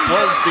beaten them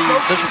was the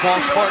Bishop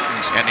Walsh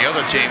Spartans. And the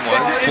other team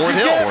was Fort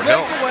Hill. Fort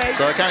Hill.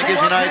 So it kind of gives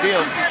you an idea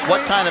of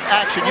what kind of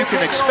action you can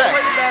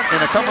expect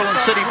in a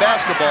Cumberland City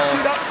basketball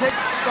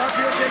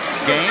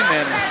game.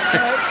 And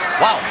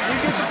wow. We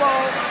get the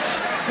ball,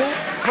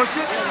 push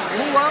it,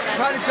 pull up,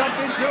 try to jump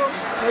into it.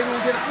 Maybe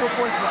we'll get a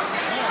 4-point play.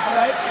 All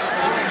right?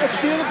 Let's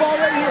steal the ball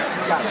right here.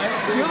 Okay?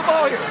 Steal the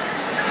ball here.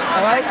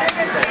 All right?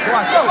 Come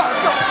on, let's go.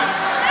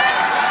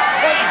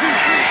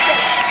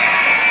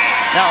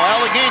 Now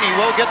Allegheny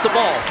will get the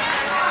ball.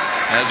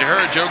 As you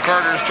heard, Joe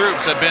Carter's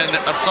troops have been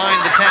assigned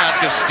the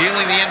task of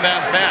stealing the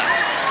inbounds pass.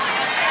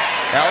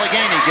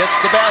 Allegheny gets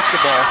the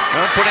basketball.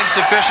 They're putting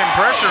sufficient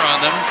pressure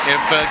on them.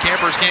 If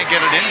campers can't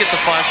get it in, get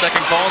the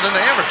 5-second call, then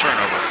they have a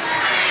turnover.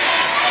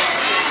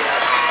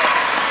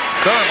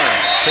 Dermer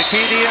to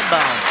key the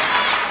inbounds.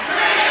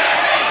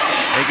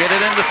 They get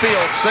it in the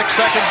field, 6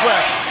 seconds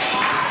left.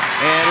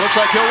 And it looks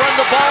like he'll run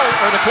the ball,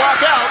 or the clock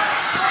out,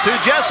 to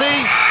Jesse.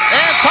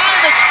 And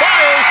time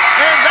expires,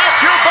 and that's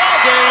your ball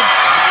game.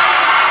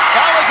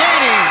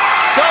 Allegheny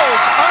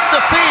goes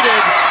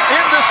undefeated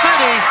in the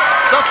city.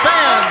 The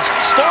fans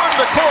storm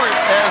the court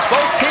as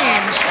both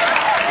teams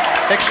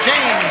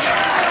exchange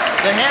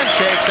the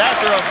handshakes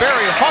after a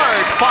very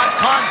hard-fought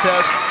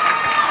contest.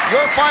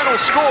 Your final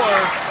score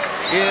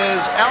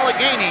is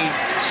Allegheny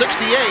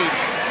 68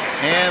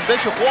 and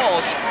Bishop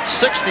Walsh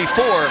 64.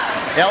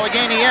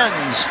 Allegheny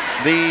ends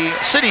the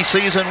city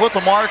season with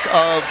a mark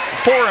of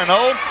 4-0,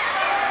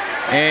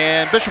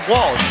 and Bishop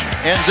Walsh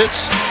ends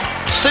its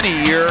city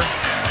year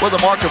with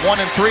a mark of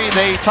 1-3.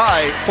 They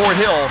tie Fort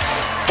Hill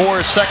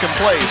for second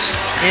place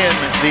in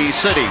the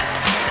city.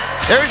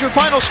 There's your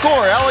final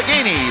score: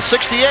 Allegheny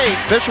 68,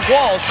 Bishop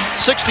Walsh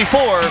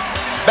 64.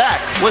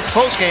 Back with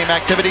post-game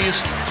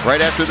activities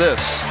right after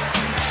this.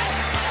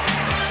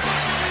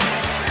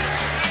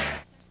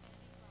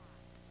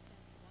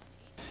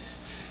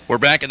 We're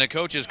back in the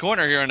coach's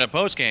corner here in the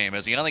postgame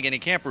as the Allegheny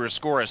Campers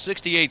score a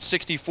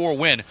 68-64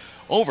 win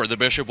over the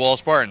Bishop Walsh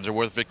Spartans. They're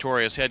with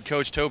victorious head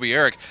coach Toby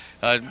Eric.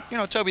 You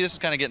know, Toby, this is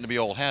kind of getting to be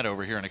old hat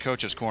over here in the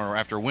coach's corner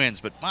after wins,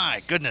 but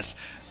my goodness,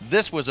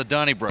 this was a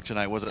Donnybrook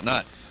tonight, was it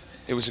not?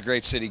 It was a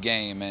great city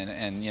game,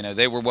 and you know,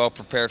 they were well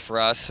prepared for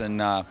us,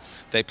 and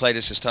they played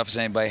us as tough as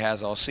anybody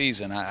has all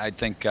season. I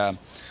think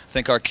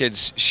our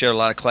kids showed a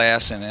lot of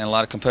class and a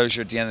lot of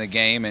composure at the end of the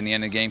game and the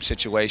end of the game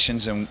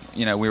situations, and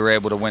you know, we were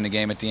able to win the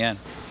game at the end.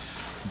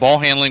 Ball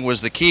handling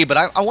was the key, but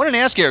I wanted to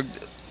ask you,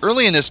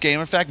 early in this game,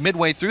 in fact,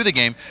 midway through the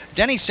game,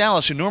 Denny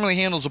Salas, who normally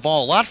handles the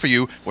ball a lot for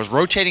you, was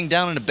rotating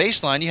down in the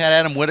baseline. You had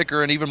Adam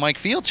Whitaker and even Mike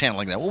Fields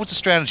handling that. What was the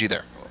strategy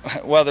there?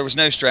 Well, there was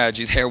no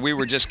strategy there. We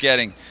were just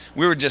getting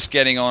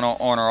on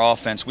our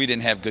offense. We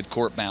didn't have good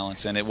court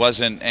balance, and it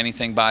wasn't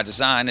anything by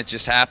design. It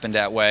just happened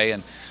that way,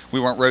 and we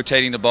weren't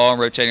rotating the ball and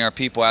rotating our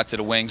people out to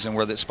the wings and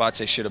where the spots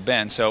they should have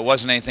been. So it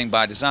wasn't anything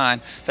by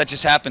design. That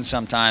just happens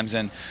sometimes,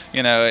 and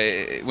you know,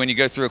 when you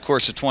go through a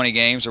course of 20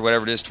 games or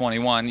whatever it is,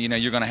 21, you know,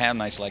 you're going to have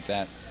nights like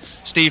that.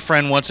 Steve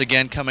Friend once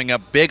again coming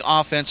up big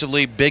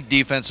offensively, big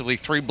defensively,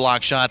 3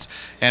 block shots,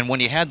 and when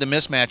you had the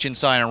mismatch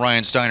inside on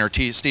Ryan Steiner,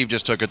 Steve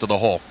just took it to the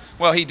hole.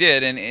 Well, he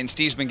did, and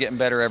Steve's been getting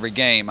better every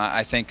game.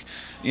 I think,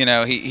 you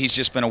know, he's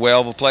just been a whale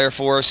of a player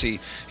for us.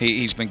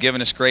 He's been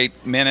giving us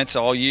great minutes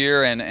all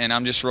year, and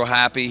I'm just real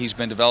happy. He's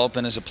been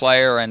developing as a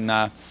player,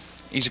 and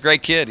he's a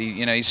great kid.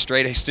 You know, he's a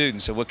straight-A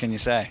student, so what can you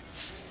say?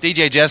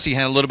 DJ Jesse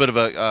had a little bit of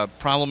a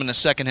problem in the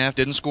second half,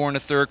 didn't score in the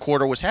third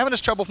quarter, was having his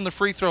trouble from the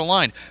free throw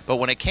line, but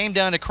when it came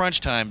down to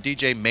crunch time,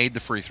 DJ made the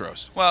free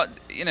throws. Well,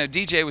 you know,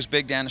 DJ was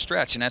big down the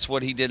stretch, and that's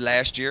what he did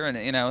last year, and,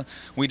 you know,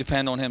 we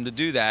depend on him to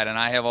do that, and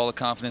I have all the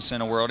confidence in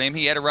the world in him.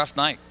 He had a rough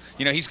night.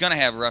 You know, he's going to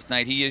have a rough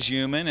night. He is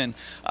human, and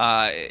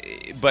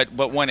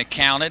but when it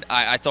counted,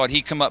 I thought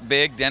he come up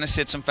big. Dennis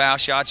hit some foul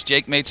shots.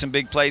 Jake made some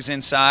big plays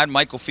inside.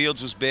 Michael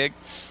Fields was big.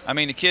 I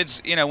mean, the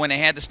kids, you know, when they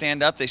had to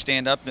stand up, they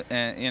stand up.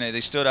 You know,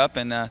 they stood up,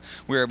 and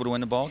we were able to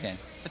win the ball game.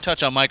 A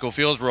touch on Michael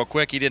Fields real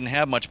quick. He didn't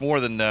have much more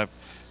than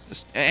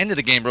ended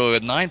the game really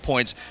with 9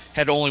 points.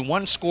 Had only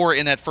one score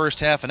in that first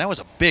half, and that was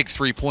a big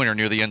three-pointer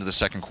near the end of the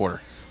second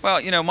quarter. Well,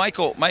 you know,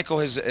 Michael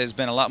has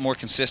been a lot more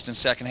consistent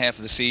second half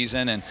of the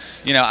season, and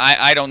you know,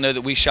 I don't know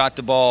that we shot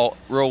the ball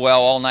real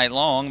well all night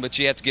long, but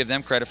you have to give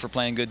them credit for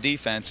playing good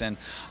defense. And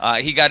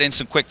he got in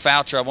some quick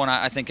foul trouble, and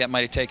I think that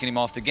might have taken him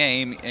off the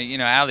game, you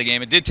know, out of the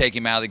game. It did take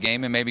him out of the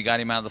game, and maybe got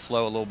him out of the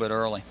flow a little bit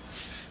early.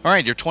 All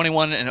right, you're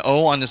 21-0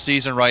 on the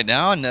season right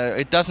now, and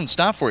it doesn't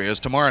stop for you. As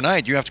tomorrow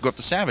night, you have to go up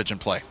to Savage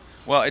and play.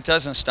 Well, it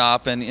doesn't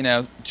stop, and you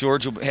know,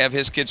 George will have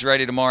his kids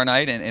ready tomorrow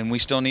night, and we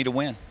still need to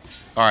win.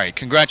 All right,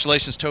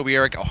 congratulations, Toby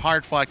Eric. A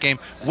hard-fought game,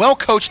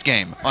 well-coached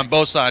game on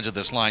both sides of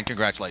this line.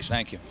 Congratulations.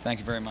 Thank you.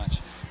 Thank you very much.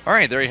 All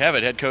right, there you have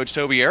it. Head coach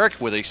Toby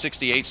Eric with a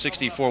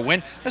 68-64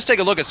 win. Let's take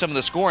a look at some of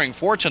the scoring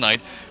for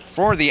tonight.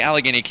 For the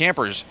Allegheny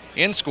Campers,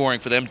 in scoring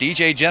for them,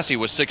 DJ Jesse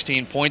was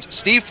 16 points.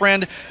 Steve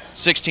Friend,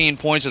 16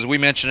 points, as we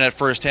mentioned at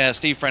first half.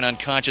 Steve Friend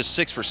unconscious,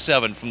 6 for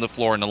 7 from the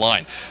floor in the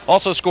line.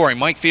 Also scoring,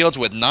 Mike Fields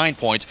with 9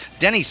 points.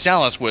 Denny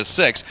Salas with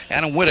 6.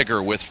 Adam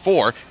Whittaker with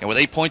 4. And with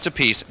 8 points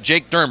apiece,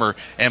 Jake Dermer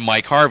and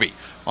Mike Harvey.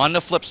 On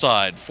the flip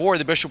side, for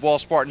the Bishop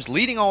Walsh Spartans,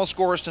 leading all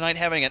scorers tonight,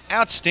 having an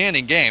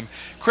outstanding game,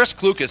 Chris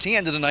Klukas, he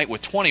ended the night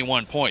with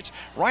 21 points.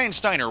 Ryan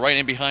Steiner right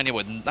in behind him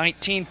with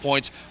 19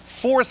 points,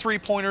 4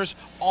 3-pointers,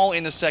 all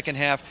in the second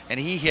half, and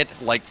he hit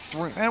like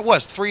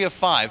 3 of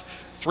 5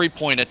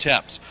 3-point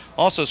attempts.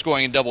 Also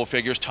scoring in double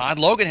figures, Todd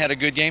Logan had a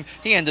good game.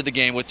 He ended the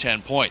game with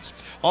 10 points.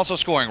 Also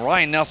scoring,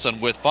 Ryan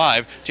Nelson with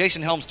 5.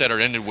 Jason Helmstetter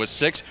ended with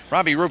 6.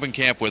 Robbie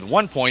Rubenkamp with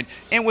 1 point,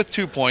 and with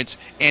 2 points,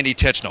 Andy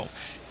Tichnell.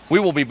 We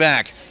will be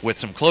back with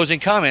some closing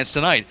comments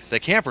tonight. The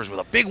Campers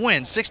with a big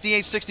win,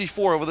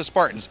 68-64 over the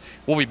Spartans.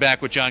 We'll be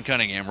back with John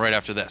Cunningham right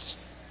after this.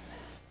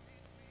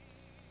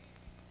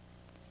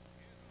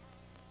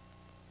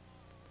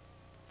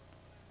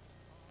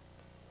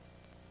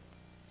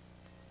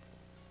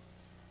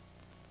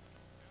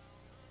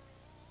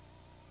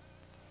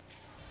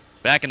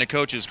 Back in the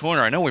coach's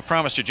corner. I know we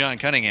promised you John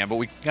Cunningham, but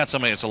we got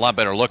somebody that's a lot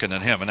better looking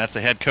than him, and that's the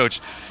head coach,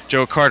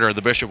 Joe Carter of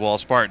the Bishop Walsh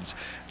Spartans.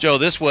 Joe,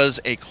 this was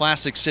a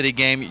classic city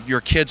game.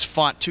 Your kids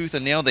fought tooth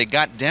and nail. They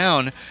got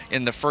down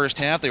in the first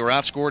half. They were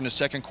outscored in the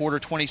second quarter,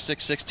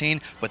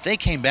 26-16, but they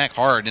came back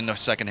hard in the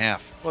second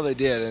half. Well, they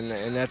did,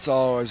 and that's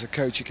all as a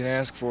coach you can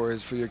ask for,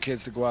 is for your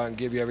kids to go out and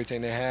give you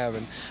everything they have,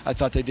 and I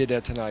thought they did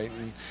that tonight,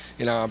 and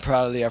you know, I'm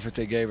proud of the effort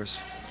they gave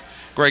us.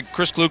 Greg,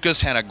 Chris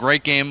Klukas had a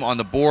great game on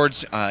the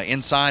boards,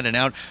 inside and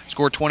out,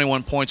 scored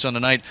 21 points on the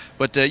night.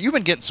 But you've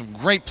been getting some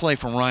great play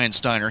from Ryan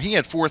Steiner. He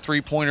had 4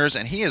 3-pointers,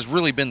 and he has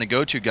really been the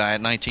go-to guy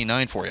at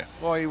 19-9 for you.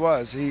 Well, he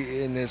was.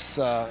 He in this,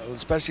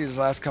 especially his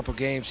last couple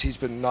games, he's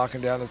been knocking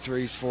down the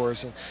threes for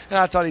us, and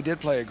I thought he did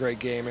play a great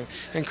game.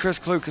 And Chris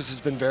Klukas has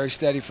been very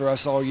steady for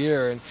us all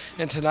year,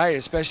 and tonight,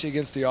 especially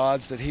against the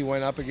odds that he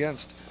went up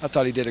against, I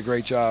thought he did a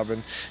great job,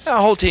 and the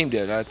whole team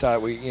did. I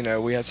thought we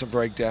had some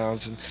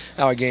breakdowns, and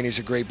Allegheny's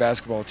a great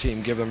basketball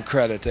team. Give them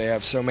credit. They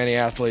have so many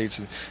athletes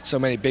and so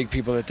many big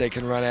people that they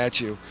can run at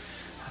you.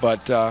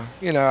 But,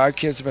 our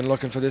kids have been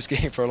looking for this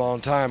game for a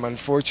long time.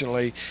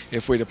 Unfortunately,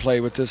 if we'd have played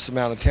with this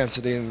amount of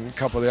intensity in a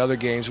couple of the other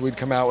games, we'd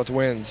come out with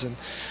wins. And,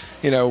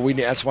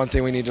 that's one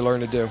thing we need to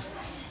learn to do.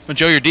 Well,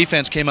 Joe, your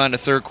defense came out in the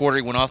third quarter.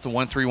 He went off the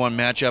 1-3-1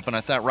 matchup, and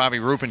I thought Robbie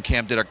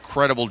Rubenkamp did a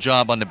credible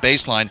job on the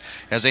baseline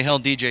as they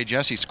held DJ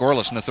Jesse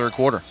scoreless in the third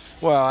quarter.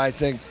 Well, I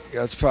think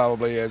that's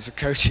probably as a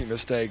coaching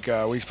mistake.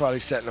 We probably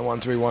set in a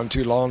 1-3-1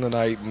 too long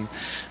tonight, and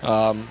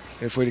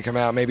if we'd have come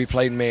out, maybe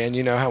played man.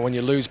 You know how when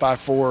you lose by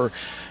 4,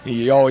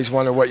 you always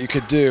wonder what you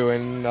could do,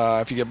 and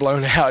if you get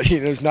blown out,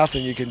 there's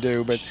nothing you can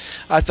do. But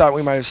I thought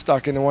we might have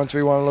stuck in the 1-3-1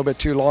 a little bit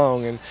too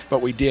long,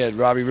 but we did.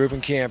 Robbie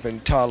Rubenkamp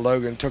and Todd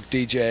Logan took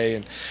DJ,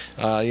 and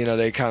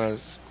they kind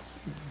of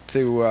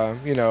to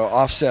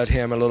offset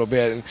him a little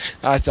bit, and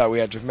I thought we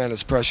had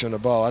tremendous pressure on the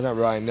ball. I thought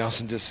Ryan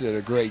Nelson just did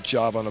a great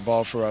job on the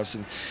ball for us,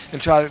 and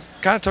tried to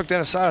kind of took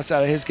Dennis Salas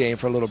out of his game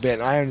for a little bit,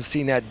 and I haven't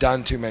seen that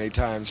done too many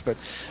times. But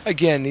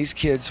again, these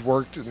kids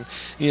worked, and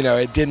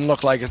it didn't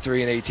look like a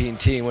 3-18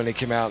 team when they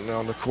came out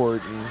on the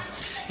court,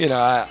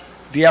 and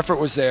the effort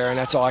was there, and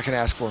that's all I can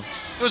ask for.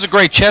 It was a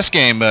great chess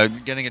game,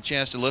 getting a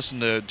chance to listen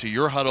to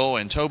your huddle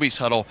and Toby's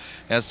huddle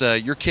as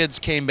your kids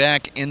came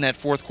back in that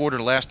fourth quarter,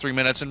 the last 3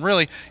 minutes, and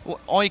really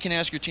all you can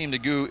ask your team to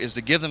do is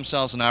to give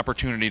themselves an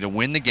opportunity to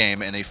win the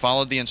game, and they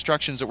followed the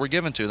instructions that were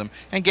given to them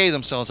and gave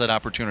themselves that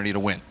opportunity to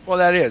win. Well,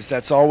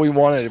 that's all we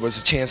wanted, was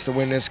a chance to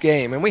win this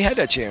game, and we had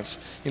that chance.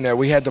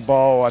 We had the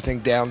ball, I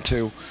think, down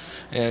 2,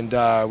 and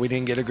we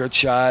didn't get a good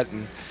shot,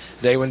 and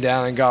they went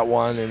down and got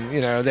one. And,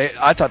 you know,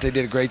 I thought they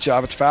did a great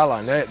job at the foul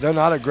line. They're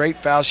not a great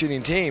foul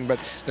shooting team, but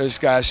those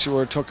guys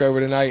sure took over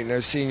tonight, and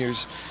those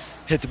seniors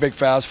hit the big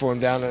fouls for them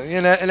down.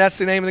 And that's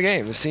the name of the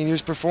game. The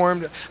seniors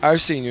performed. Our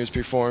seniors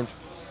performed.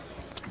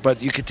 But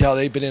you could tell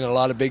they've been in a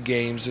lot of big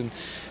games, and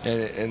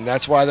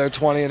that's why they're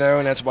 20-0,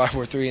 and that's why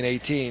we're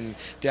 3-18.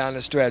 Down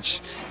the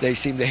stretch, they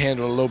seem to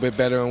handle it a little bit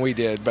better than we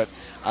did. But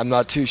I'm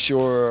not too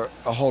sure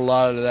a whole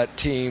lot of that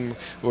team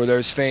or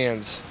those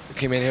fans who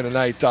came in here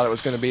tonight thought it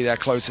was going to be that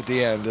close at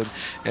the end.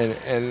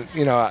 And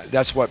you know,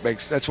 that's what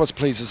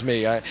pleases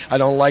me. I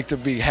don't like to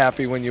be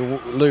happy when you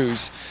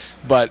lose,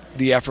 but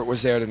the effort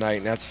was there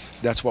tonight, and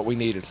that's what we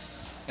needed.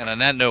 And on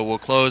that note, we'll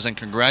close and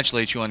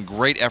congratulate you on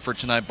great effort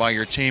tonight by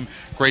your team,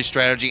 great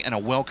strategy, and a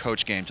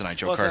well-coached game tonight,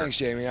 Joe Carter. Thanks,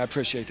 Jamie. I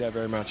appreciate that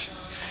very much.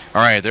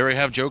 All right, there we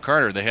have Joe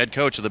Carter, the head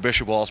coach of the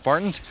Bishop Walsh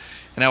Spartans.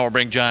 And now we'll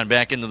bring John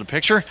back into the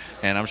picture,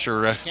 and I'm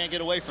sure you can't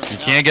get away from him.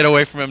 You can't get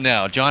away from him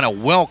now. John, a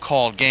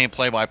well-called game,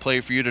 play-by-play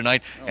for you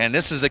tonight, and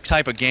this is the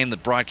type of game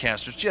that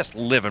broadcasters just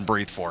live and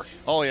breathe for.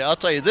 Oh yeah, I'll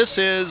tell you, this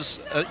is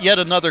yet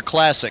another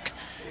classic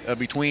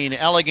between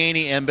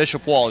Allegheny and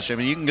Bishop Walsh. I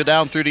mean, you can go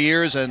down through the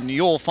years and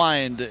you'll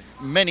find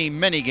many,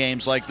 many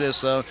games like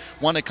this.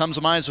 One that comes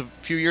to mind is a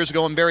few years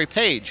ago when Barry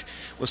Page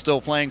was still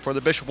playing for the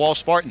Bishop Walsh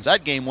Spartans.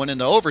 That game went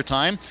into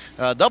overtime,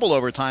 double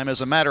overtime as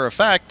a matter of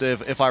fact,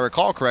 if I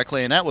recall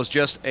correctly, and that was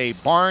just a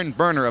barn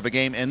burner of a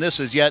game. And this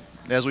is yet,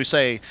 as we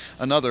say,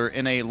 another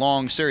in a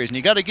long series. And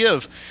you got to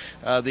give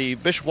the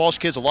Bishop Walsh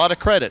kids a lot of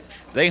credit.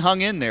 They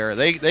hung in there.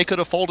 They could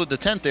have folded the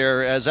tent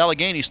there as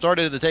Allegheny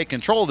started to take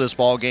control of this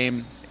ball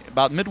game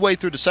about midway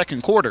through the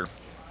second quarter.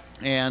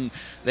 And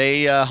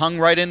they hung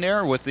right in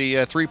there with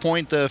the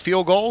three-point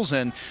field goals,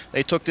 and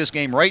they took this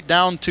game right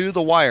down to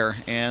the wire.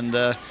 And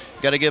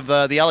got to give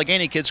the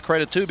Allegheny kids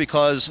credit, too,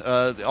 because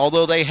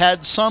although they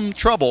had some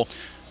trouble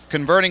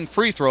converting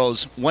free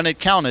throws, when it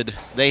counted,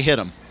 they hit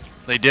them.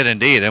 They did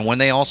indeed, and when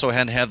they also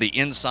had to have the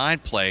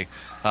inside play,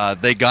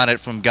 they got it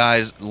from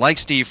guys like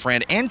Steve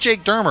Friend and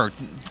Jake Dermer.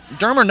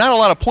 Dermer, not a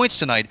lot of points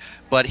tonight,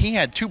 but he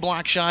had 2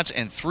 block shots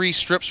and 3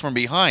 strips from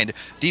behind.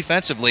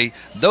 Defensively,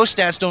 those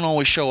stats don't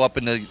always show up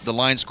in the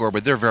line score,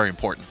 but they're very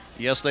important.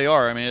 Yes, they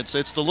are. I mean,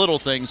 it's the little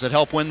things that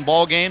help win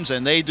ball games,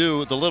 and they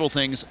do the little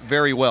things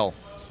very well.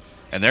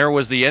 And there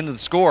was the end of the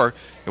score.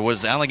 It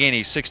was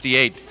Allegheny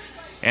 68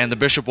 and the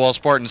Bishop Walsh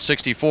Spartans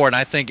 64. And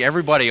I think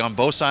everybody on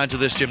both sides of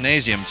this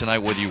gymnasium tonight,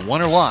 whether you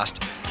won or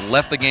lost,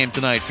 left the game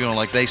tonight feeling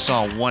like they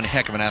saw one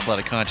heck of an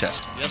athletic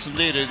contest. Yes,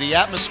 indeed. The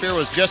atmosphere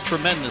was just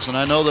tremendous, and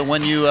I know that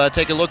when you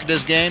take a look at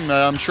this game,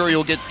 I'm sure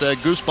you'll get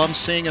goosebumps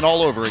seeing it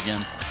all over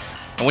again.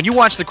 And when you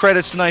watch the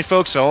credits tonight,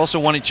 folks, I also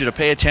wanted you to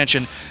pay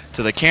attention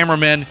to the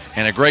cameramen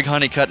and a Greg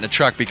Honeycutt in the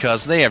truck,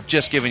 because they have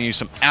just given you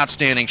some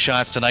outstanding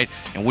shots tonight,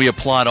 and we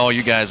applaud all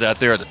you guys out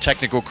there, the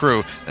technical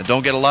crew, that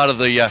don't get a lot of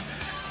the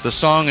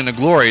song and the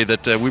glory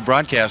that we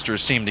broadcasters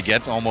seem to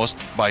get, almost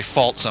by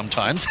fault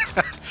sometimes.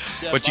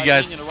 Yeah, but you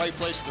guys being in the right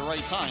place at the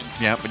right time.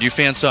 Yeah, but you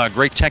fans saw a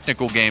great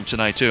technical game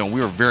tonight too, and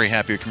we were very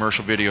happy with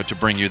Commercial Video to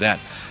bring you that.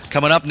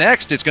 Coming up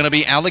next, it's going to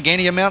be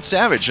Allegheny and Mount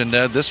Savage, and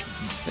this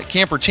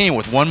camper team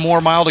with 1 more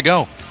mile to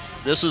go.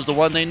 This is the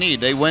one they need.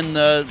 They win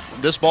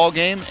this ball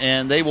game,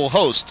 and they will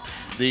host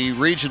the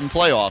region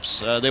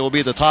playoffs. They will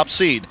be the top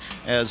seed,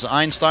 as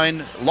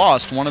Einstein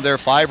lost one of their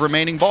 5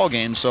 remaining ball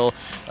games. So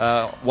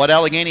what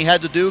Allegheny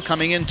had to do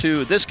coming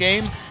into this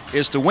game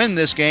is to win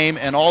this game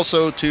and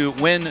also to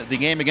win the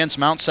game against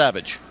Mount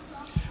Savage.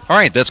 All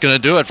right, that's going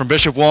to do it from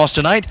Bishop Walsh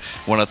tonight.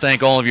 I want to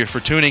thank all of you for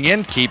tuning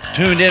in. Keep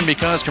tuned in,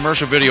 because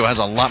Commercial Video has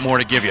a lot more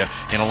to give you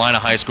in Illini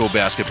High School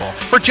basketball.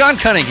 For John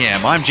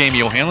Cunningham, I'm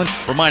Jamie O'Hanlon,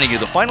 reminding you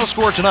the final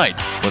score tonight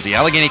was the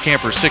Allegheny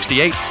Campers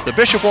 68, the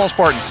Bishop Walsh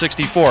Spartans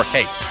 64.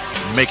 Hey,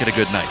 make it a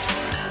good night.